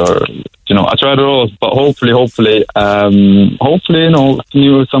 Sure. I tried it all, but hopefully, some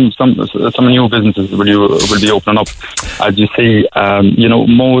new businesses will be opening up. As you see,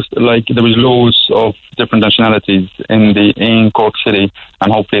 most there was loads of different nationalities in Cork City,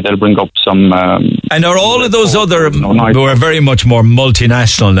 and hopefully they'll bring up some. And are all of those other who are very much more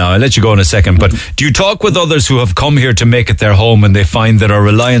multinational now? I'll let you go in a second, but do you talk with others who have come here to make it their home and they find that our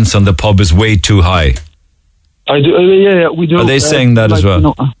reliance on the pub is way too high? I do. Yeah, we do. Are they saying that as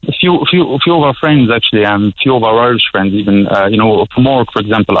well? A few of our friends actually, and a few of our Irish friends, even from work, for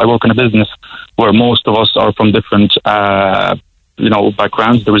example. I work in a business where most of us are from different,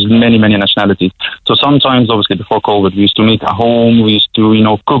 backgrounds. There was many nationalities. So sometimes, obviously, before COVID, we used to meet at home. We used to,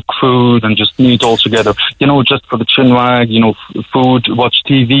 cook food and just meet all together. Just for the chinwag, food, watch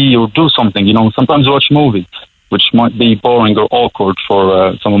TV or do something. Sometimes watch movies. which might be boring or awkward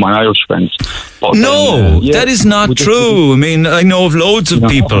for some of my Irish friends. But that is not true. I mean, I know of loads of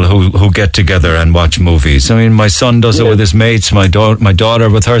people who get together and watch movies. I mean, my son does it with his mates, my daughter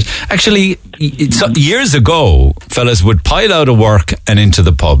with hers. Actually, years ago, fellas would pile out of work and into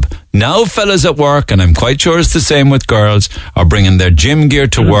the pub. Now fellas at work, and I'm quite sure it's the same with girls, are bringing their gym gear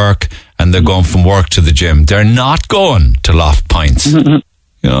to work, and they're going from work to the gym. They're not going to loft pints.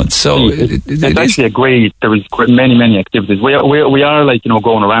 You know, so it's actually a great. There is many activities. We are like, you know,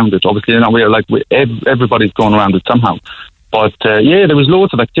 going around it. Obviously, you know, we are like everybody's going around it somehow. But there is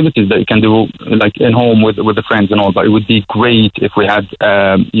loads of activities that you can do, like in home with the friends and all. But it would be great if we had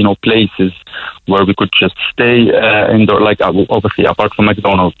you know, places where we could just stay indoor. Like obviously, apart from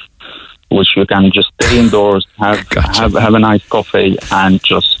McDonald's, which we can just stay indoors, have a nice coffee and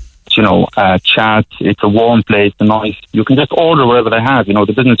just, you know, chat. It's a warm place, nice. You can just order whatever they have. You know,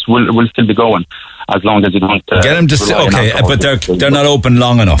 the business will still be going as long as you don't get them to say, okay, but they're not open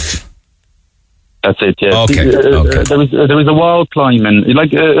long enough. That's it. Yeah. Okay. There is a wall climbing.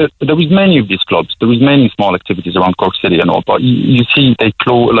 Like there is many of these clubs. There is many small activities around Cork City and all. But you see, they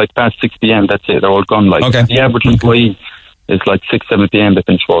close like past 6 p.m. That's it. They're all gone. Like the average employee. It's like 6, 7 p.m. they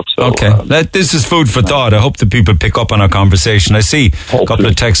finish work. So, this is food for thought. I hope that people pick up on our conversation. I see a couple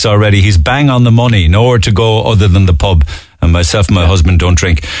of texts already. He's bang on the money. Nowhere to go other than the pub. And myself and my husband don't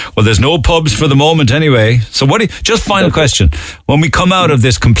drink. Well, there's no pubs for the moment anyway. So just final question. When we come out of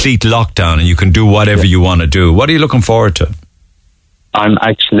this complete lockdown and you can do whatever you want to do, what are you looking forward to? I'm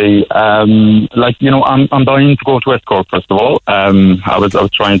actually, like, you know, I'm dying to go to West Cork, first of all. I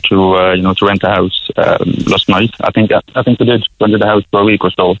was trying to, you know, to rent a house, last night. I think we did rented a house for a week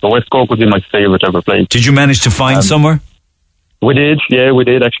or so. So West Cork would be my favourite ever place. Did you manage to find somewhere? We did.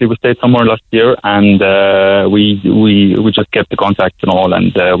 Actually, we stayed somewhere last year, and we just kept the contact and all,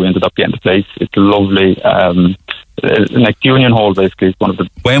 and we ended up getting the place. It's lovely. Like Union Hall, basically. It's one of the.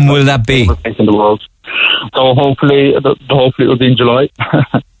 When will that be? In the world. So hopefully it will be in July.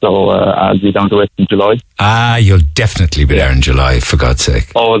 So I'll be down to West in July. You'll definitely be there in July, for God's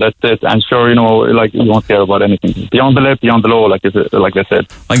sake. Oh, that's it. I'm sure, you know, like, you won't care about anything. Beyond the lip, beyond the low, like I said.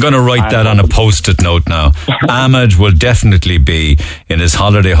 I'm going to write that on a post-it note now. Ahmed will definitely be in his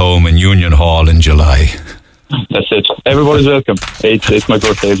holiday home in Union Hall in July. That's it. Everybody's welcome. It's my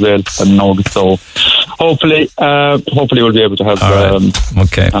birthday as well, and so hopefully we'll be able to have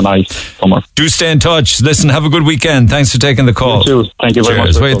a nice summer. Do stay in touch. Listen, have a good weekend. Thanks for taking the call. You too. Thank you very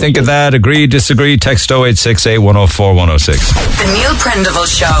much. What do you think of that? Agree, disagree? Text 0868 104 106. The Neil Prendeville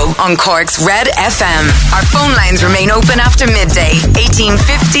Show on Cork's Red FM. Our phone lines remain open after midday.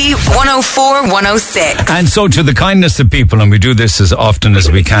 1850 104 106. And so to the kindness of people, and we do this as often as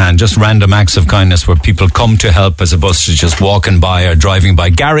we can, just random acts of kindness where people come to help as opposed to just walking by or driving by.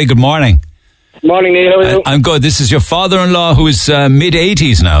 Gary, good morning. Morning, Neil. How are you? I'm good. This is your father-in-law who is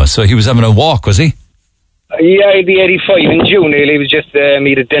mid-80s now, so he was having a walk, was he? Yeah, he'll be 85 in June, Neil. He was just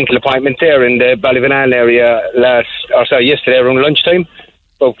made a dental appointment there in the Ballyvanal area yesterday around lunchtime,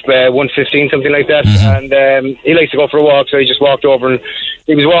 about 1:15, something like that. Mm-hmm. And he likes to go for a walk, so he just walked over and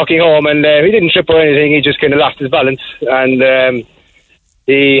he was walking home, and he didn't trip or anything. He just kind of lost his balance, and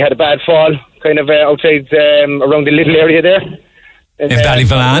he had a bad fall, kind of outside around the little area there. In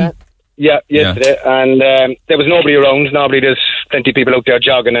Ballyvanal? Yeah, yesterday. Yeah. And there was nobody around. Normally there's plenty of people out there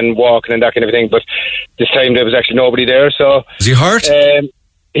jogging and walking and that kind of thing, but this time there was actually nobody there. So was he hurt?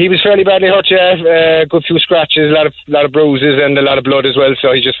 He was fairly badly hurt, yeah. A good few scratches, a lot of bruises and a lot of blood as well,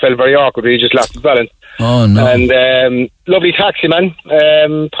 so he just felt very awkward. He just lost his balance. Oh, no. And lovely taxi man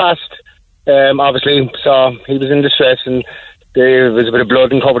passed, obviously saw he was in distress, and there was a bit of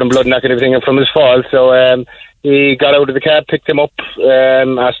blood and covered in blood and that kind of thing from his fall. So he got out of the cab, picked him up,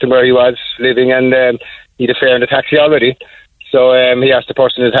 asked him where he was living, and he'd a fare in the taxi already. So he asked the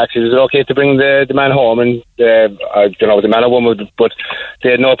person in the taxi, was it okay to bring the man home? And I don't know if the man or woman, but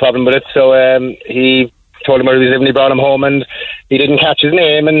they had no problem with it. So he told him where he was living, he brought him home, and he didn't catch his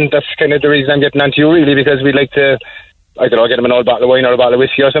name. And that's kind of the reason I'm getting on to you, really, because we'd like to, I don't know, get him an old bottle of wine or a bottle of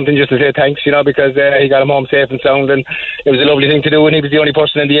whiskey or something just to say thanks, you know, because he got him home safe and sound, and it was a lovely thing to do, and he was the only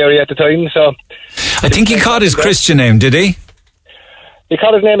person in the area at the time. So I think he caught his Christian name, did he? He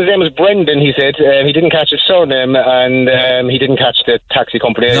caught his name was Brendan, he said. He didn't catch his surname, and he didn't catch the taxi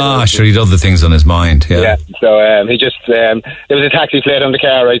company. Ah, sure, he'd other things on his mind, yeah. So he just, there was a taxi plate on the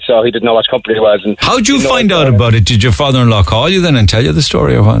car, right, so he didn't know which company it was. And how'd you find out about it? Did your father-in-law call you then and tell you the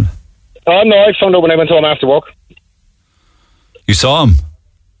story or what? Oh, no, I found out when I went home after work. You saw him?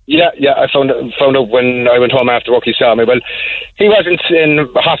 Yeah, I found out when I went home after work. He saw me. Well, he wasn't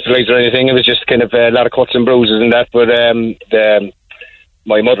hospitalised or anything. It was just kind of a lot of cuts and bruises and that. But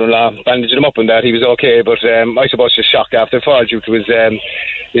my mother-in-law bandaged him up and that he was okay, but I suppose just shocked after the fall due to his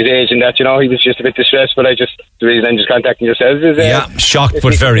age and that, he was just a bit distressed. But the reason I'm just contacting yourselves is shocked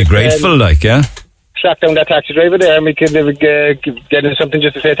but very grateful, track down that taxi driver there and we could get in something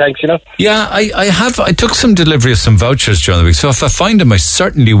just to say thanks, Yeah, I took some delivery of some vouchers during the week, so if I find him I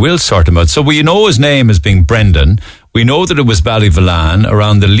certainly will sort him out. So we know his name as being Brendan. We know that it was Ballyvillan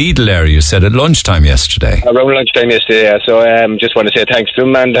around the Lidl area, you said, at lunchtime yesterday. Around lunchtime yesterday, yeah. So just want to say thanks to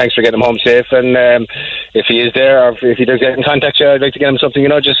him and thanks for getting him home safe. And if he is there or if he does get in contact, I'd like to get him something,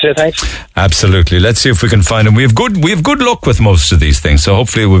 just say thanks. Absolutely. Let's see if we can find him. We have good luck with most of these things, so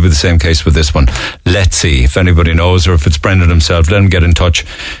hopefully it will be the same case with this one. Let's see if anybody knows or if it's Brendan himself. Let him get in touch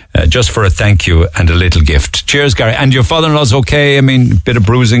just for a thank you and a little gift. Cheers, Gary. And your father-in-law's okay? I mean, bit of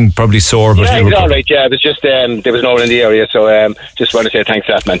bruising, probably sore. But yeah, he's all right. Yeah, it was just there was no one in the area, so just want to say thanks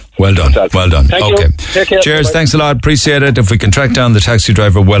to that, man. Well done. Well done. Thank okay. You. Take care. Cheers. Bye. Thanks a lot. Appreciate it. If we can track down the taxi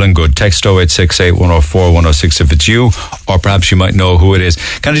driver, well and good. Text 0868 104 106 if it's you, or perhaps you might know who it is.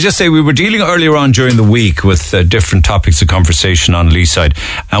 Can I just say, we were dealing earlier on during the week with different topics of conversation on Leeside,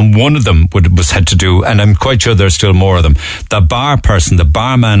 and one of them had to do, and I'm quite sure there's still more of them, the bar person, the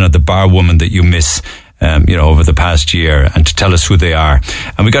barman or the barwoman that you miss over the past year, and to tell us who they are.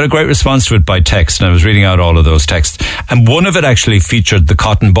 And we got a great response to it by text, and I was reading out all of those texts. And one of it actually featured the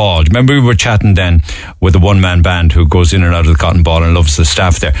Cotton Ball. Remember we were chatting then with a one-man band who goes in and out of the Cotton Ball and loves the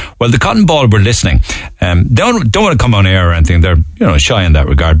staff there. Well, the Cotton Ball were listening. They don't want to come on air or anything. They're shy in that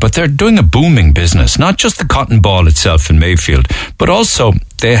regard, but they're doing a booming business. Not just the Cotton Ball itself in Mayfield, but also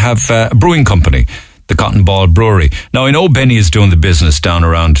they have a brewing company, the Cotton Ball Brewery. Now, I know Benny is doing the business down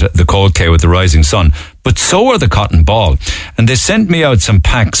around the Cold Quay with the Rising Sun, but so are the Cotton Ball. And they sent me out some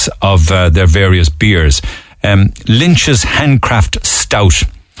packs of their various beers. Lynch's Handcraft Stout,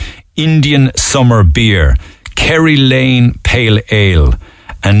 Indian Summer Beer, Kerry Lane Pale Ale,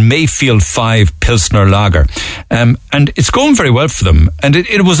 and Mayfield 5 Pilsner Lager. And it's going very well for them. And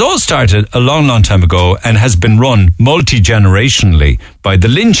it was all started a long, long time ago and has been run multi-generationally by the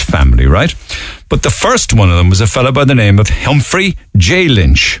Lynch family, right? But the first one of them was a fellow by the name of Humphrey J.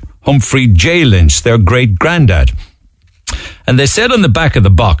 Lynch. Humphrey J. Lynch, their great-granddad. And they said on the back of the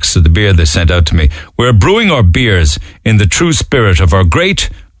box of the beer they sent out to me, we're brewing our beers in the true spirit of our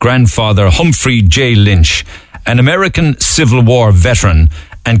great-grandfather Humphrey J. Lynch, an American Civil War veteran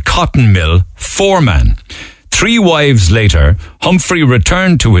and cotton mill foreman. 3 wives later, Humphrey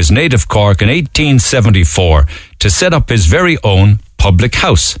returned to his native Cork in 1874 to set up his very own public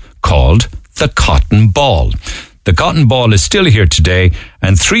house called the Cotton Ball. The Cotton Ball is still here today,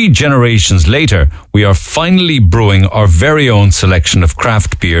 and 3 generations later, we are finally brewing our very own selection of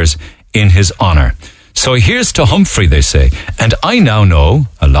craft beers in his honour. So here's to Humphrey, they say. And I now know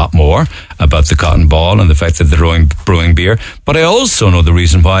a lot more about the Cotton Ball and the fact that they're brewing beer, but I also know the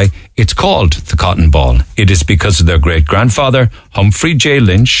reason why it's called the Cotton Ball. It is because of their great-grandfather, Humphrey J.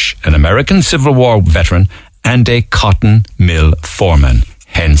 Lynch, an American Civil War veteran and a cotton mill foreman.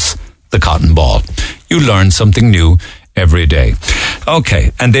 Hence, the Cotton Ball. You learn something new every day.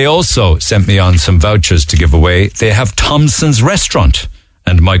 Okay, and they also sent me on some vouchers to give away. They have Thompson's Restaurant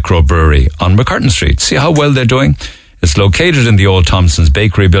and Microbrewery on McCurtain Street. See how well they're doing? It's located in the old Thompson's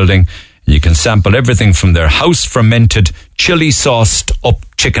Bakery building. And you can sample everything from their house-fermented, chili-sauced up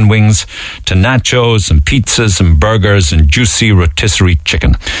chicken wings to nachos and pizzas and burgers and juicy rotisserie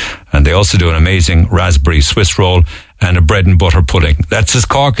chicken. And they also do an amazing raspberry Swiss roll and a bread and butter pudding. That's as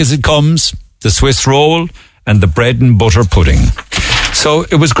Cork as it comes. The Swiss roll and the bread and butter pudding. So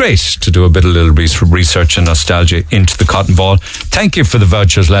it was great to do a bit of little research and nostalgia into the Cotton Ball. Thank you for the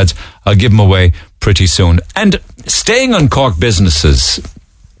vouchers, lads. I'll give them away pretty soon. And staying on Cork businesses,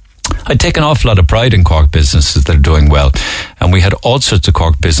 I take an awful lot of pride in Cork businesses that are doing well. And we had all sorts of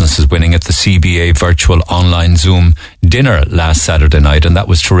Cork businesses winning at the CBA virtual online Zoom dinner last Saturday night, and that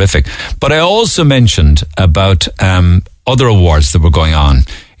was terrific. But I also mentioned about other awards that were going on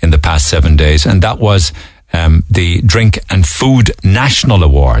in the past 7 days, and that was the Drink and Food National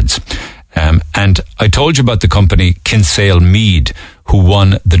Awards. And I told you about the company Kinsale Mead, who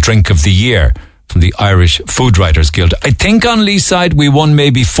won the Drink of the Year from the Irish Food Writers Guild. I think on Leeside we won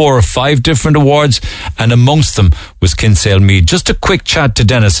maybe 4 or 5 different awards, and amongst them was Kinsale Mead. Just a quick chat to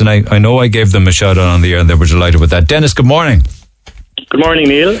Dennis, and I know I gave them a shout out on the air and they were delighted with that. Dennis, good morning. Good morning,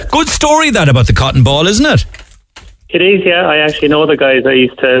 Neil. Good story that about the Cotton Ball, isn't it? It is, yeah. I actually know the guys.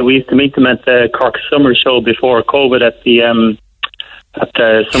 We used to meet them at the Cork Summer Show before COVID at the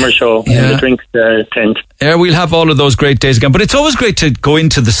Summer Show in the drinks tent. Yeah, we'll have all of those great days again. But it's always great to go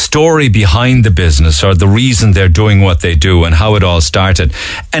into the story behind the business or the reason they're doing what they do and how it all started.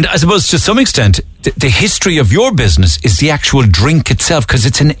 And I suppose to some extent, the history of your business is the actual drink itself, because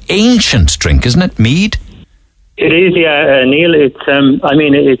it's an ancient drink, isn't it? Mead? It is, yeah, Neil.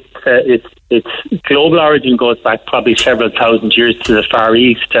 Its global origin goes back probably several thousand years to the Far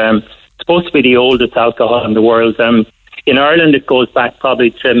East. It's supposed to be the oldest alcohol in the world. In Ireland, it goes back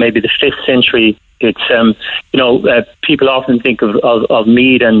probably to maybe the 5th century. It's, people often think of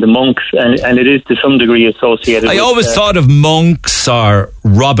mead and the monks, and it is to some degree associated I with, always thought of monks or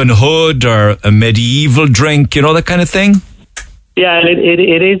Robin Hood or a medieval drink, that kind of thing. Yeah, and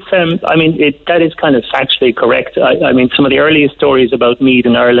it is, that is kind of factually correct. I mean, some of the earliest stories about mead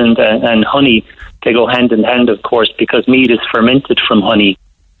in Ireland and honey, they go hand in hand, of course, because mead is fermented from honey.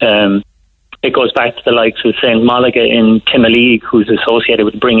 It goes back to the likes of St. Malaga in Timoleague, who's associated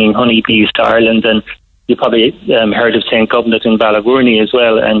with bringing honeybees to Ireland, and you probably heard of St. Gubnut in Ballagurny as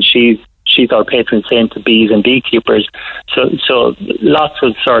well, and she's our patron saint of bees and beekeepers. So lots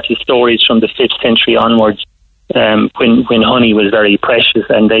of sort of stories from the 5th century onwards, when honey was very precious,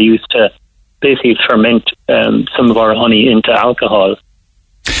 and they used to basically ferment some of our honey into alcohol.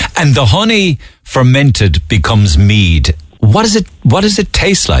 And the honey fermented becomes mead. What does it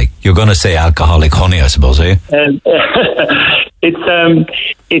taste like? You're going to say alcoholic honey, I suppose, are you? It's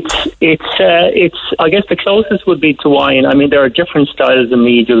I guess the closest would be to wine. I mean, there are different styles of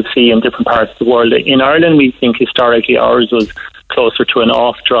mead you'll see in different parts of the world. In Ireland, we think historically ours was closer to an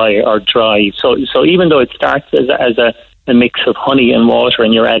off-dry or dry. So even though it starts as a mix of honey and water,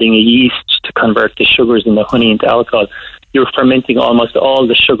 and you're adding a yeast to convert the sugars in the honey into alcohol, you're fermenting almost all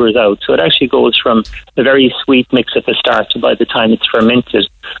the sugars out. So it actually goes from a very sweet mix at the start to by the time it's fermented,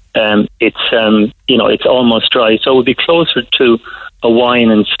 it's almost dry. So it would be closer to a wine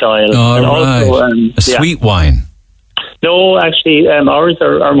in style. Oh, right. Also, a sweet wine. No, actually, ours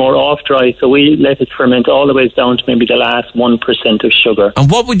are more off-dry, so we let it ferment all the way down to maybe the last 1% of sugar. And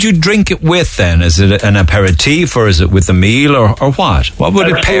what would you drink it with then? Is it an aperitif, or is it with a meal, or what? What would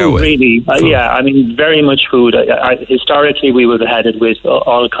it pair with? Really, very much food. Historically, we would have had it with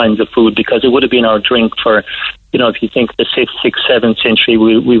all kinds of food, because it would have been our drink for, if you think the 5th, 6th, 7th century,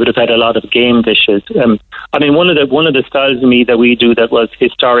 we would have had a lot of game dishes. One of the styles of mead that we do that was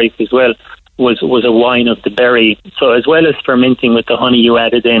historic as well was a wine of the berry. So as well as fermenting with the honey, you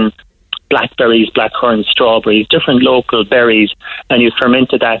added in blackberries, blackcurrants, strawberries, different local berries, and you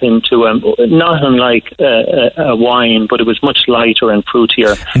fermented that into not unlike a wine, but it was much lighter and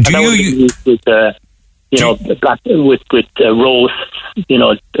fruitier. And do you use with roast,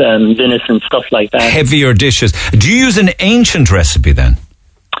 venison, stuff like that. Heavier dishes. Do you use an ancient recipe then?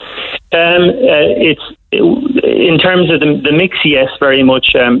 It's in terms of the mix, yes, very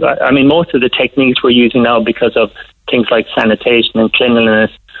much. Most of the techniques we're using now, because of things like sanitation and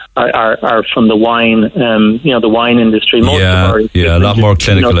cleanliness, are from the wine, the wine industry. A lot more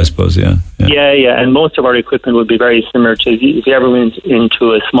clinical, I suppose. Yeah, and most of our equipment would be very similar to, if you ever went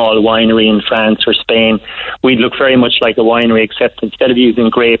into a small winery in France or Spain, we'd look very much like a winery, except instead of using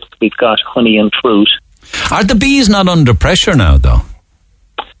grapes, we've got honey and fruit. Are the bees not under pressure now, though?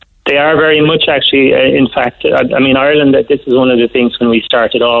 They are very much, actually. In fact, Ireland, this is one of the things when we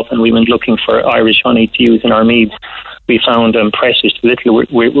started off and we went looking for Irish honey to use in our meads, we found precious little.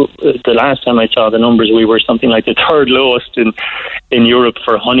 The last time I saw the numbers, we were something like the third lowest in Europe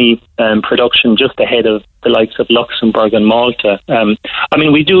for honey production, just ahead of the likes of Luxembourg and Malta.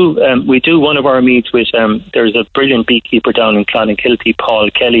 We do one of our meads with, there's a brilliant beekeeper down in Clonakilty, Paul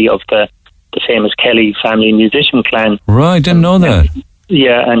Kelly, of the famous Kelly family musician clan. Right, didn't know that.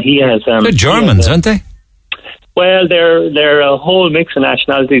 Yeah, and he has... they're Germans, aren't they? Well, they're a whole mix of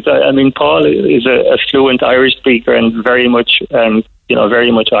nationalities. Paul is a fluent Irish speaker and very much,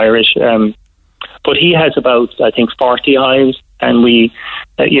 very much Irish. But he has about, I think, 40 hives. And we,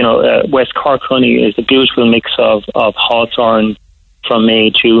 West Cork honey is a beautiful mix of hawthorn from May,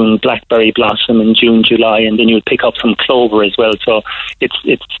 June, blackberry blossom in June, July, and then you'll pick up some clover as well. So it's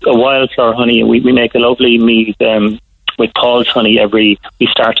a wildflower honey. We make a lovely mead with Paul's honey. We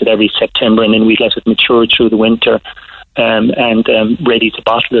start it every September, and then we let it mature through the winter, and ready to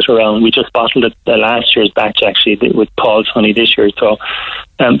bottle it around. We just bottled it last year's batch, actually, with Paul's honey this year. So,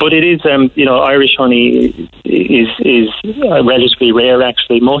 but it is, Irish honey is relatively rare.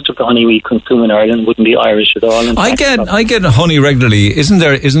 Actually, most of the honey we consume in Ireland wouldn't be Irish at all. I get honey regularly. Isn't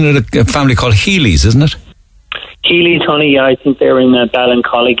it a family called Healy's? Isn't it? Healy's honey, I think they're in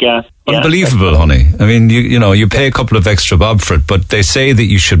Ballincollig, yeah. Unbelievable honey. I mean, you pay a couple of extra bob for it, but they say that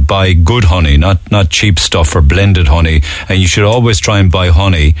you should buy good honey, not cheap stuff or blended honey, and you should always try and buy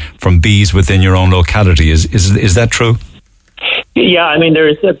honey from bees within your own locality. Is that true? Yeah, I mean, there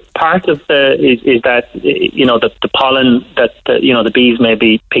is a part of is that the pollen that the bees may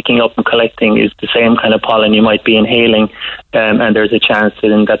be picking up and collecting is the same kind of pollen you might be inhaling, and there's a chance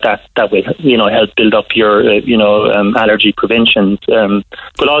that will help build up your allergy prevention.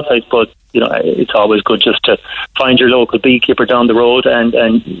 But also, I suppose it's always good just to find your local beekeeper down the road, and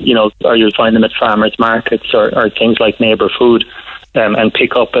or you'll find them at farmers markets or things like Neighbour Food, and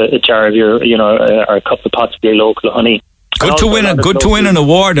pick up a jar of your or a couple of pots of your local honey. Good to win an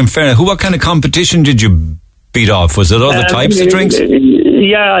award. In fairness, what kind of competition did you beat off? Was it other types of drinks?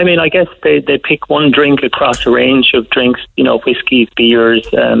 Yeah, I mean, I guess they pick one drink across a range of drinks. Whiskies, beers,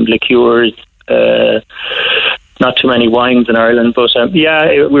 liqueurs. Not too many wines in Ireland, but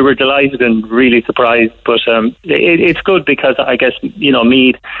we were delighted and really surprised. But it's good because I guess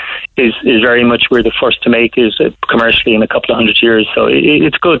mead is very much we're the first to make it commercially in a couple of 100 years. So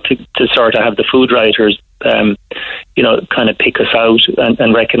it's good to sort of have the food writers kind of pick us out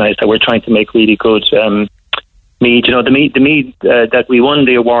and recognise that we're trying to make really good mead. The mead that we won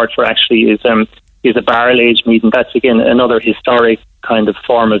the award for actually is a barrel aged mead, and that's again another historic kind of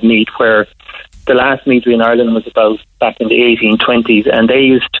form of mead where the last meadery in Ireland was about back in the 1820s, and they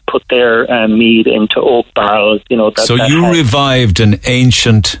used to put their mead into oak barrels. So you revived an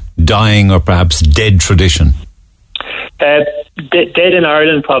ancient, dying, or perhaps dead tradition. Dead in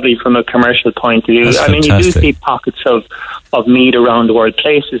Ireland, probably from a commercial point of view. That's I mean, you do see pockets of mead around the world,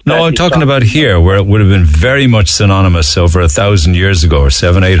 places. No, I'm talking about here, where it would have been very much synonymous over 1,000 years ago, or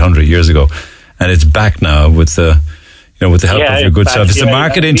 700-800 years ago, and it's back now with the help of your good self. Is the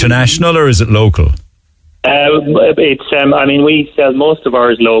market international or is it local? It's. I mean, we sell most of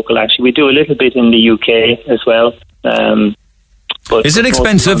ours local. Actually, we do a little bit in the UK as well. But is it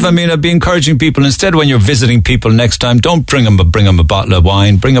expensive? I mean, I'd be encouraging people, instead when you're visiting people next time, don't bring them a bottle of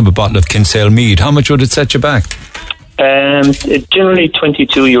wine, bring them a bottle of Kinsale mead. How much would it set you back? Generally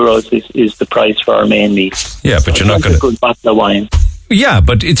 €22 is the price for our main mead. Yeah, but you're not going to... a good bottle of wine. Yeah,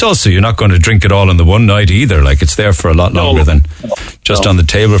 but it's also, you're not going to drink it all in the one night either. Like, it's there for a lot longer than just on the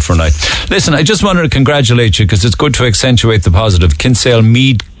table for a night. Listen, I just wanted to congratulate you because it's good to accentuate the positive.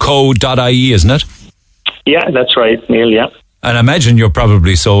 KinsaleMeadCo.ie, isn't it? Yeah, that's right, Neil, yeah. And I imagine you're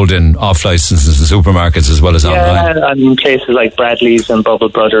probably sold in off-licenses and supermarkets as well as online. Yeah, I mean, places like Bradley's and Bubble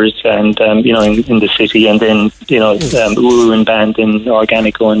Brothers and, in the city, and then, Woo and Band and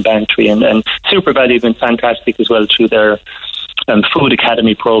Organico and Bantry and Super Value have been fantastic as well through their food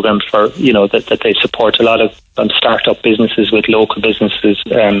academy program for, that they support a lot of start-up businesses with local businesses.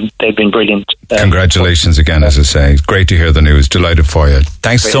 They've been brilliant. Congratulations again, as I say. It's great to hear the news. Delighted for you.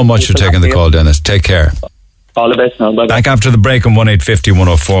 Thanks so much for taking the call, Dennis. Take care. All the best now. Bye-bye. Back after the break on 1850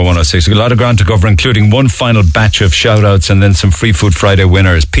 104 106. We've got a lot of ground to cover, including one final batch of shout-outs and then some Free Food Friday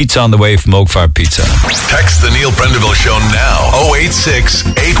winners. Pizza on the way from Oak Fire Pizza. Text the Neil Prendeville Show now. 086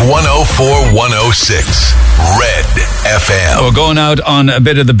 8104 106. Red FM. We're going out on a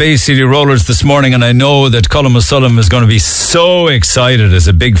bit of the Bay City Rollers this morning, and I know that Colin O'Sullivan is going to be so excited, as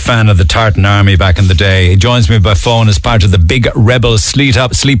a big fan of the Tartan Army back in the day. He joins me by phone as part of the Big Rebel Sleep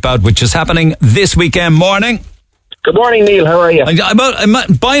Out, which is happening this weekend morning. Good morning, Neil. How are you? I'm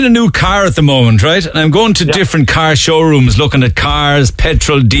buying a new car at the moment, right? And I'm going to different car showrooms looking at cars,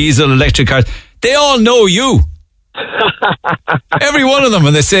 petrol, diesel, electric cars. They all know you. Every one of them.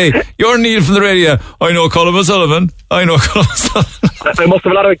 And they say, you're Neil from the radio. I know Colin O'Sullivan. I know Colin O'Sullivan. I must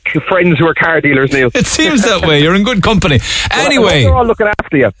have a lot of friends who are car dealers, Neil. It seems that way. You're in good company. Anyway. They're all looking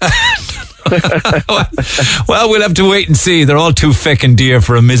after you. Well, we'll have to wait and see. They're all too thick and dear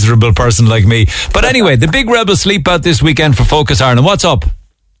for a miserable person like me. But anyway, the Big Rebel Sleep Out this weekend for Focus Ireland. What's up?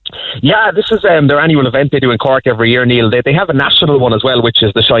 Yeah, this is their annual event they do in Cork every year, Neil. They have a national one as well, which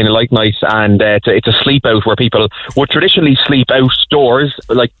is the Shine a Light Night, and it's a sleep out where people would traditionally sleep outdoors,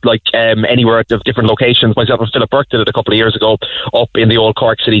 like anywhere at different locations. Myself and Philip Burke did it a couple of years ago up in the old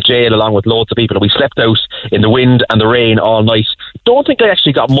Cork City Jail, along with loads of people. We slept out in the wind and the rain all night. Don't think I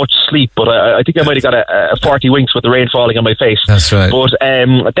actually got much sleep, but I think I might have got a 40 winks with the rain falling on my face. That's right. But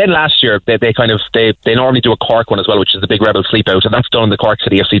then last year they normally do a Cork one as well, which is the Big Rebel Sleep Out, and that's done in the Cork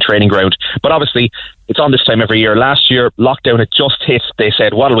City FC training ground. But obviously it's on this time every year. Last year lockdown had just hit. They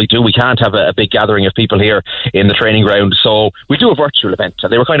said, what'll we do? We can't have a big gathering of people here in the training ground, so we do a virtual event.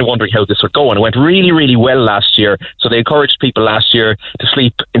 And they were kind of wondering how this would go, and it went really, really well last year. So they encouraged people last year to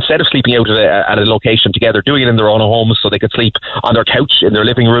sleep, instead of sleeping out at a location together, doing it in their own homes, so they could sleep on their couch in their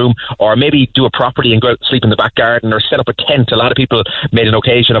living room, or maybe do it properly and go out and sleep in the back garden, or set up a tent. A lot of people made an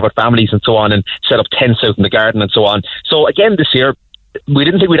occasion of it, families and so on, and set up tents out in the garden and so on. So again this year, we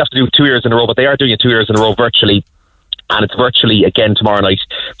didn't think we'd have to do 2 years in a row, but they are doing it 2 years in a row virtually. and it's virtually again tomorrow night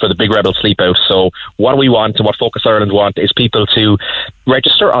for the Big Rebel Sleep Out. So what we want and what Focus Ireland want is people to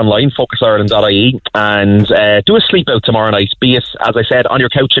register online, focusireland.ie, and do a sleep out tomorrow night, be it, as I said, on your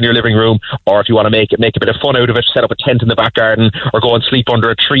couch in your living room, or if you want to make a bit of fun out of it, set up a tent in the back garden, or go and sleep under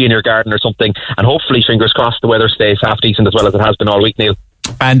a tree in your garden or something, and hopefully, fingers crossed, the weather stays half decent as well as it has been all week, Neil.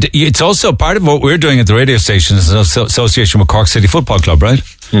 And it's also part of what we're doing at the radio station is an association with Cork City Football Club, right?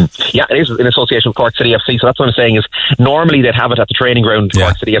 Yeah, it is in association with Cork City FC. So that's what I'm saying is normally they'd have it at the training ground,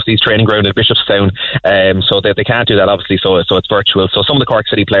 Cork City FC's training ground in Bishopstown. So they can't do that, obviously. So it's virtual. So some of the Cork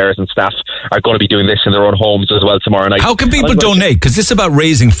City players and staff are going to be doing this in their own homes as well tomorrow night. How can people donate? Because this is about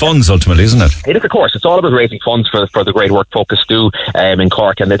raising funds ultimately, isn't it? It is, of course. It's all about raising funds for the great work Focus do in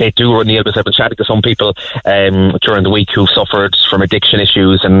Cork, and they do. Neil, because I've been chatting to some people during the week who suffered from addiction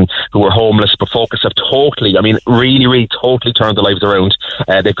issues and who were homeless, but Focus have totally, really totally turned their lives around.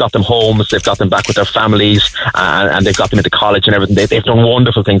 They've got them homes, they've got them back with their families, and they've got them into college and everything. They've done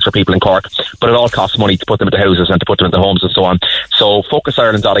wonderful things for people in Cork, but it all costs money to put them into houses and to put them into homes and so on. So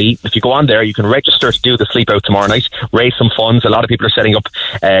focusireland.ie, if you go on there, you can register to do the sleep out tomorrow night, raise some funds. A lot of people are setting up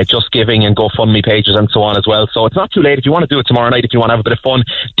Just Giving and GoFundMe pages and so on as well. So it's not too late if you want to do it tomorrow night. If you want to have a bit of fun,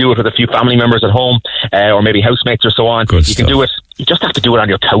 do it with a few family members at home, or maybe housemates or so on. You can do it. You just have to do it on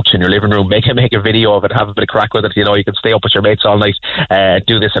your couch in your living room. Make a video of it. Have a bit of crack with it. You can stay up with your mates all night.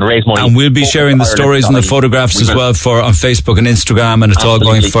 Do this and raise money. And we'll be sharing the stories and the photographs as well on Facebook and Instagram, and it's all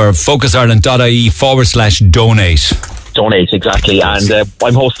going for focusireland.ie/donate. Donate, exactly. And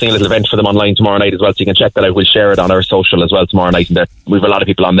I'm hosting a little event for them online tomorrow night as well, so you can check that out. We'll share it on our social as well tomorrow night, and we have a lot of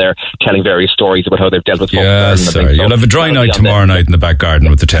people on there telling various stories about how they've dealt with Yes, sir. You'll have a dry night tomorrow night in the back garden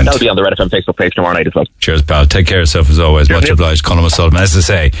with the tent. That'll be on the RedFM Facebook page tomorrow night as well. Cheers, pal. Take care of yourself as always. Much obliged, Colin O'Sullivan. As I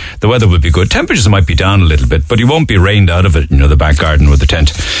say, the weather will be good. Temperatures might be down a little bit, but you won't be rained out of it, the back garden with the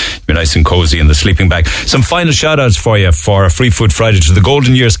tent. Be nice and cosy in the sleeping bag. Some final shout outs for you for a Free Food Friday to the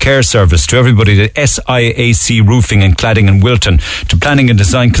Golden Years Care Service, to everybody at SIAC Roofing and Cladding in Wilton, to Planning and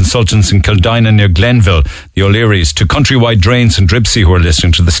Design Consultants in Kildina near Glenville, the O'Learys, to Countrywide Drains and Dripsy who are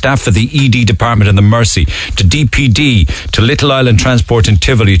listening, to the staff of the ED Department in the Mercy, to DPD, to Little Island Transport in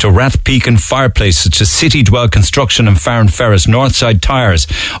Tivoli, to Rathpeak Fireplaces, to City Dwell Construction and Farron Ferris, Northside Tyres,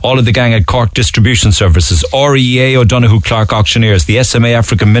 all of the gang at Cork Distribution Services, REA O'Donoghue Clark Auctioneers, the SMA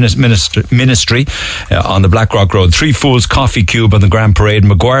African Ministry on the Blackrock Road, Three Fools Coffee Cube on the Grand Parade,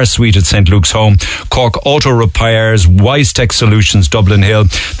 Maguire Suite at St. Luke's Home, Cork Auto Repairs, Wise Tech Solutions Dublin Hill,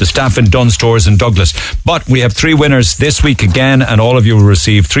 the staff in Dunn Stores in Douglas. But we have 3 winners this week again, and all of you will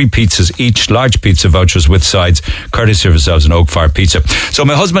receive 3 pizzas each, large pizza vouchers with sides, courtesy of yourselves an Oak Fire Pizza. So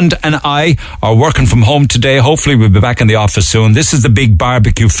my husband and I are working from home today. Hopefully we'll be back in the office soon. This is the big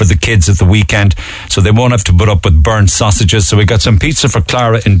barbecue for the kids at the weekend, so they won't have to put up with burnt sausages. So we got some pizza for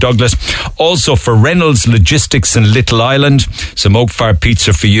Clara in Douglas. Also for Reynolds Logistics in Little Island, some Oak Fire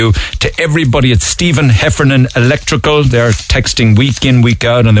Pizza for you. To everybody at Stephen Heffernan Electrical, they're texting week in, week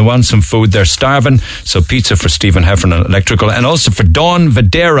out, and they want some food. They're starving, so pizza for Stephen Heffernan Electrical. And also for Dawn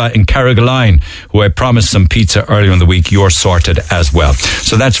Vadera in Carrigaline, who I promised some pizza earlier in the week. You're sorted as well.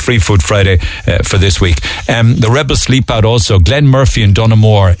 So that's Free Food Friday for this week. The Rebel Sleep Out also, Glenn Murphy in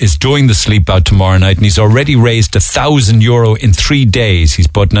Donaghmore is doing the sleep out tomorrow night, and he's already raised €1,000 in 3 days. He's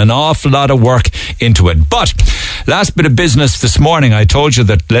putting an awful lot of work into it. But last bit of business this morning, I told you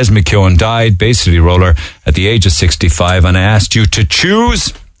that Les McKeown died, Bay City Roller, at the age of 65, and I asked you to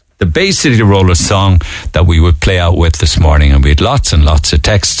choose the Bay City Roller song that we would play out with this morning, and we had lots and lots of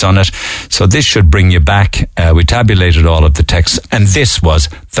texts on it, so this should bring you back. We tabulated all of the texts, and this was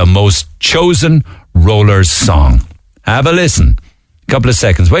the most chosen Rollers song. Have a listen. A couple of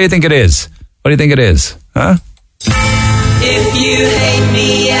seconds. What do you think it is? What do you think it is? Huh? If you hate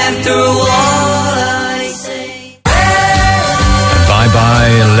me after all I say.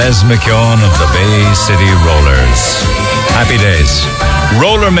 Bye-bye, Les McKeown of the Bay City Rollers. Happy days.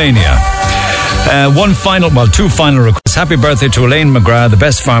 Roller Mania. Two final requests. Happy birthday to Elaine McGrath, the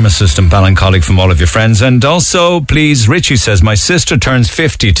best pharmacist and pal and colleague from all of your friends. And also, please, Richie says, my sister turns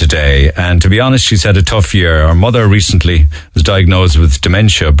 50 today, and to be honest, she's had a tough year. Her mother recently was diagnosed with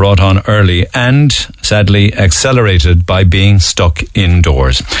dementia, brought on early and, sadly, accelerated by being stuck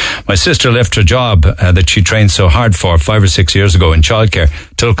indoors. My sister left her job that she trained so hard for 5 or 6 years ago in childcare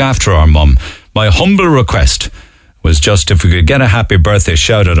to look after our mum. My humble request was just if we could get a happy birthday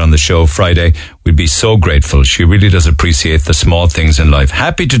shout out on the show Friday, we'd be so grateful. She really does appreciate the small things in life.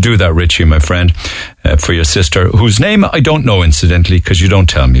 Happy to do that, Richie, my friend, for your sister, whose name I don't know, incidentally, because you don't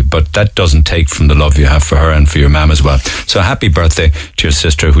tell me, but that doesn't take from the love you have for her and for your mum as well. So happy birthday to your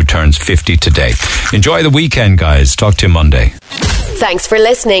sister who turns 50 today. Enjoy the weekend, guys. Talk to you Monday. Thanks for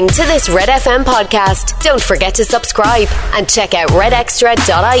listening to this Red FM podcast. Don't forget to subscribe and check out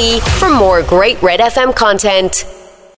redextra.ie for more great Red FM content.